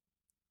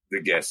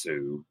the Guess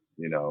Who,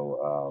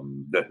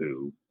 the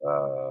Who,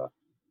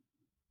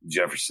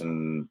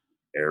 Jefferson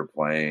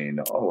Airplane,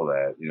 all of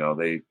that.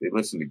 They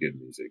listened to good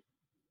music.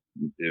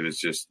 It was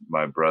just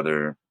my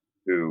brother,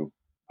 who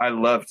I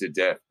love to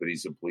death, but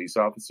he's a police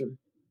officer.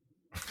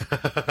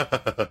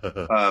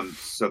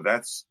 So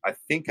I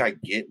think I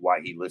get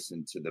why he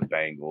listened to the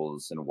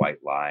Bangles and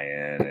White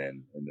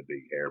Lion and the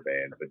Big Hair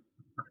Band,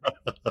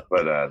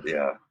 but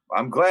yeah,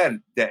 I'm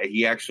glad that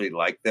he actually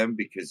liked them,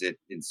 because it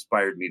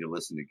inspired me to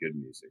listen to good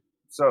music.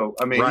 So,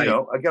 I mean, I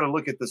got to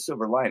look at the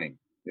silver lining,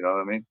 you know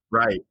what I mean?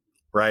 Right.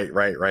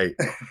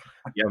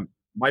 Yeah.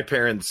 My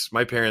parents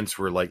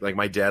were like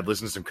my dad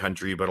listened to some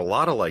country, but a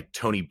lot of like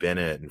Tony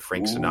Bennett and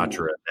Frank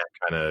Sinatra and that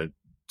kind of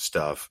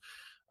stuff.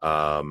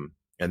 And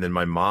then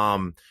my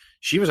mom,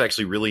 she was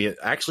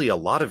actually a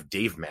lot of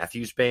Dave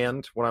Matthews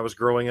Band when I was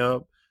growing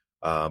up,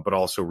 but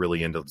also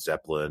really into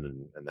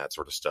Zeppelin and that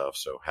sort of stuff.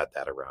 So had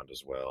that around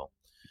as well.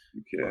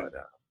 Okay.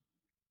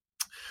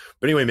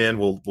 But anyway,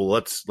 man,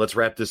 let's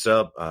wrap this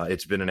up.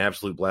 It's been an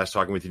absolute blast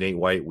talking with you, Nate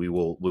White. We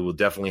will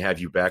definitely have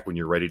you back when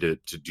you're ready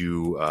to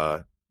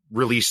do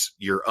release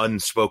your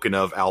unspoken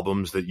of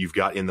albums that you've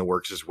got in the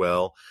works as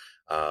well.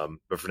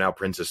 But for now,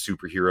 Princess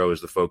Superhero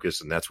is the focus,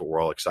 and that's what we're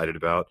all excited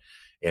about.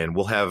 And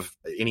we'll have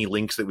any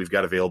links that we've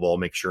got available. I'll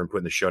make sure and put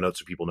in the show notes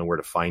so people know where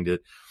to find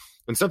it.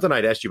 And something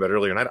I'd asked you about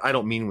earlier, and I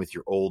don't mean with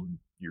your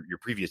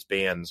previous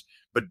bands,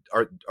 but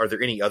are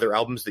there any other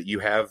albums that you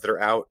have that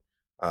are out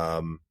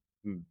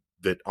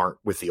that aren't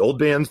with the old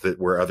bands,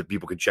 where other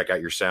people could check out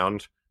your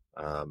sound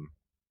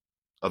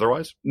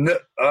otherwise? No.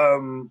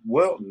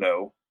 Well,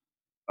 no.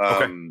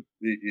 Okay.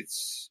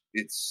 It's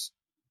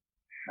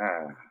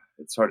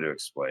hard to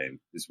explain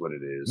is what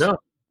it is. No.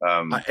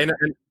 And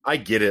I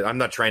get it. I'm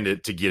not trying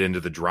to get into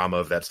the drama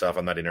of that stuff.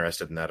 I'm not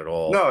interested in that at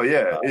all. No,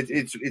 yeah.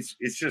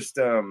 It's just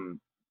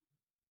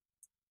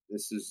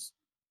this is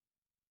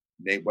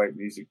Nate White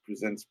Music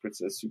presents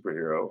Princess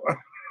Superhero.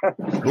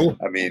 Cool.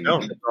 I mean,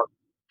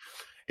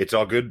 it's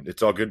all good.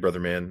 It's all good, brother,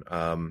 man.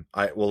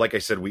 Like I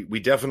said, we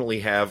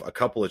definitely have a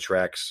couple of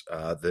tracks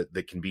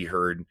that can be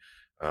heard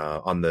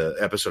on the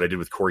episode I did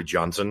with Corey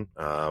Johnson,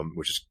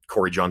 which is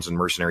Corey Johnson,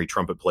 Mercenary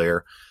Trumpet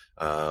Player.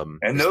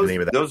 And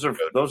those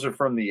are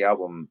from the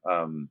album.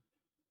 One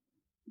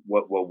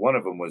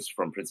of them was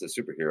from Princess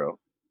Superhero.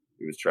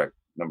 It was track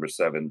number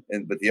 7,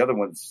 but the other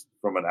one's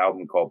from an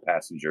album called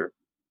Passenger.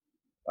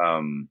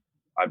 I'm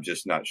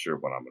just not sure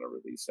when I'm going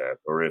to release that,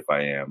 or if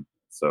I am.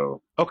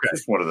 So okay,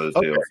 it's just one of those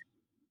deals.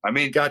 I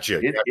mean,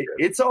 gotcha.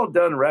 It's all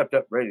done, wrapped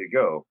up, ready to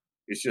go.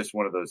 It's just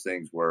one of those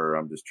things where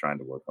I'm just trying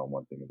to work on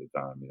one thing at a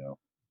time,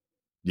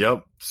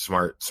 Yep.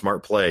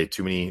 Smart play.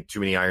 Too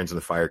many irons in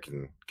the fire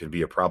can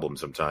be a problem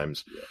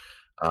sometimes.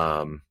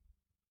 Yeah.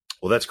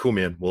 Well, that's cool,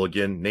 man. Well,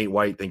 again, Nate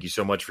White, thank you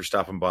so much for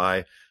stopping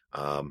by.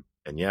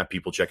 And yeah,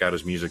 people check out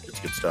his music. It's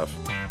good stuff.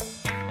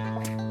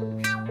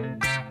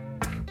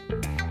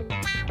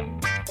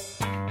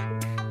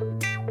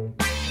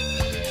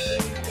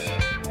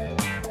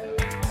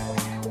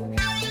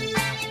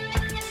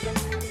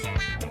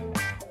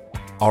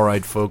 All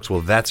right, folks.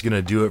 Well, that's going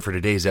to do it for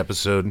today's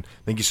episode.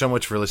 Thank you so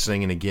much for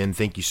listening. And again,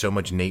 thank you so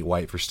much, Nate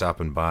White, for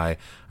stopping by.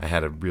 I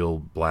had a real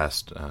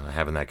blast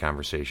having that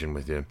conversation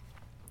with you.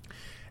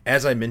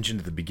 As I mentioned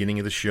at the beginning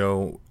of the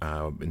show,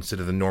 instead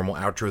of the normal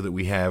outro that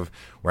we have,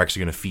 we're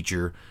actually going to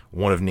feature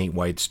one of Nate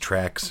White's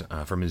tracks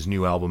from his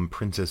new album,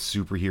 Princess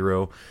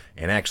Superhero.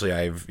 And actually,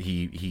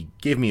 he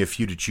gave me a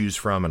few to choose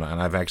from, and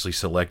I've actually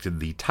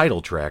selected the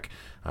title track,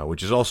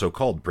 which is also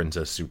called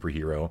Princess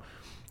Superhero.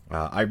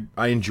 I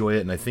enjoy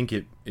it, and I think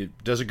it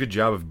does a good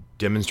job of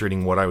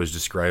demonstrating what I was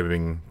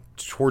describing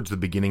towards the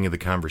beginning of the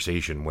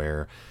conversation,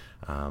 where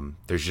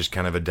there's just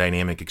kind of a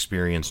dynamic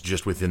experience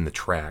just within the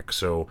track.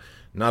 So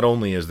not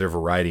only is there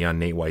variety on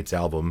Nate White's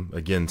album,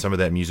 again, some of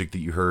that music that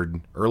you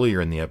heard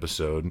earlier in the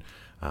episode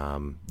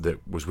that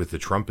was with the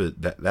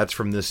trumpet, that's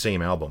from this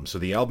same album. So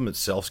the album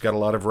itself's got a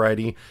lot of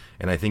variety,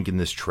 and I think in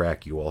this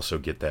track you also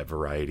get that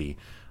variety.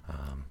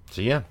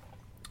 So yeah.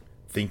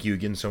 Thank you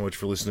again so much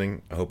for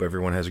listening. I hope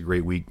everyone has a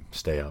great week.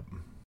 Stay up.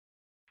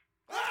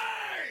 Hey!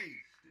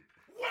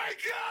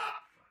 Wake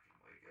up!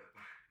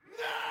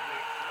 No!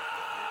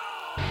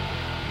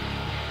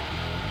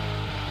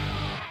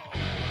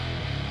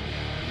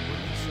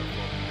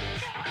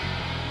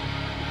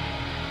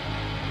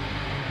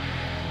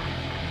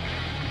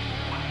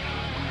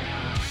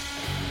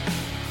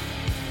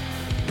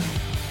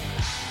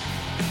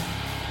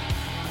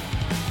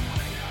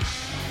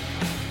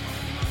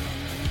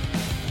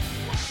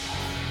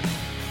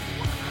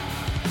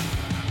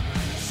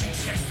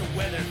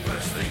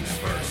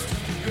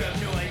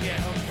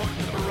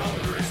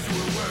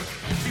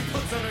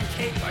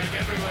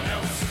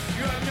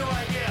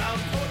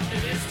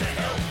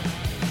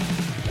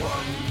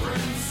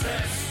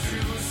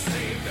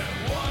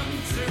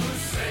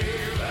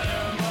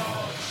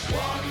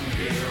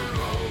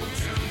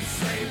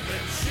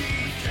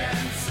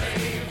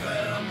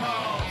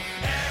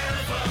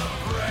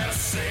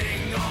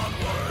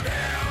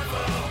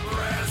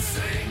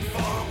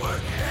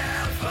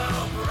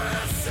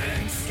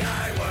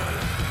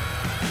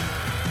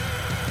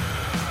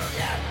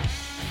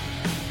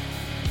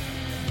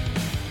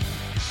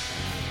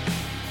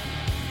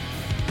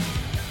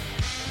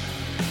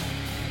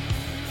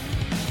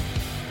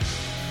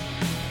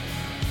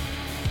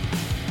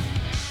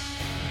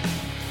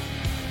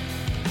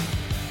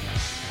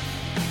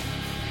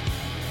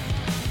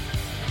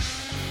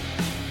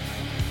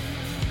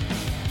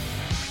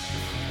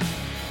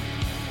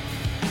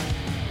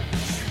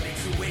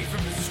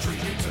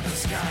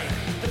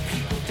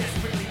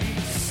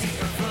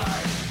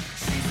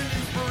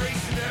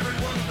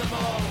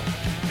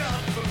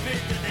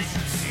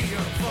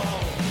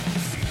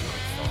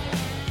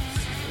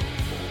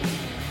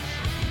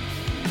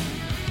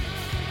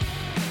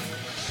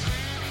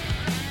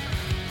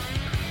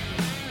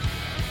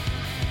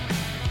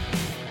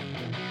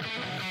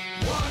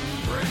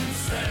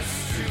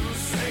 quest to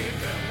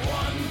save them,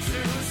 one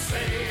to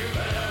save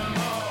them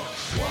all.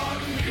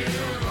 One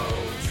hero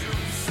to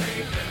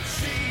save them,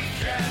 she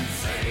can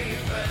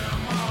save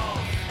them all.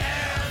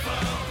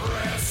 Ever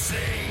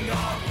pressing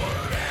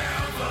onward,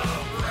 ever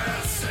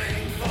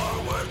pressing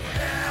forward,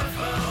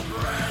 ever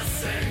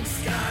pressing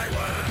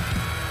skyward.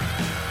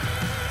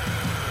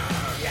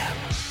 Yeah.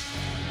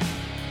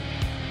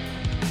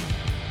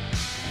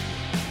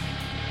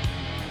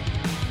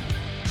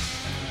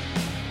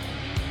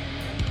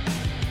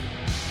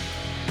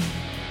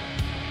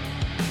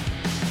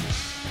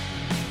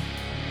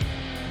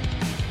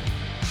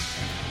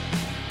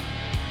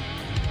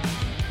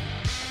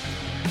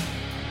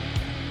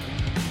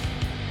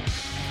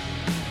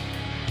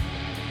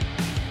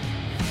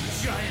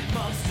 Giant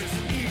monsters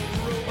and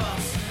evil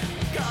robots,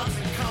 gods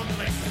and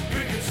complexes,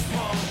 big and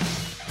small.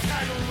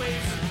 Tidal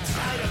waves and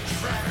tide of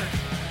traffic.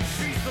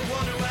 She's the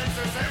one who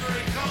answers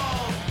every call.